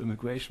neutral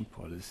immigration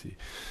policy.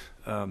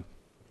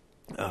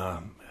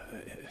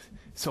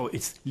 So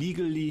it's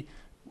legally.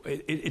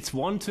 It's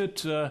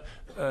wanted.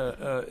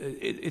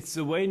 It's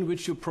the way in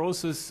which you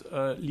process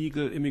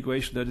legal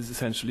immigration that is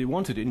essentially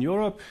wanted. In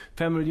Europe,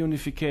 family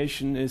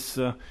unification is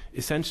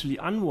essentially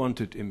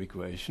unwanted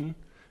immigration.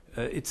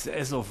 It's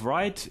as of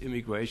right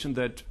immigration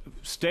that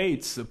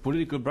states, the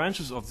political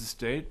branches of the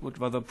state, would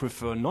rather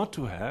prefer not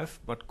to have,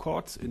 but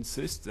courts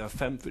insist there are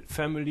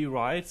family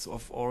rights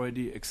of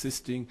already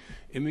existing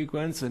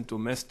immigrants, and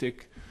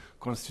domestic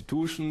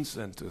constitutions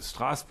and the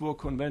Strasbourg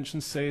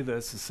conventions say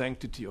there's the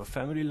sanctity of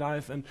family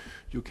life, and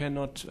you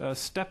cannot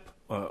step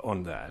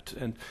on that.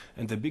 And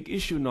the big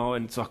issue now,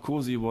 and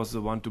Sarkozy was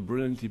the one to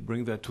brilliantly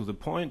bring that to the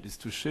point, is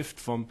to shift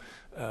from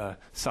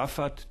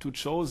suffered to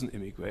chosen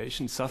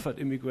immigration. Suffered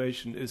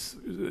immigration is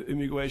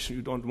immigration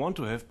you don't want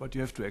to have, but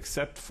you have to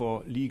accept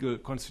for legal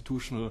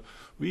constitutional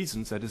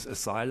reasons, that is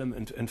asylum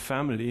and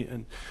family,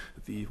 and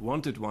the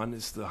wanted one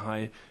is the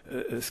high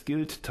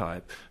skilled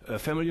type.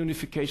 Family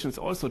unification is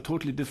also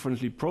totally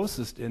differently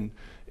processed in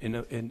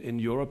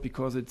Europe,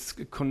 because it's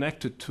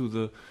connected to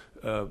the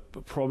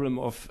problem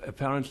of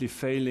apparently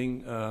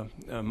failing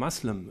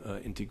Muslim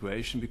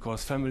integration,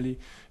 because family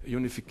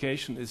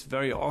unification is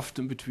very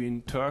often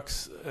between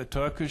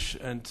Turkish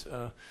and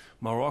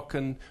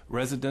Moroccan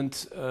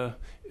resident or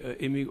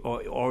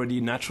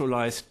already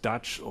naturalized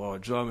Dutch or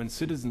German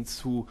citizens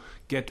who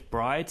get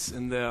brides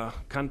in their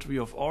country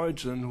of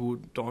origin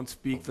who don't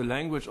speak the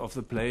language of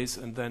the place,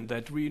 and then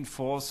that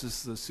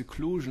reinforces the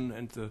seclusion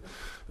and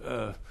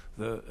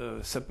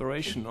the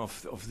separation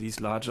of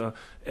these larger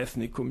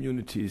ethnic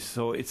communities.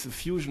 So it's a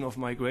fusion of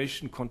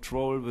migration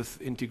control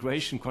with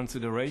integration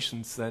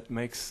considerations that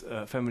makes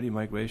family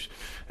migration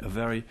a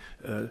very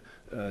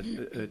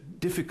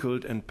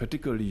difficult and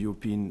particularly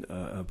European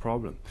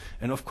problem.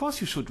 And of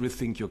course you should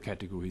rethink your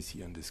categories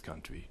here in this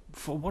country.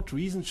 For what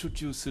reason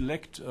should you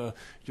select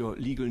your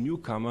legal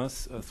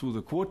newcomers through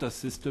the quota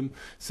system,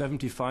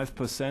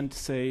 75%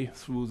 say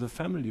through the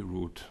family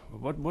route?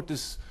 What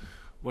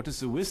is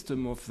the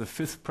wisdom of the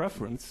fifth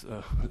preference?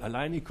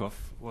 Alainikov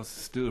was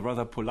still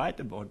rather polite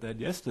about that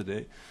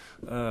yesterday.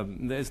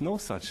 There is no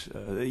such.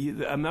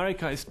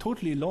 America is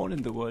totally alone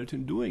in the world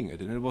in doing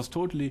it, and it was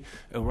totally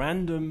a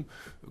random,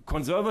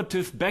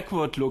 conservative,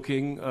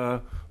 backward-looking,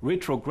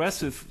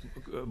 retrogressive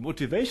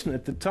motivation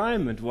at the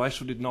time. And why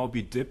should it now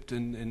be dipped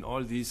in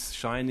all these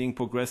shining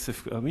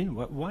progressive? I mean,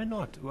 why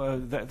not?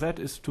 That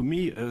is to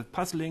me a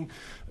puzzling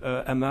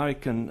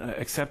American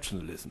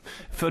exceptionalism.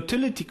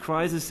 Fertility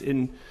crisis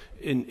in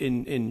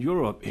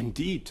Europe,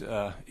 indeed,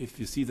 if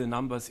you see the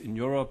numbers in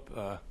Europe,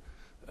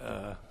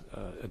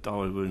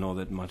 Dowell will know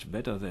that much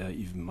better. They are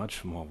even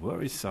much more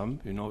worrisome.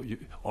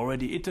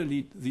 Already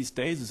Italy these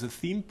days is a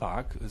theme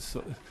park.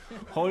 So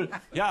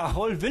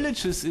whole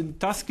villages in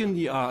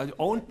Tuscany are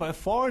owned by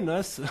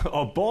foreigners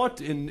or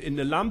bought in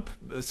a lump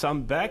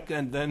sum back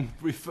and then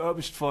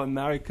refurbished for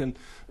American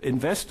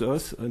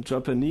investors and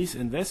Japanese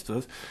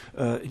investors.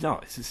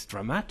 This is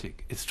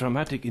dramatic. It's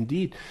dramatic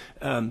indeed.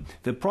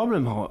 The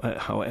problem,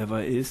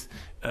 however, is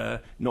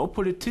no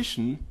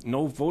politician,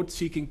 no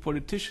vote-seeking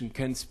politician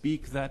can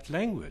speak that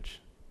language.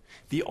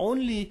 The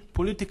only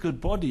political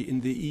body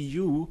in the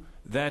EU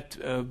that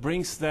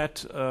brings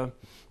that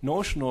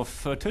notion of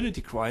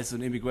fertility crisis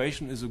and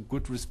immigration as a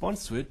good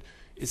response to it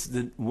is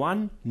the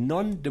one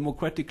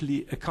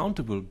non-democratically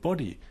accountable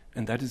body,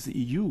 and that is the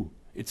EU.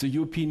 It's a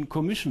European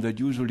Commission that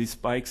usually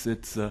spikes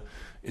its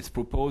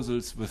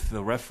proposals with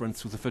the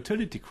reference to the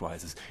fertility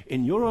crisis.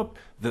 In Europe,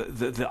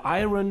 the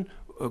iron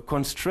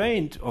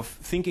constraint of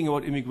thinking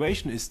about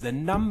immigration is the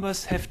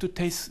numbers have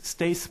to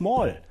stay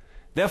small.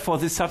 Therefore,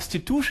 the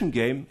substitution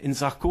game in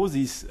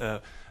Sarkozy's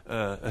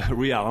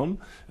realm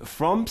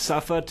from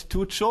suffered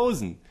to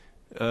chosen.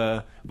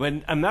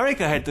 When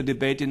America had the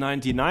debate in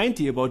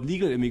 1990 about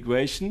legal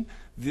immigration,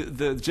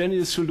 the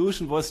genius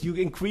solution was you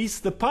increase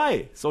the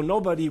pie, so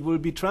nobody will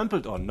be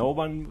trampled on. No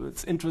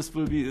one's interest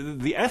will be...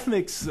 The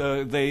ethnics,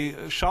 they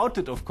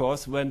shouted, of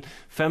course, when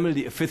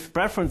family fifth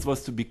preference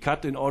was to be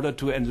cut in order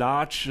to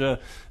enlarge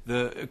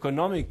the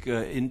economic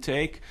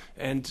intake,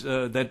 and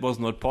that was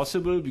not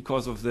possible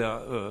because of their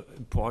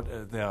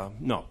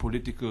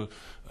political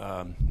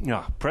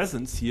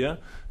presence here.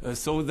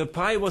 So the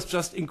pie was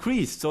just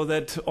increased, so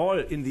that all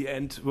in the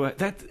end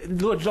that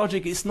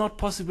logic is not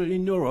possible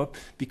in Europe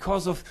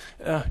because of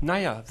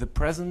the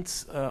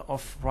presence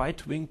of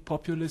right-wing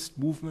populist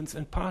movements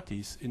and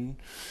parties in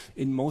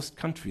most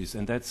countries,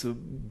 and that's a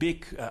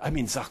big.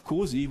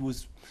 Sarkozy, who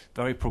was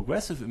very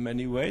progressive in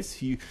many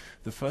ways,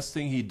 the first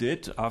thing he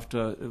did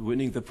after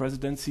winning the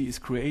presidency is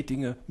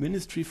creating a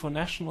ministry for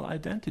national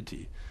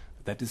identity.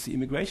 That is the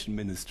immigration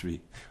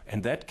ministry,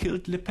 and that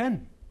killed Le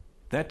Pen.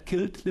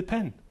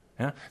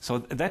 Yeah? So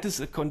that is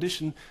a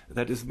condition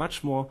that is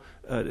much more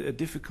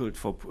difficult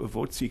for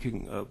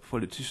vote-seeking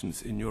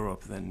politicians in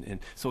Europe than in.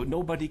 So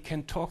nobody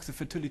can talk the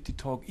fertility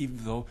talk,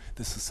 even though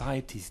the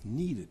societies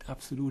need it,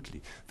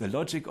 absolutely. The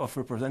logic of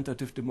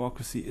representative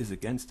democracy is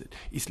against it.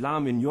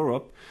 Islam in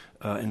Europe,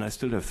 and I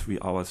still have 3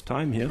 hours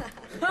time here.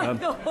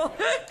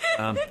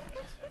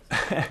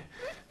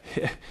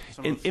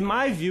 In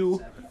my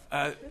view,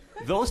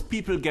 those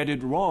people get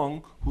it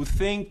wrong who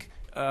think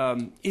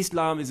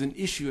Islam is an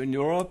issue in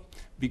Europe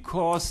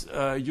because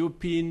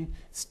European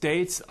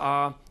states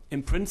are,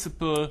 in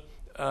principle,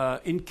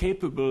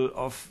 incapable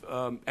of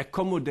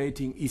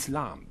accommodating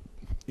Islam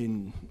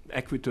in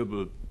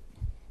equitable,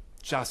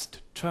 just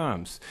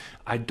terms.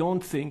 I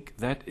don't think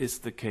that is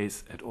the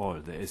case at all.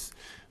 There is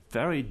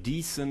very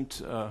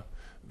decent,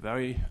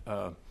 very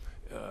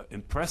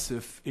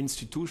impressive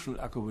institutional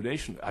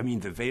accommodation. I mean,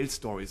 the Veil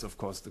story is, of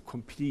course, the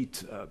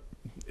complete.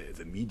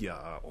 The media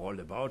are all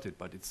about it,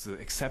 but it's the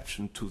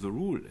exception to the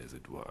rule, as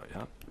it were.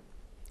 Yeah.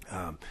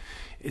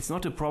 It's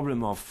not a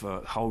problem of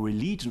how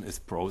religion is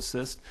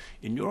processed.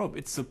 In Europe,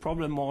 it's a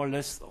problem more or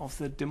less of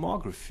the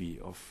demography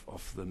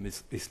of the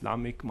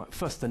Islamic.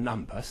 First, the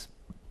numbers.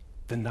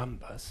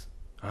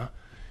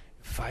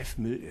 5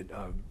 million.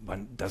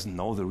 One doesn't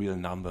know the real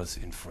numbers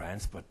in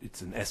France, but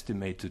it's an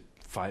estimated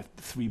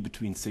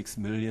between 6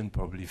 million,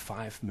 probably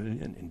 5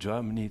 million. In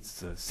Germany,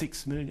 it's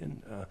 6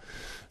 million.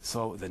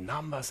 So the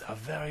numbers are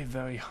very,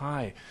 very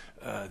high.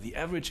 The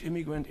average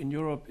immigrant in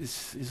Europe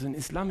is an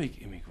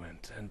Islamic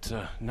immigrant, and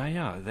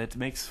that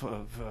makes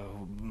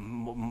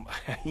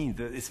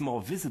it's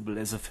more visible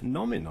as a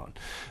phenomenon.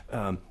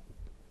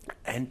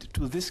 And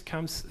to this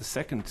comes a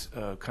second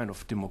kind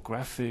of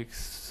demographic,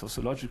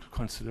 sociological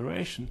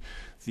consideration.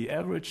 The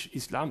average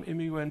Islam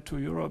immigrant to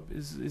Europe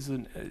is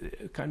a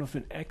kind of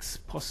an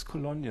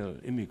ex-post-colonial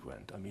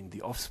immigrant. I mean,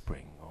 the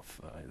offspring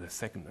of the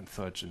second and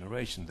third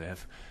generation. They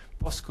have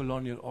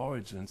post-colonial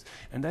origins,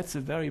 and that's a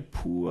very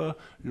poor,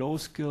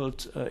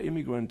 low-skilled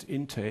immigrant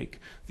intake.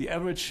 The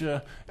average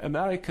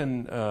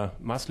American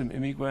Muslim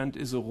immigrant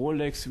is a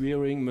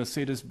Rolex-wearing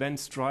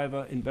Mercedes-Benz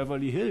driver in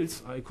Beverly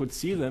Hills. I could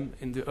see them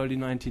in the early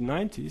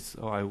 1990s,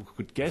 or I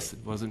could guess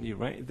it was in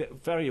Iran. They're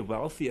very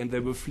wealthy, and they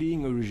were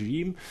fleeing a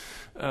regime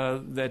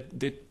that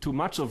did too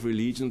much of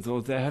religion,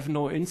 so they have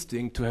no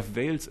instinct to have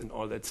veils and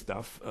all that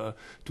stuff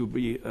to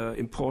be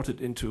imported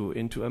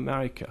into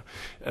America.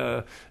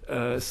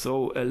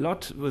 So a lot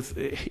with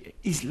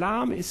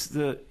Islam is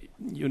the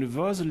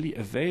universally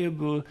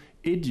available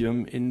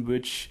idiom in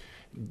which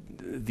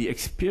the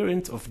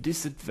experience of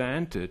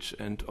disadvantage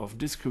and of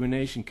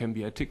discrimination can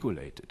be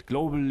articulated.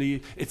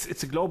 Globally,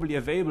 it's a globally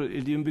available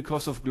idiom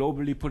because of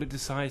globally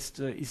politicized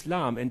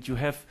Islam, and you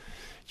have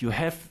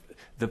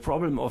the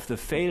problem of the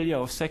failure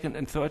of second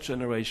and third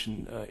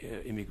generation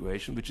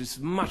immigration, which is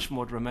much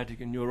more dramatic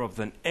in Europe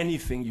than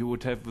anything you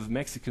would have with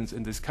Mexicans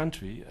in this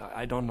country.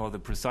 I don't know the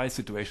precise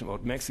situation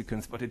about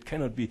Mexicans, but it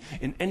cannot be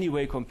in any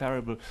way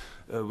comparable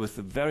with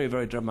the very,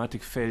 very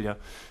dramatic failure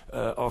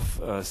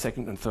of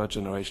second and third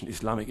generation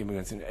Islamic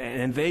immigrants.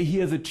 And they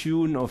hear the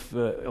tune of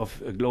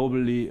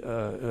globally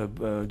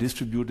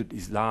distributed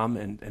Islam,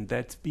 and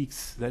that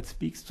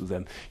speaks to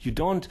them. You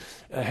don't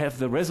have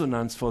the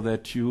resonance for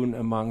that tune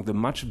among the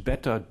much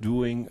better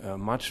doing,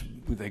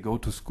 they go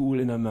to school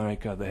in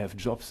America, they have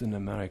jobs in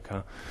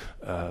America,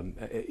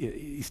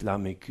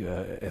 Islamic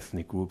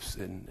ethnic groups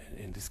in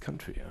this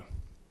country. Yeah.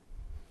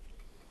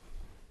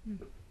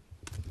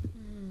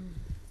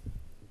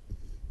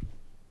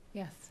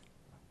 Yes.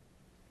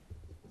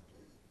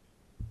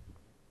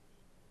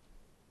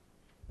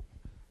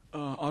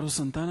 Otto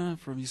Santana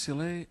from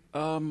UCLA.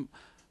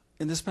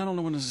 In this panel,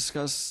 I want to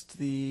discuss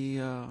the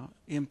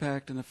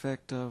impact and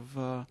effect of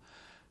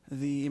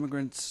the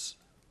immigrant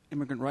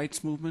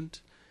rights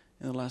movement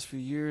in the last few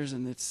years,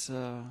 and its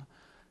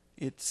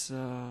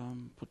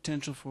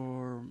potential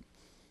for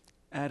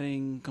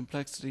adding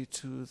complexity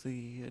to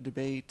the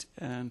debate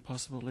and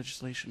possible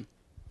legislation.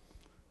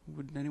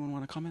 Would anyone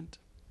want to comment?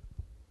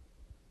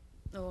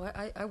 No,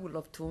 I would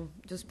love to,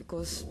 just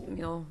because,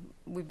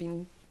 we've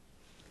been,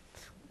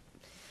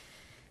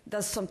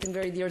 that's something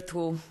very dear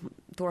to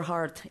our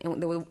heart,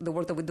 and the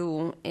work that we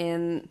do.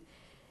 And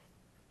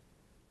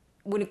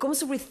when it comes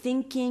to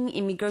rethinking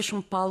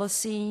immigration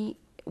policy,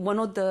 one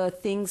of the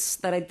things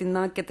that I did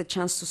not get the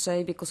chance to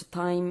say because of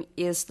time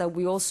is that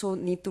we also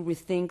need to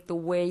rethink the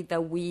way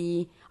that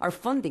we are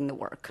funding the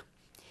work.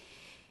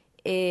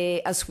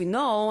 As we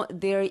know,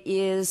 there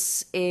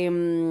is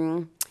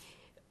there's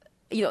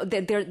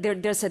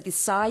a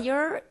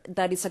desire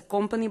that is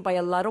accompanied by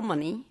a lot of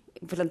money,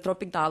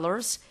 philanthropic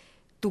dollars,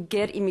 to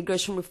get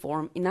immigration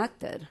reform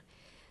enacted.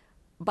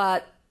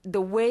 But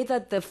the way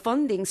that the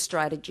funding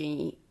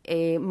strategy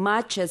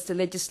matches the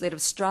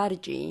legislative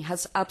strategy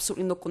has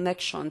absolutely no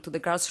connection to the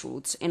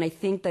grassroots. And I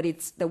think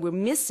that we're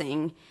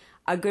missing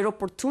a great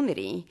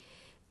opportunity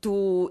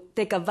to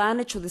take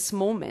advantage of this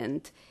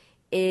moment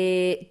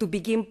to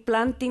begin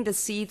planting the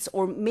seeds,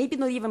 or maybe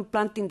not even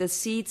planting the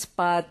seeds,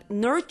 but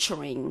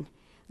nurturing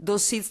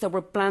those seeds that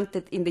were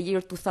planted in the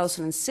year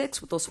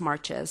 2006 with those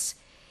marches,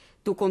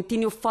 to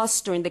continue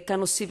fostering the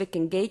kind of civic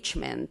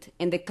engagement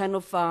and the kind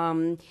of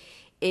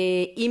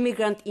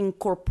immigrant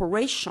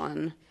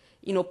incorporation,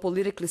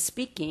 politically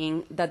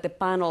speaking, that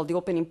the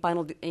opening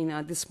panel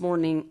this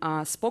morning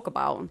spoke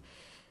about.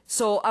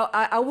 So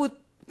I would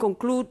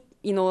conclude,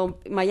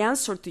 my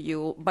answer to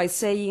you by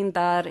saying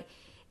that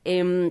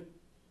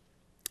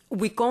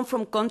we come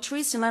from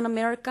countries in Latin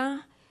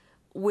America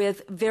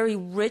with very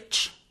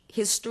rich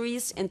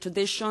histories and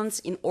traditions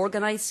in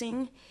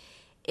organizing.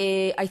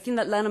 I think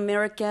that Latin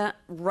America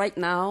right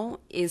now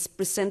is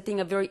presenting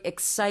a very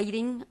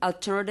exciting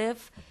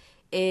alternative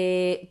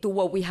to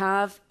what we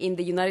have in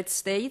the United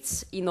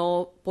States,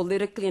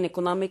 politically and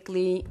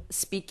economically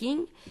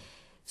speaking,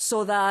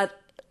 so that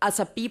as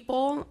a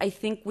people, I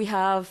think we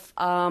have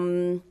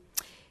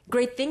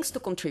great things to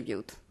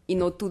contribute,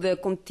 to the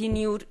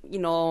continued,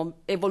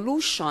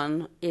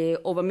 evolution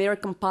of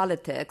American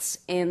politics,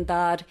 and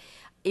that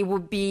it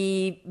would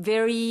be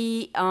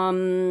very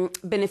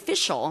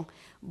beneficial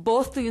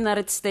both to the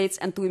United States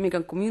and to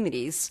immigrant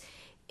communities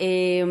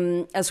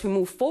as we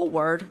move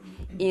forward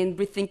in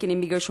rethinking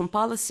immigration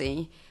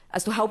policy,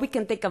 as to how we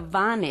can take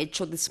advantage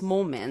of this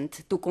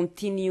moment to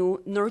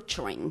continue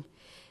nurturing,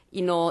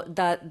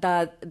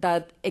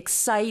 that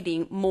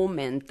exciting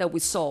moment that we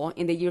saw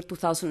in the year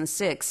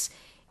 2006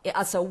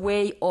 as a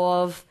way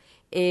of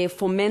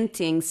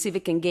fomenting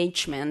civic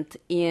engagement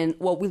in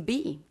what will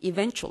be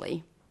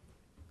eventually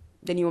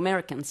the new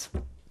Americans.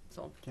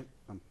 So.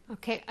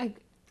 Okay.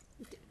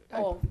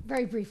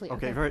 Very briefly.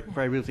 Okay,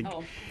 very briefly.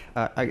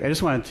 I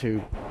just wanted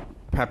to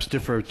perhaps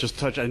differ, just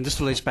touch, and this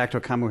relates back to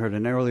a comment we heard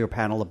in an earlier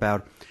panel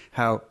about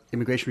how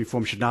immigration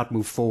reform should not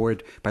move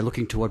forward by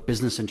looking to what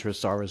business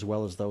interests are as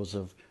well as those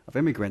of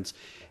immigrants.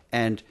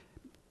 And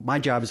my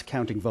job is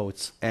counting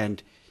votes.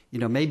 And,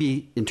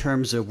 maybe in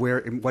terms of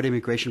what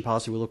immigration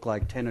policy will look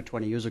like 10 or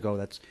 20 years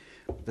ago,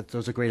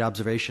 those are great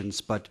observations.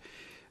 But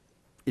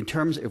in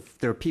terms of, if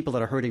there are people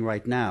that are hurting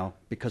right now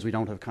because we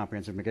don't have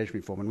comprehensive immigration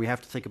reform, and we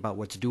have to think about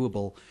what's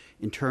doable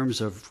in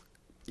terms of,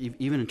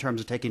 even in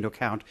terms of taking into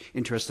account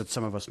interests that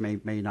some of us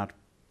may not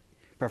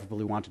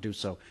preferably want to do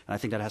so. And I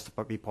think that has to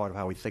be part of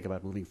how we think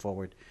about moving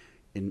forward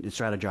in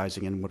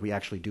strategizing and what we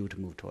actually do to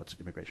move towards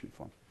immigration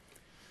reform.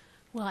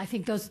 Well, I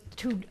think those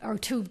are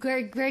two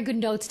very, very good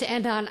notes to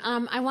end on.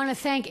 I want to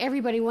thank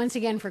everybody once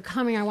again for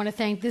coming. I want to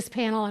thank this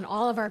panel and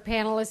all of our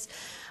panelists.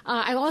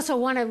 I also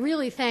want to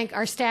really thank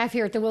our staff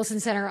here at the Wilson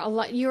Center.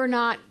 You're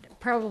not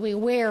probably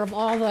aware of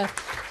all the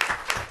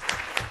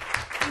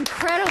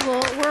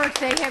incredible work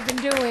they have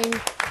been doing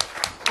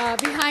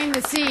behind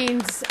the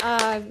scenes,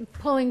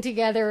 pulling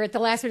together at the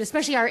last minute,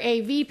 especially our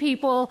AV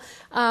people.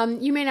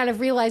 You may not have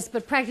realized,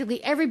 but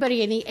practically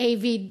everybody in the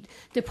AV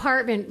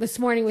department this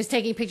morning was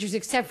taking pictures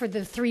except for the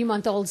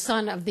 3-month-old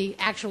son of the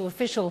actual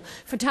official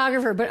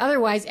photographer. But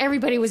otherwise,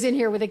 everybody was in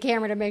here with a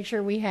camera to make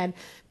sure we had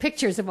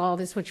pictures of all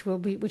this, which will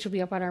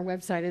be up on our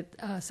website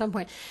at some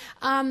point.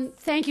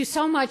 Thank you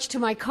so much to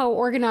my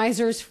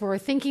co-organizers for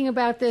thinking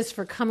about this,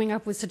 for coming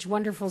up with such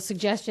wonderful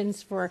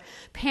suggestions for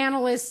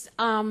panelists,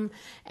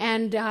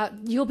 and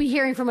you'll be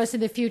hearing from us in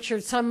the future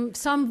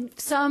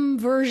some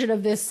version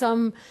of this,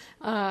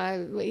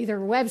 either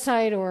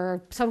website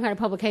or some kind of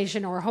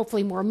publication, or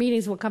hopefully more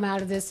meetings will come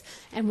out of this,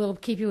 and we'll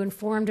keep you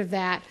informed of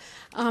that.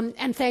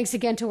 And thanks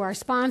again to our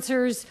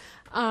sponsors,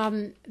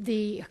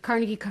 the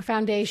Carnegie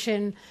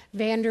Foundation,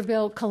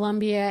 Vanderbilt,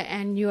 Columbia,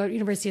 and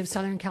University of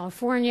Southern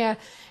California,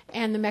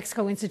 and the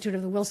Mexico Institute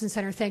of the Wilson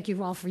Center. Thank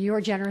you all for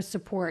your generous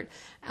support,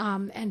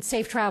 and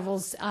safe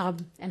travels,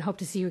 and hope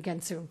to see you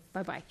again soon.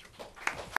 Bye-bye.